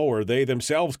they know, or they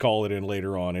themselves call it in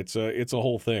later on. It's a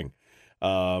whole thing.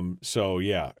 So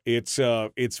yeah,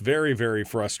 it's very, very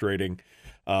frustrating.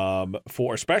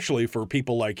 for especially for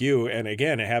people like you. And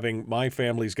again, having my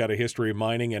family's got a history of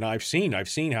mining, and I've seen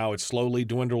how it's slowly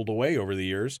dwindled away over the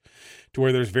years to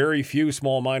where there's very few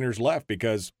small miners left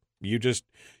because you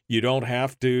don't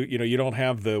have to, you don't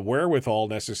have the wherewithal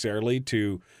necessarily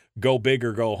to go big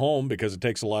or go home because it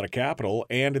takes a lot of capital.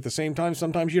 And at the same time,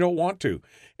 sometimes you don't want to.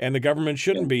 And the government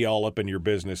shouldn't be all up in your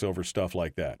business over stuff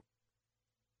like that.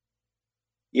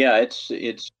 Yeah, it's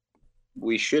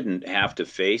we shouldn't have to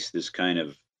face this kind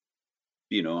of,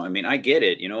 I mean, I get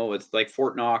it, it's like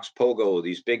Fort Knox, Pogo,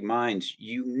 these big mines,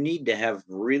 you need to have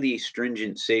really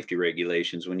stringent safety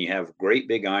regulations when you have great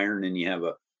big iron and you have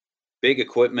a big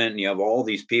equipment and you have all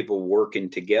these people working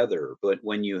together. But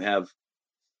when you have,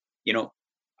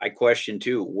 I question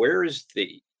too, where's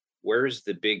the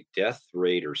big death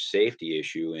rate or safety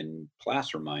issue in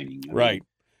placer mining? I Right. mean,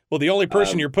 Well, the only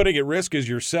person you're putting at risk is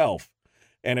yourself.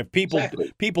 And if people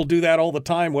do that all the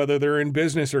time, whether they're in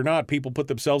business or not, people put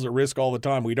themselves at risk all the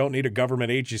time. We don't need a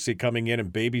government agency coming in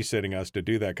and babysitting us to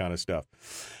do that kind of stuff.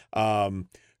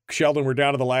 Sheldon, we're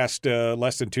down to the last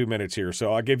less than 2 minutes here.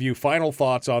 So I'll give you final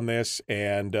thoughts on this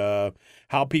and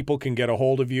how people can get a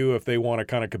hold of you if they want to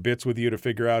kind of kibitz with you to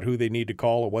figure out who they need to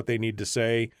call or what they need to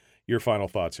say. Your final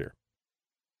thoughts here.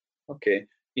 Okay.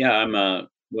 Yeah, I'm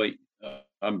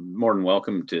more than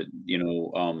welcome to,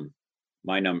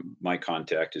 my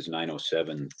contact is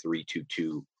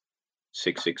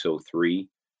 907-322-6603.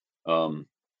 And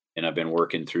I've been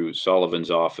working through Sullivan's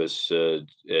office,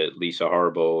 at Lisa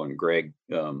Harbo and Greg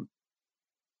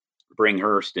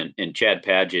Bringhurst and Chad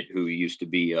Paget, who used to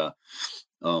be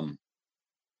Don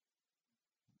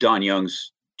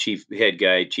Young's chief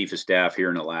of staff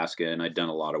here in Alaska. And I've done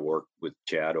a lot of work with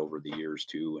Chad over the years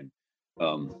too. And,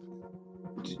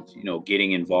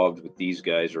 getting involved with these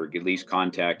guys, or at least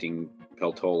contacting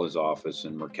Peltola's office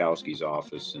and Murkowski's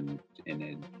office and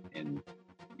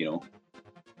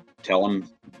tell them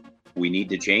we need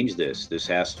to change this. This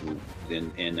has to,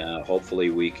 and hopefully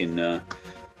we can,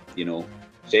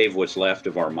 save what's left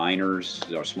of our miners,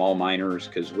 our small miners,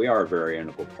 because we are a very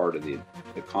integral part of the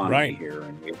economy here.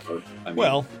 And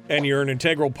and you're an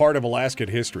integral part of Alaskan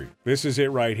history. This is it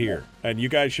right here. And you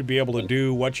guys should be able to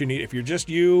do what you need. If you're just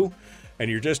you and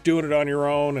you're just doing it on your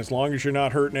own, as long as you're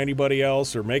not hurting anybody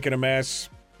else or making a mess,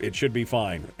 it should be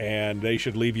fine. And they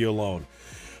should leave you alone.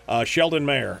 Sheldon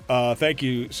Maier, thank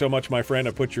you so much, my friend.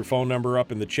 I put your phone number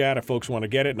up in the chat if folks want to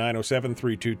get it,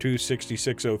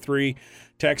 907-322-6603.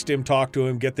 Text him, talk to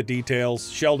him, get the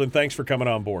details. Sheldon, thanks for coming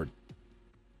on board.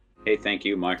 Hey, thank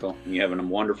you, Michael. You having a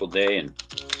wonderful day, and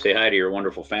say hi to your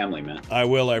wonderful family, man. I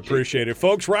will. I appreciate it.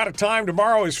 Folks, we're out of time.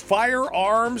 Tomorrow is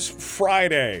Firearms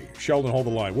Friday. Sheldon, hold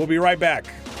the line. We'll be right back.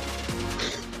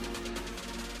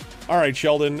 All right,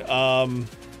 Sheldon.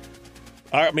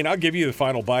 I'll give you the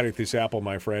final bite at this apple,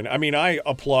 my friend. I mean, I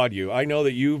applaud you. I know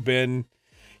that you've been,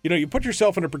 you put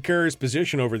yourself in a precarious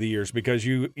position over the years because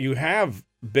you have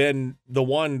been the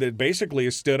one that basically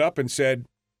has stood up and said,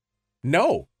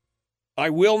 no, I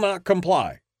will not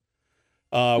comply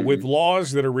with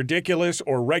laws that are ridiculous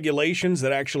or regulations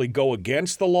that actually go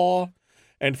against the law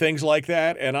and things like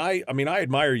that. And I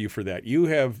admire you for that.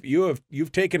 You've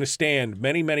taken a stand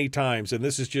many, many times, and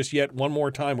this is just yet one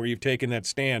more time where you've taken that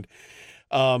stand.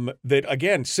 That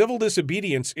again, civil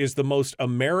disobedience is the most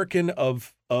American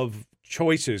of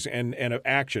choices and of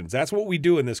actions. That's what we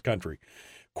do in this country.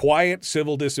 Quiet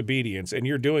civil disobedience, and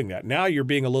you're doing that. Now you're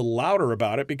being a little louder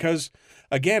about it because,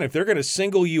 again, if they're going to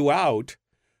single you out,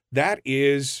 that's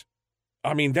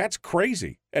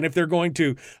crazy. And if they're going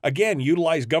to, again,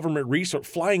 utilize government resource,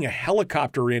 flying a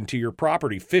helicopter into your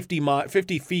property 50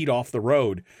 feet off the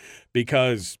road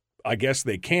because I guess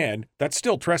they can. That's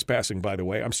still trespassing, by the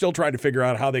way. I'm still trying to figure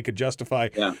out how they could justify.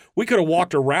 Yeah. We could have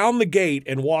walked around the gate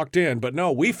and walked in, but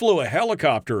no, we flew a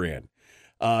helicopter in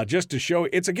just to show.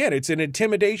 It's an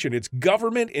intimidation. It's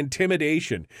government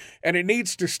intimidation, and it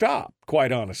needs to stop,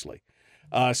 quite honestly.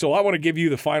 So I want to give you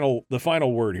the final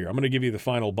word here. I'm going to give you the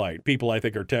final bite. People, I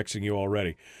think, are texting you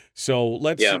already. So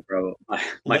let's. Yeah, bro.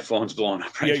 My phone's blowing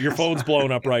up right now. Yeah, your phone's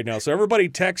blowing up right now. So everybody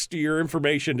text your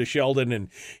information to Sheldon, and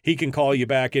he can call you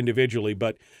back individually.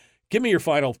 But give me your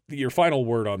final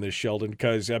word on this, Sheldon,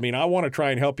 because, I want to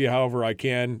try and help you however I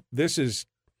can.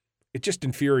 It just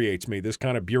infuriates me, this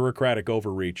kind of bureaucratic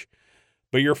overreach.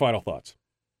 But your final thoughts.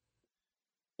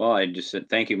 Well, I just said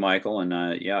thank you, Michael. And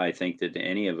I think that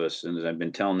any of us, and as I've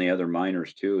been telling the other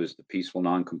miners too, is the peaceful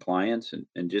noncompliance and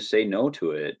just say no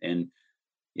to it. And,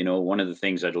 one of the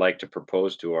things I'd like to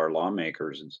propose to our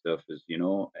lawmakers and stuff is,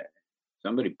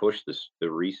 somebody push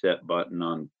the reset button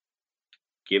on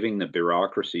giving the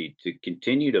bureaucracy to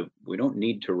continue we don't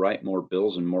need to write more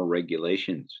bills and more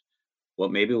regulations.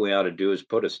 what maybe we ought to do is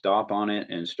put a stop on it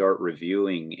and start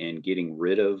reviewing and getting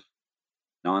rid of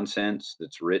nonsense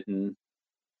that's written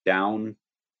down.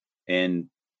 And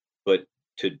but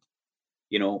to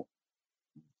you know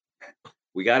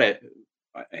we got to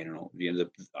I don't know,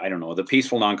 I don't know, the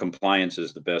peaceful noncompliance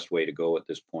is the best way to go at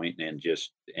this point, and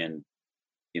just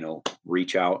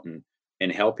reach out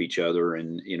and help each other,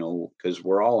 and because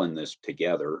we're all in this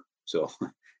together. So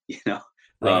you know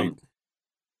Right.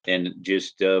 and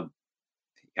just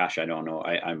gosh, I don't know.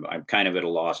 I'm kind of at a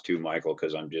loss too, Michael,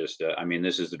 because I'm just I mean,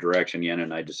 this is the direction Yen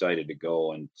and I decided to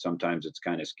go, and sometimes it's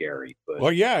kind of scary. But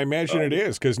Well, yeah, I imagine it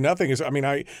is, because nothing is. I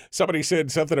mean, somebody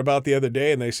said something about the other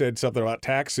day, and they said something about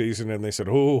tax season, and they said,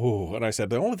 "Oh," and I said,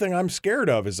 the only thing I'm scared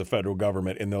of is the federal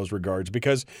government in those regards,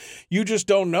 because you just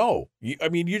don't know.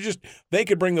 They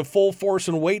could bring the full force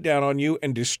and weight down on you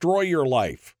and destroy your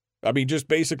life. I mean, just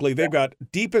basically, they've got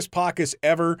deepest pockets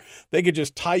ever. They could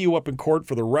just tie you up in court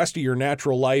for the rest of your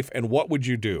natural life, and what would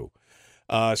you do?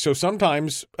 So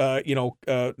sometimes, civil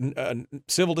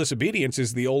disobedience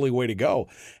is the only way to go.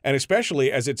 And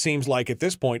especially as it seems like at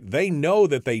this point, they know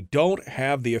that they don't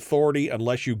have the authority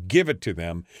unless you give it to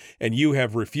them. And you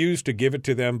have refused to give it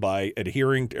to them by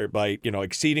adhering or by,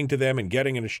 acceding to them and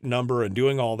getting a number and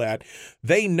doing all that.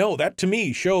 They know that, to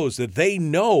me, shows that they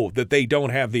know that they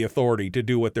don't have the authority to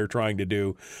do what they're trying to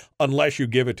do unless you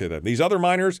give it to them. These other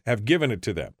miners have given it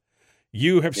to them.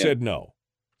 You have said no.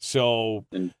 So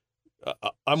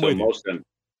I'm with you. Most of them.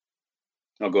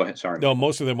 Oh, go ahead. Sorry. No,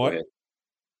 most of them what?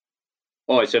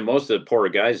 Oh, I said most of the poor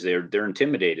guys, they're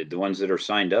intimidated. The ones that are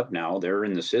signed up now, they're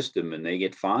in the system and they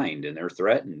get fined and they're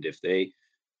threatened. If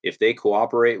they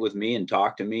cooperate with me and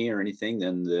talk to me or anything,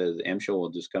 then the MSHA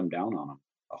will just come down on them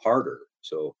harder.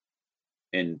 So,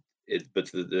 then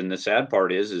the sad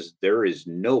part is there is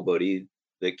nobody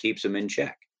that keeps them in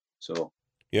check. So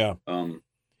yeah.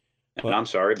 And I'm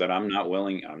sorry, but I'm not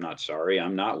willing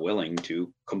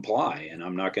to comply, and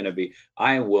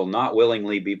I will not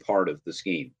willingly be part of the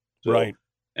scheme. So, right.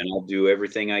 And I'll do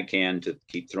everything I can to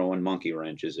keep throwing monkey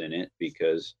wrenches in it,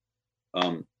 because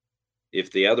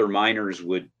if the other miners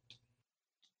would,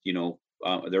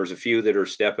 there's a few that are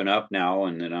stepping up now,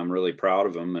 and I'm really proud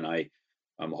of them, and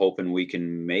I'm hoping we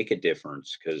can make a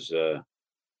difference, because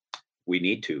we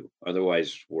need to.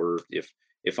 Otherwise,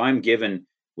 if I'm given,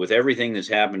 with everything that's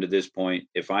happened to this point,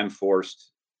 if I'm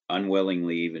forced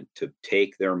unwillingly even to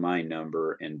take their mine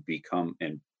number and become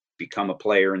a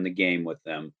player in the game with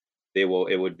them, it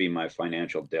would be my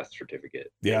financial death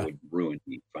certificate. Yeah. It would ruin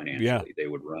me financially. Yeah. They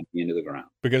would run me into the ground.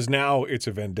 Because now it's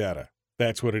a vendetta.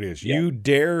 That's what it is. Yeah. You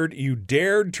dared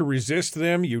to resist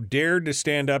them. You dared to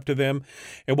stand up to them.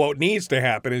 And what needs to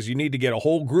happen is you need to get a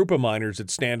whole group of miners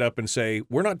that stand up and say,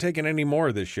 we're not taking any more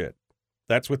of this shit.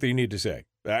 That's what they need to say.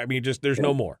 I mean, there's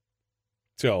no more.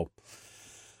 So,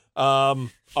 all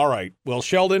right. Well,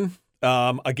 Sheldon,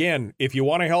 again, if you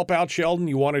want to help out Sheldon,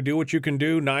 you want to do what you can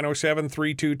do,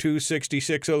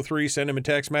 907-322-6603, send him a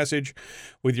text message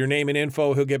with your name and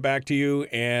info. He'll get back to you.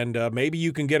 And maybe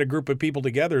you can get a group of people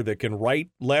together that can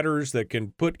write letters, that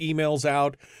can put emails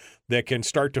out, that can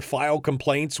start to file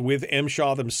complaints with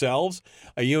MSHA themselves.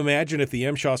 You imagine if the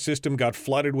MSHA system got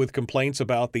flooded with complaints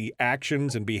about the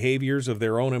actions and behaviors of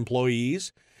their own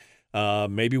employees.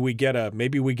 Maybe we get a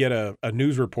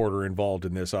news reporter involved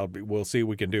in this. We'll see what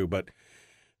we can do, but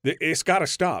it's got to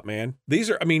stop, man. These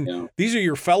are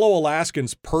your fellow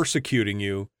Alaskans persecuting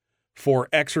you for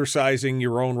exercising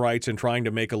your own rights and trying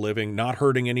to make a living, not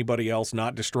hurting anybody else,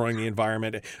 not destroying the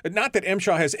environment. Not that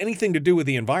MSHA has anything to do with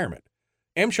the environment.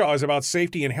 MSHA is about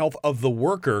safety and health of the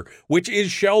worker, which is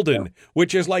Sheldon,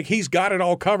 which is like he's got it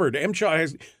all covered. MSHA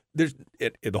has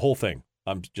the whole thing.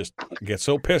 I get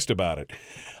so pissed about it.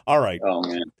 All right. Oh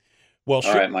man. Well,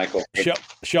 all right, Michael.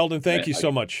 Sheldon, thank you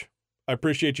so much. I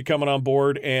appreciate you coming on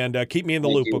board, and keep me in the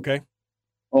loop, okay?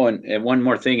 Oh, and one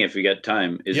more thing, if you got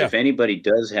time, is if anybody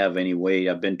does have any way,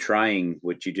 I've been trying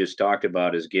what you just talked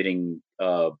about, is getting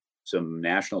some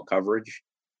national coverage.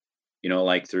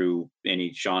 Like through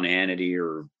any Sean Hannity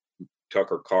or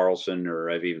Tucker Carlson,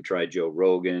 or I've even tried Joe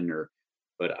Rogan,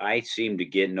 but I seem to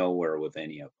get nowhere with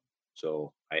any of them.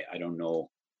 So I don't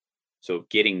know. So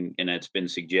and it's been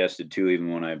suggested too,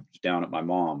 even when I was down at my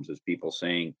mom's, is people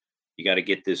saying, you got to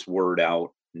get this word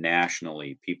out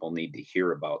nationally. People need to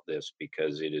hear about this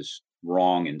because it is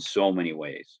wrong in so many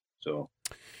ways. So,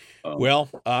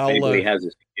 anybody has a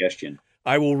suggestion,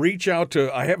 I will reach out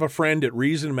to, I have a friend at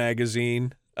Reason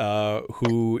Magazine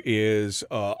who is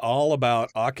all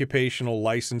about occupational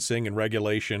licensing and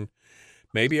regulation.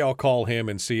 Maybe I'll call him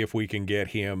and see if we can get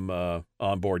him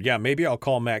on board. Yeah, maybe I'll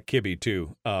call Matt Kibbe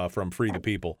too from Free the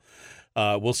People.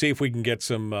 We'll see if we can get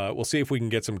some. We'll see if we can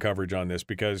get some coverage on this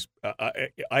because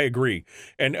I agree.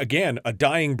 And again, a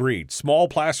dying breed. Small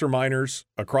placer miners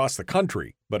across the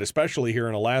country, but especially here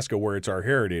in Alaska, where it's our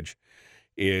heritage,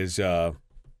 is a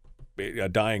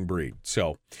dying breed.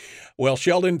 So, well,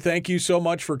 Sheldon, thank you so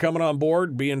much for coming on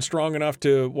board, being strong enough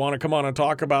to want to come on and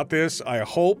talk about this. I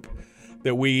hope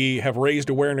that we have raised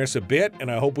awareness a bit, and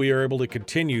I hope we are able to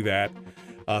continue that.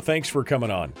 Thanks for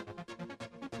coming on.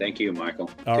 Thank you, Michael.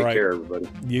 All Take right. care, everybody.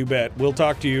 You bet. We'll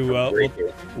talk to you.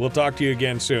 We'll talk to you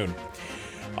again soon.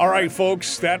 All right,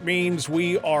 folks. That means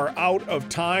we are out of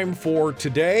time for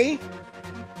today.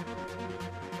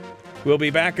 We'll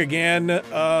be back again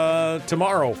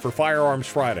tomorrow for Firearms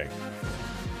Friday.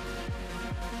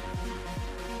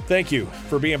 Thank you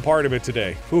for being part of it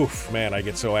today. Oof, man, I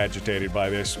get so agitated by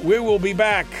this. We will be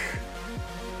back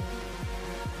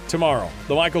tomorrow.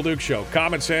 The Michael Duke Show.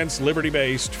 Common sense,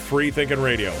 liberty-based, free-thinking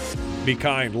radio. Be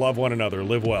kind, love one another,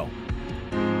 live well.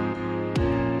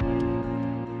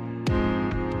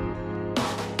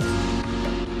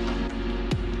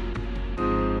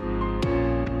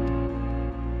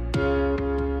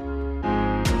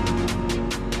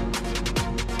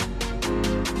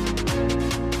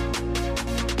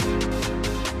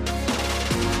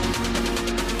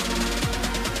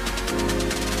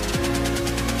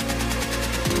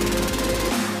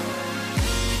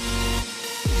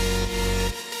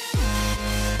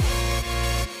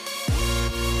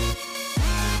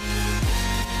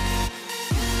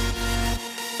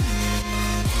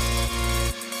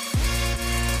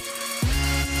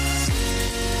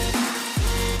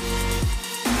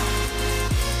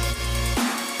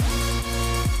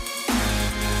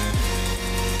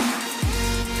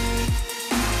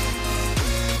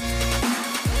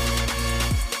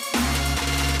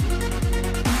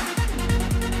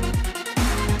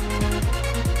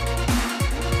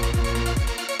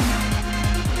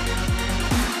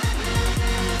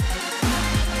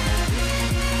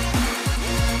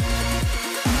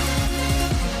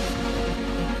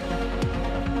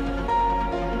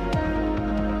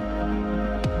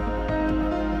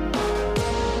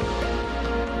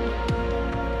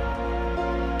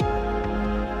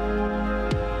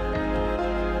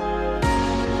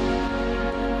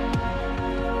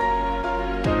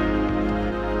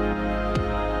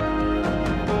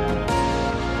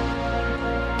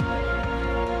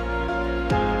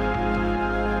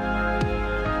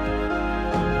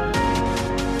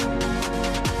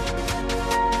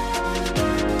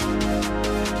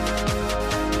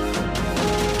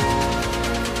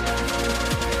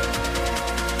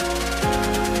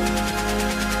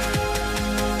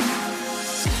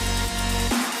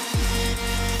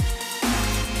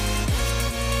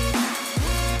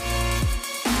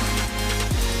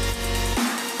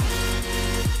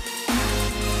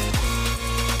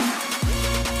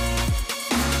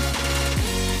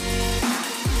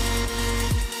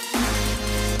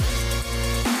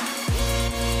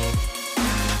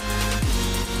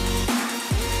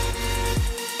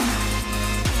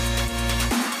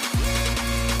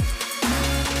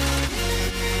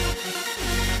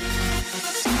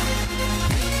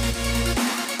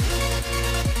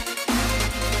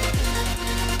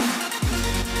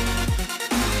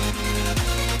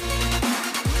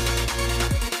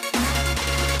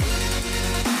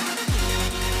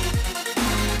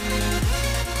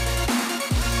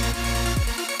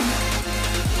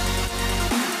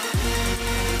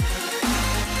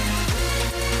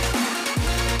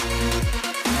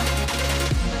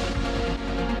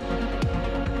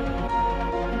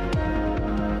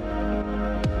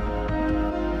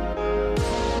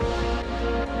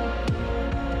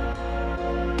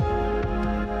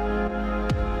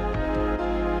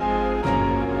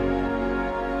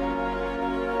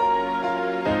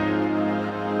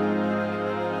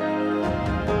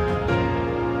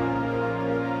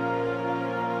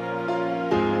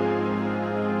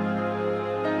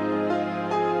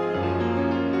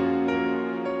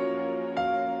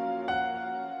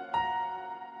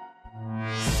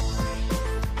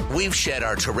 We've shed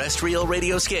our terrestrial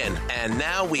radio skin, and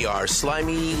now we are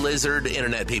slimy lizard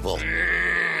internet people.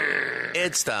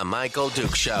 It's the Michael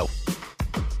Duke Show.